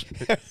drive.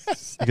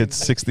 You get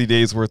 60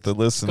 days worth of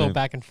listening. Go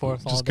back and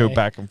forth all Just day. go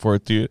back and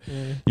forth, dude.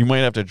 Yeah. You might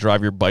have to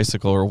drive your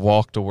bicycle or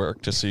walk to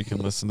work just so you can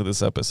listen to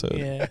this episode.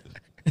 Yeah.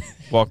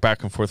 Walk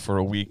back and forth for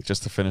a week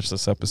just to finish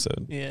this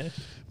episode. Yeah.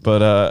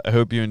 But I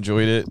hope you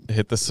enjoyed it.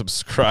 Hit the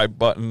subscribe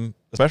button,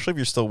 especially if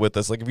you're still with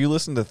us. Like if you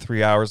listen to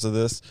 3 hours of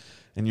this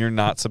and you're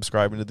not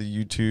subscribing to the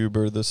YouTube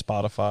or the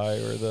Spotify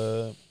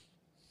or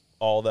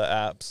all the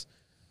apps,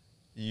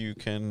 you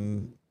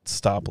can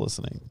stop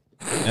listening.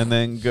 And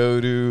then go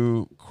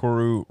to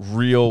Kuru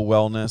Real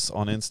Wellness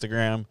on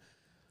Instagram.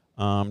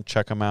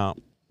 Check them out.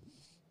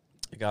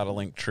 You got a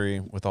link tree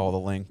with all the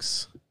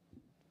links.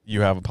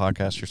 You have a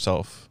podcast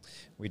yourself.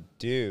 We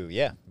do,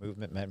 yeah.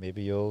 Movement,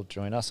 maybe you'll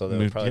join us. Although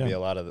there'll probably be a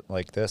lot of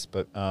like this,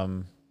 but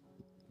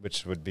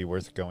which would be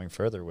worth going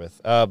further with.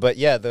 But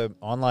yeah, the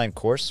online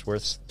course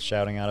worth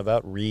shouting out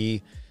about.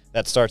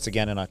 That starts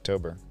again in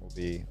October. We'll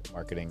be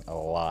marketing a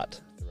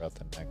lot throughout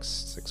the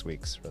next 6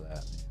 weeks for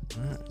that.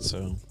 All right,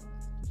 so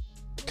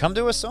Come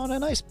to a sauna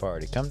and ice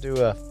party. Come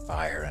to a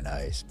fire and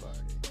ice party.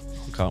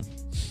 come.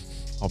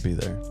 I'll be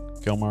there.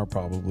 Gilmar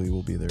probably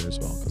will be there as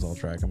well because I'll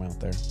drag him out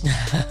there.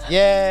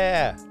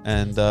 Yeah.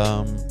 And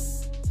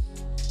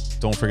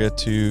don't forget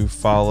to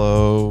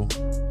follow.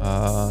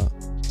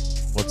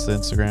 What's the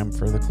Instagram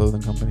for the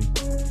clothing company?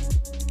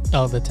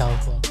 Oh, the Town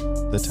Club.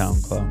 The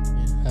Town Club.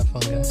 Yeah, have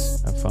fun,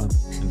 guys. Have fun.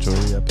 Enjoy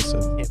the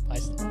episode. Yeah,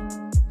 bye.